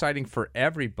 It's more exciting for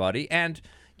everybody. And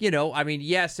I mean,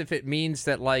 yes, if it means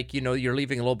that, you're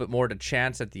leaving a little bit more to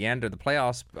chance at the end of the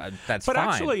playoffs, that's fine. But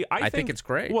actually, I think it's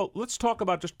great. Well, let's talk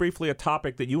about just briefly a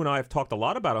topic that you and I have talked a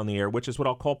lot about on the air, which is what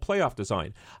I'll call playoff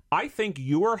design. I think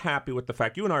you are happy with the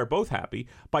fact, you and I are both happy,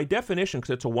 by definition,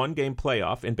 because it's a one-game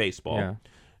playoff in baseball. Yeah.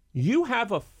 You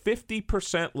have a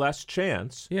 50% less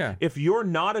chance if you're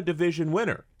not a division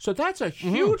winner. So that's a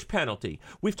huge penalty.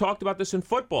 We've talked about this in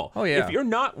football. Oh, yeah. If you're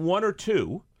not 1 or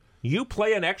 2, you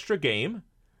play an extra game,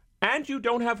 and you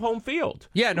don't have home field.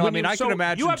 Yeah, no, I mean, I can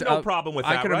imagine... You have no problem with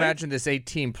that, I can right? imagine this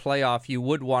 8-team playoff, you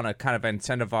would want to kind of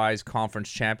incentivize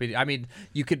conference champion. I mean,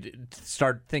 you could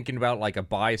start thinking about a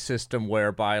bye system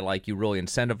whereby you really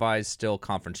incentivize still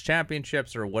conference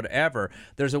championships or whatever.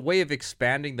 There's a way of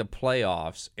expanding the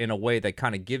playoffs in a way that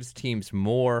kind of gives teams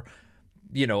more...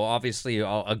 obviously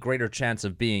a greater chance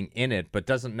of being in it, but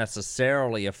doesn't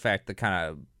necessarily affect the kind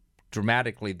of...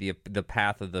 dramatically the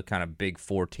path of the kind of big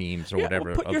 4 teams or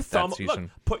whatever put of your thumb, that season.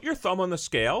 Look, put your thumb on the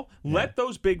scale. Yeah. Let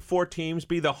those big 4 teams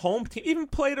be the home team. Even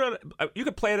play it you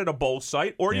could play it at a bowl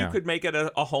site, or you could make it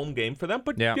a home game for them.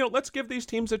 But let's give these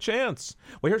teams a chance.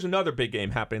 Well, here's another big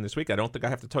game happening this week. I don't think I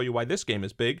have to tell you why this game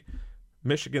is big.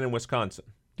 Michigan and Wisconsin.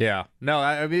 Yeah. No,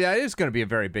 I mean, that is going to be a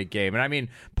very big game. And I mean,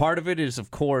 part of it is, of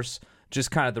course, just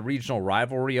kind of the regional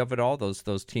rivalry of it all.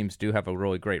 Those teams do have a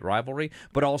really great rivalry.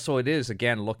 But also it is,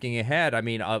 again, looking ahead, I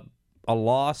mean, a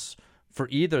loss for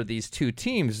either of these 2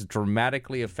 teams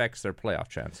dramatically affects their playoff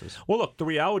chances. Well, look, the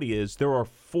reality is there are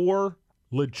 4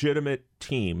 legitimate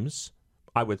teams,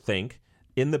 I would think,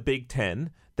 in the Big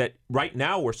Ten that right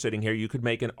now we're sitting here, you could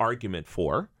make an argument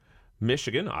for.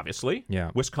 Michigan, obviously.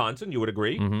 Yeah. Wisconsin, you would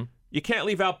agree. Mm-hmm. You can't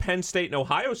leave out Penn State and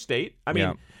Ohio State. I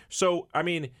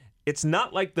mean, it's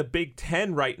not like the Big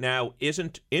Ten right now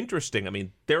isn't interesting. I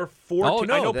mean, there are 4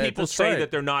 teams. I know people say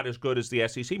that they're not as good as the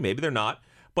SEC. Maybe they're not.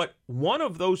 But one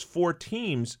of those 4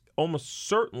 teams almost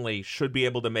certainly should be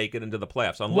able to make it into the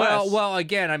playoffs. Well,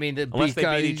 again, I mean, unless they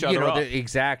beat each other up.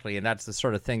 Exactly, and that's the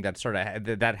sort of thing that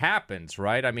that happens,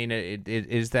 right? I mean, it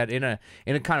is that in a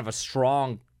kind of a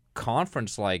strong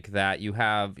conference like that,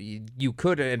 you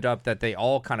could end up that they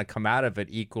all kind of come out of it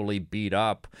equally beat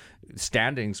up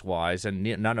standings wise, and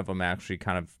none of them actually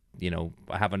kind of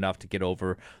have enough to get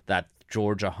over that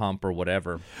Georgia hump or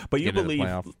whatever. But you believe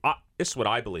this is what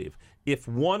I believe: if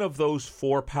one of those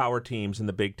 4 power teams in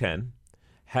the Big Ten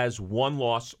has 1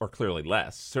 loss or clearly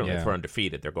less, certainly if they're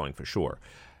undefeated, they're going for sure.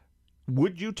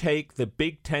 Would you take the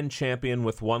Big Ten champion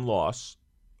with 1 loss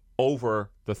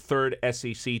over the 3rd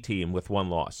SEC team with 1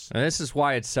 loss? And this is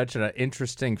why it's such an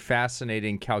interesting,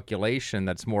 fascinating calculation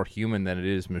that's more human than it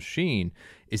is machine,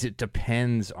 is it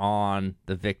depends on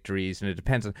the victories, and it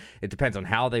depends on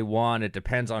how they won. It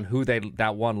depends on who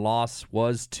that 1 loss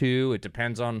was to. It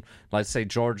depends on, let's say,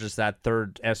 Georgia's that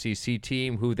 3rd SEC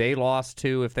team, who they lost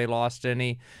to, if they lost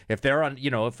any. If they're on,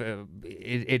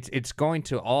 it's going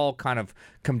to all kind of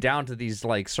come down to these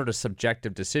sort of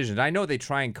subjective decisions. I know they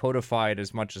try and codify it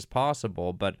as much as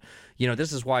possible, but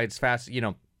this is why it's fast.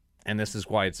 And this is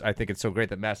why I think it's so great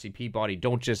that Massey Peabody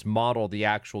don't just model the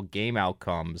actual game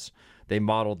outcomes. They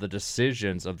model the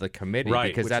decisions of the committee,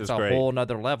 because that's a whole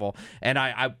nother level. And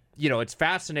I it's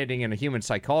fascinating in a human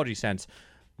psychology sense.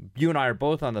 You and I are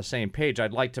both on the same page.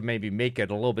 I'd like to maybe make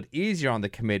it a little bit easier on the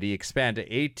committee, expand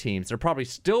to 8 teams. There probably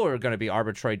still are going to be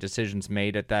arbitrary decisions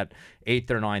made at that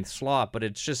 8th or 9th slot, but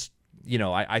it's just,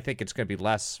 I think it's going to be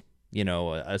less,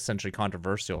 essentially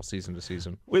controversial season to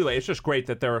season. By the way, it's just great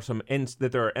that there are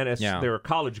there are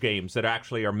college games that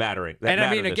actually are mattering. I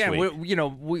mean, again,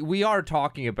 we are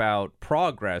talking about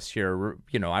progress here.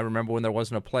 I remember when there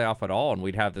wasn't a playoff at all, and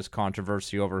we'd have this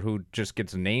controversy over who just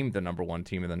gets named the number 1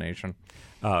 team in the nation.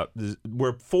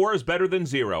 Where 4 is better than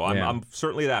 0. I'm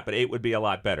certainly that, but 8 would be a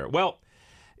lot better. Well,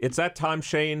 it's that time,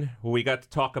 Shane, where we got to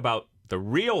talk about the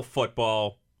real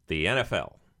football, the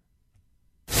NFL.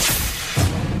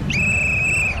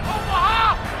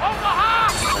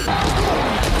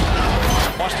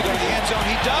 Wants to go to the end zone.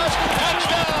 He does.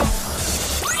 Touchdown.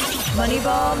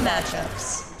 Moneyball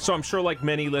matchups. So I'm sure like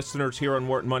many listeners here on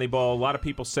Wharton Moneyball, a lot of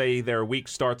people say their week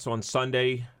starts on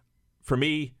Sunday. For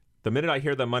me, the minute I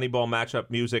hear the Moneyball matchup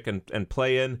music and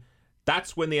play in,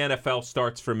 that's when the NFL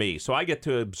starts for me. So I get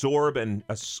to absorb and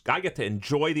I get to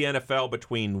enjoy the NFL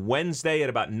between Wednesday at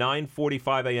about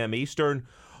 9:45 a.m. Eastern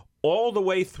all the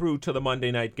way through to the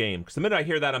Monday night game. Because the minute I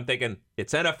hear that, I'm thinking,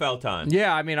 it's NFL time.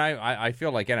 Yeah, I mean, I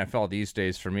feel like NFL these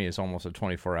days for me is almost a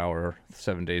 24-hour,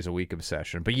 7 days a week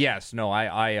obsession. But yes, no,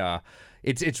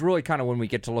 it's really kind of when we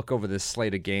get to look over this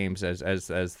slate of games as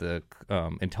the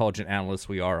intelligent analysts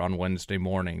we are on Wednesday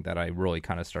morning that I really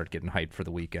kind of start getting hyped for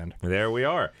the weekend. There we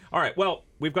are. All right, well,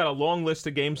 we've got a long list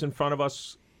of games in front of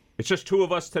us. It's just two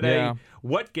of us today. Yeah.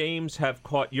 What games have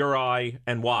caught your eye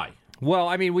and why? Well,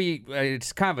 I mean,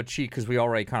 it's kind of a cheat because we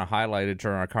already kind of highlighted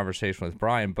during our conversation with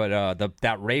Brian, but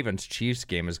that Ravens-Chiefs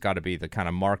game has got to be the kind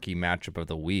of marquee matchup of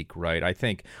the week, right? I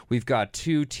think we've got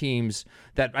two teams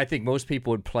that I think most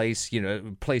people would place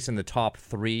in the top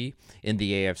three in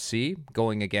the AFC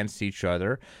going against each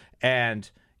other,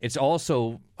 and it's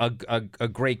also a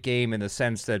great game in the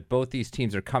sense that both these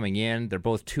teams are coming in. They're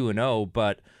both 2-0,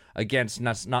 but against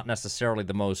not necessarily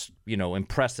the most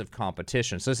impressive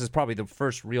competition. So this is probably the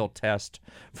first real test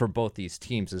for both these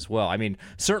teams as well. I mean,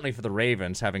 certainly for the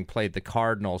Ravens, having played the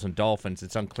Cardinals and Dolphins,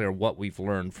 it's unclear what we've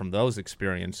learned from those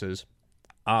experiences.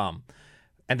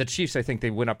 And the Chiefs, I think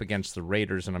they went up against the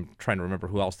Raiders, and I'm trying to remember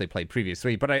who else they played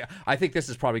previously. But I think this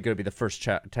is probably going to be the first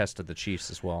test of the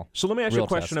Chiefs as well. So let me ask you a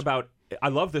question about, I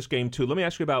love this game too. Let me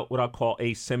ask you about what I'll call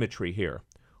asymmetry here.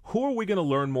 Who are we going to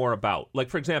learn more about? Like,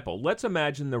 for example, let's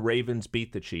imagine the Ravens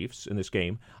beat the Chiefs in this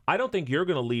game. I don't think you're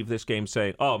going to leave this game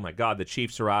saying, oh, my God, the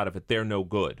Chiefs are out of it. They're no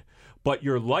good. But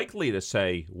you're likely to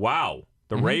say, wow,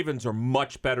 the Ravens are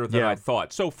much better than I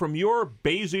thought. So from your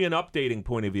Bayesian updating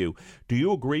point of view, do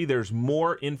you agree there's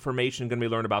more information going to be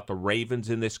learned about the Ravens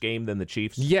in this game than the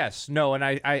Chiefs? Yes. No, and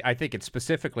I think it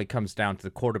specifically comes down to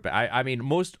the quarterback. I mean,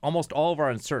 almost all of our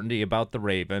uncertainty about the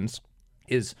Ravens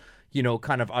is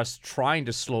kind of us trying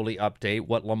to slowly update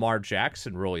what Lamar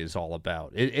Jackson really is all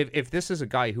about. If this is a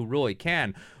guy who really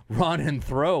can run and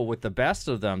throw with the best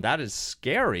of them, that is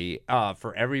scary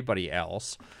for everybody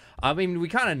else. I mean, we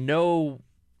kind of know,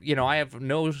 I have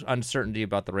no uncertainty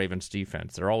about the Ravens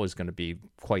defense. They're always going to be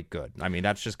quite good. I mean,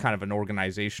 that's just kind of an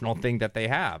organizational thing that they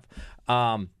have,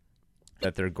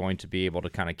 that they're going to be able to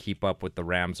kind of keep up with the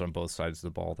Rams on both sides of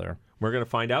the ball there. We're going to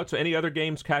find out. So any other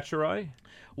games catch your eye?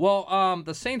 Well,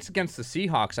 the Saints against the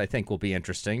Seahawks, I think, will be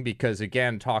interesting because,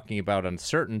 again, talking about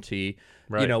uncertainty,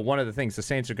 right. One of the things the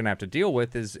Saints are going to have to deal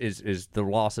with is the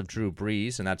loss of Drew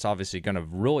Brees, and that's obviously going to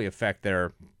really affect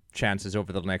their chances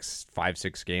over the next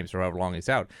 5-6 games or however long he's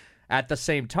out. At the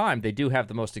same time, they do have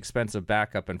the most expensive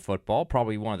backup in football,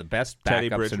 probably one of the best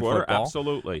backups in football.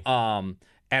 Absolutely. And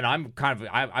I'm kind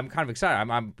of excited.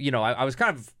 I was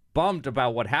kind of bummed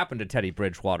about what happened to Teddy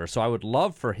Bridgewater, so I would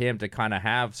love for him to kind of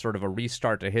have sort of a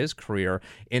restart to his career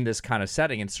in this kind of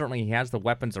setting, and certainly he has the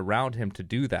weapons around him to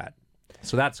do that.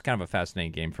 So that's kind of a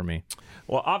fascinating game for me.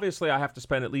 Well, obviously I have to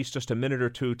spend at least just a minute or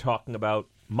two talking about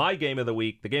my game of the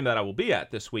week, the game that I will be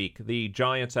at this week, the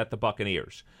Giants at the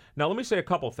Buccaneers. Now, let me say a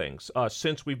couple things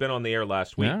since we've been on the air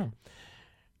last week. Yeah.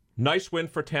 Nice win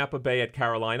for Tampa Bay at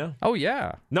Carolina. Oh,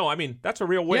 yeah. No, I mean, that's a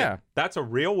real win. Yeah. That's a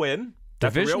real win.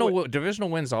 Divisional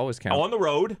wins always count. On the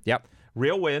road. Yep.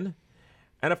 Real win.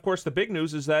 And, of course, the big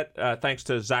news is that, thanks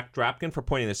to Zach Drapkin for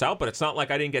pointing this out, but it's not like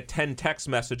I didn't get 10 text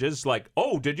messages like,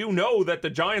 oh, did you know that the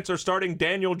Giants are starting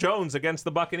Daniel Jones against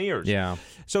the Buccaneers? Yeah.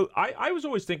 So I was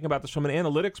always thinking about this from an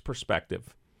analytics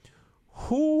perspective.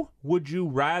 Who would you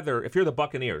rather, if you're the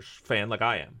Buccaneers fan like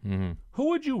I am, who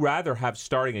would you rather have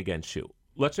starting against you?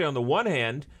 Let's say on the one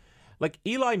hand, like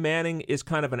Eli Manning is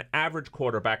kind of an average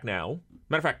quarterback now.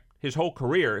 Matter of fact, his whole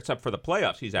career, except for the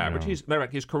playoffs, he's average. Matter of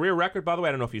fact, his career record, by the way,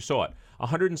 I don't know if you saw it,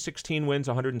 116 wins,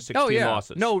 116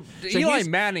 losses. No, so Eli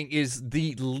Manning is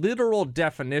the literal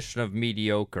definition of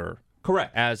mediocre.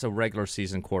 Correct. As a regular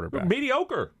season quarterback.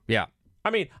 Mediocre. Yeah. I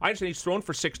mean, I understand he's thrown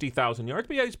for 60,000 yards,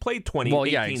 but he's played 18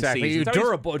 exactly. seasons. He's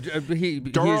durable. He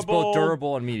is both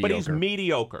durable and mediocre. But he's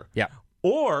mediocre. Yeah.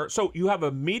 Or, so you have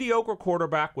a mediocre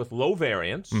quarterback with low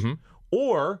variance,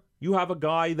 or you have a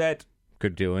guy that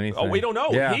could do anything. Oh, we don't know.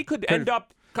 Yeah. He could end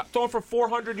up throwing for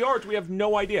 400 yards. We have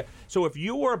no idea. So if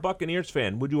you were a Buccaneers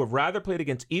fan, would you have rather played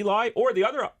against Eli? Or the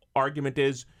other argument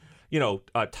is,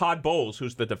 Todd Bowles,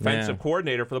 who's the defensive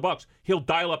coordinator for the Bucs, he'll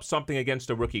dial up something against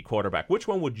a rookie quarterback. Which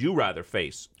one would you rather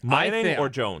face, Manning or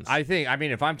Jones? I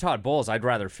mean, if I'm Todd Bowles, I'd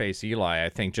rather face Eli, I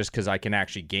think, just because I can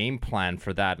actually game plan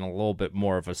for that in a little bit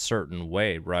more of a certain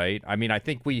way, right? I mean, I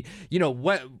think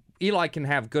Eli can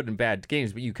have good and bad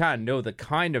games, but you kind of know the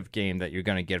kind of game that you're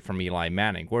going to get from Eli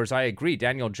Manning. Whereas I agree,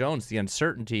 Daniel Jones, the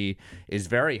uncertainty is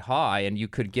very high, and you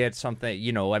could get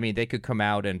something, I mean, they could come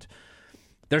out and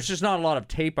there's just not a lot of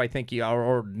tape, I think,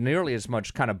 or nearly as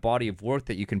much kind of body of work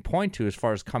that you can point to as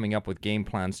far as coming up with game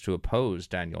plans to oppose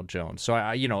Daniel Jones. So,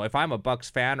 if I'm a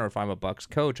Bucs fan or if I'm a Bucs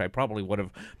coach, I probably would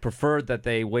have preferred that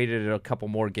they waited a couple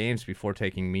more games before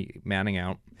taking Manning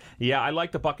out. Yeah, I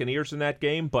like the Buccaneers in that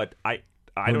game, but I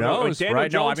don't know. Daniel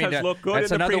Jones has looked good in the preseason.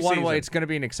 That's another one where it's going to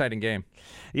be an exciting game.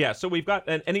 Yeah, so we've got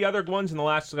any other ones in the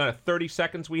last kind of 30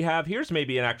 seconds we have. Here's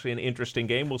maybe actually an interesting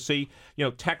game. We'll see,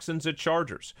 Texans at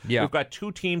Chargers. Yeah. We've got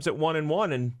two teams at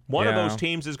 1-1, and one of those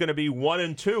teams is going to be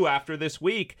 1-2 after this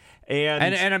week.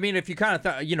 And I mean, if you kind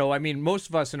of most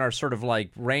of us in our sort of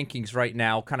like rankings right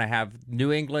now kind of have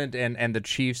New England and the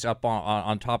Chiefs up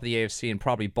on top of the AFC, and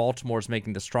probably Baltimore's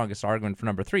making the strongest argument for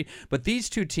number 3. But these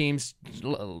two teams,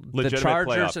 the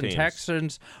Chargers and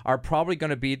Texans, are probably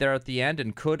going to be there at the end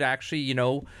and could actually,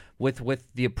 with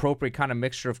the appropriate kind of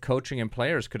mixture of coaching and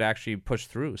players, could actually push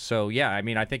through. So, yeah, I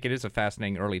mean, I think it is a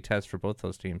fascinating early test for both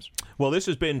those teams. Well, this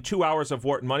has been 2 hours of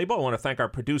Wharton Moneyball. I want to thank our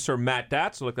producer, Matt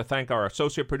Datz. I'd like to thank our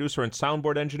associate producer and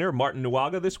soundboard engineer, Martin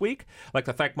Nuaga, this week. I'd like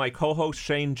to thank my co-host,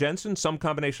 Shane Jensen, some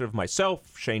combination of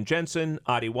myself, Shane Jensen,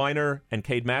 Adi Weiner, and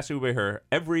Cade Massey. We're here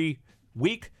every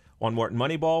week on Wharton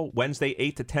Moneyball, Wednesday,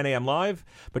 8 to 10 a.m. live.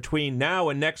 Between now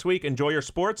and next week, enjoy your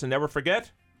sports, and never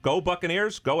forget, go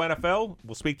Buccaneers, go NFL.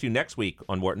 We'll speak to you next week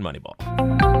on Wharton Moneyball.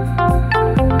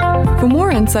 For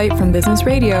more insight from Business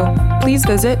Radio, please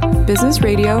visit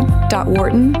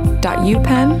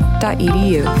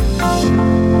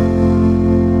businessradio.wharton.upenn.edu.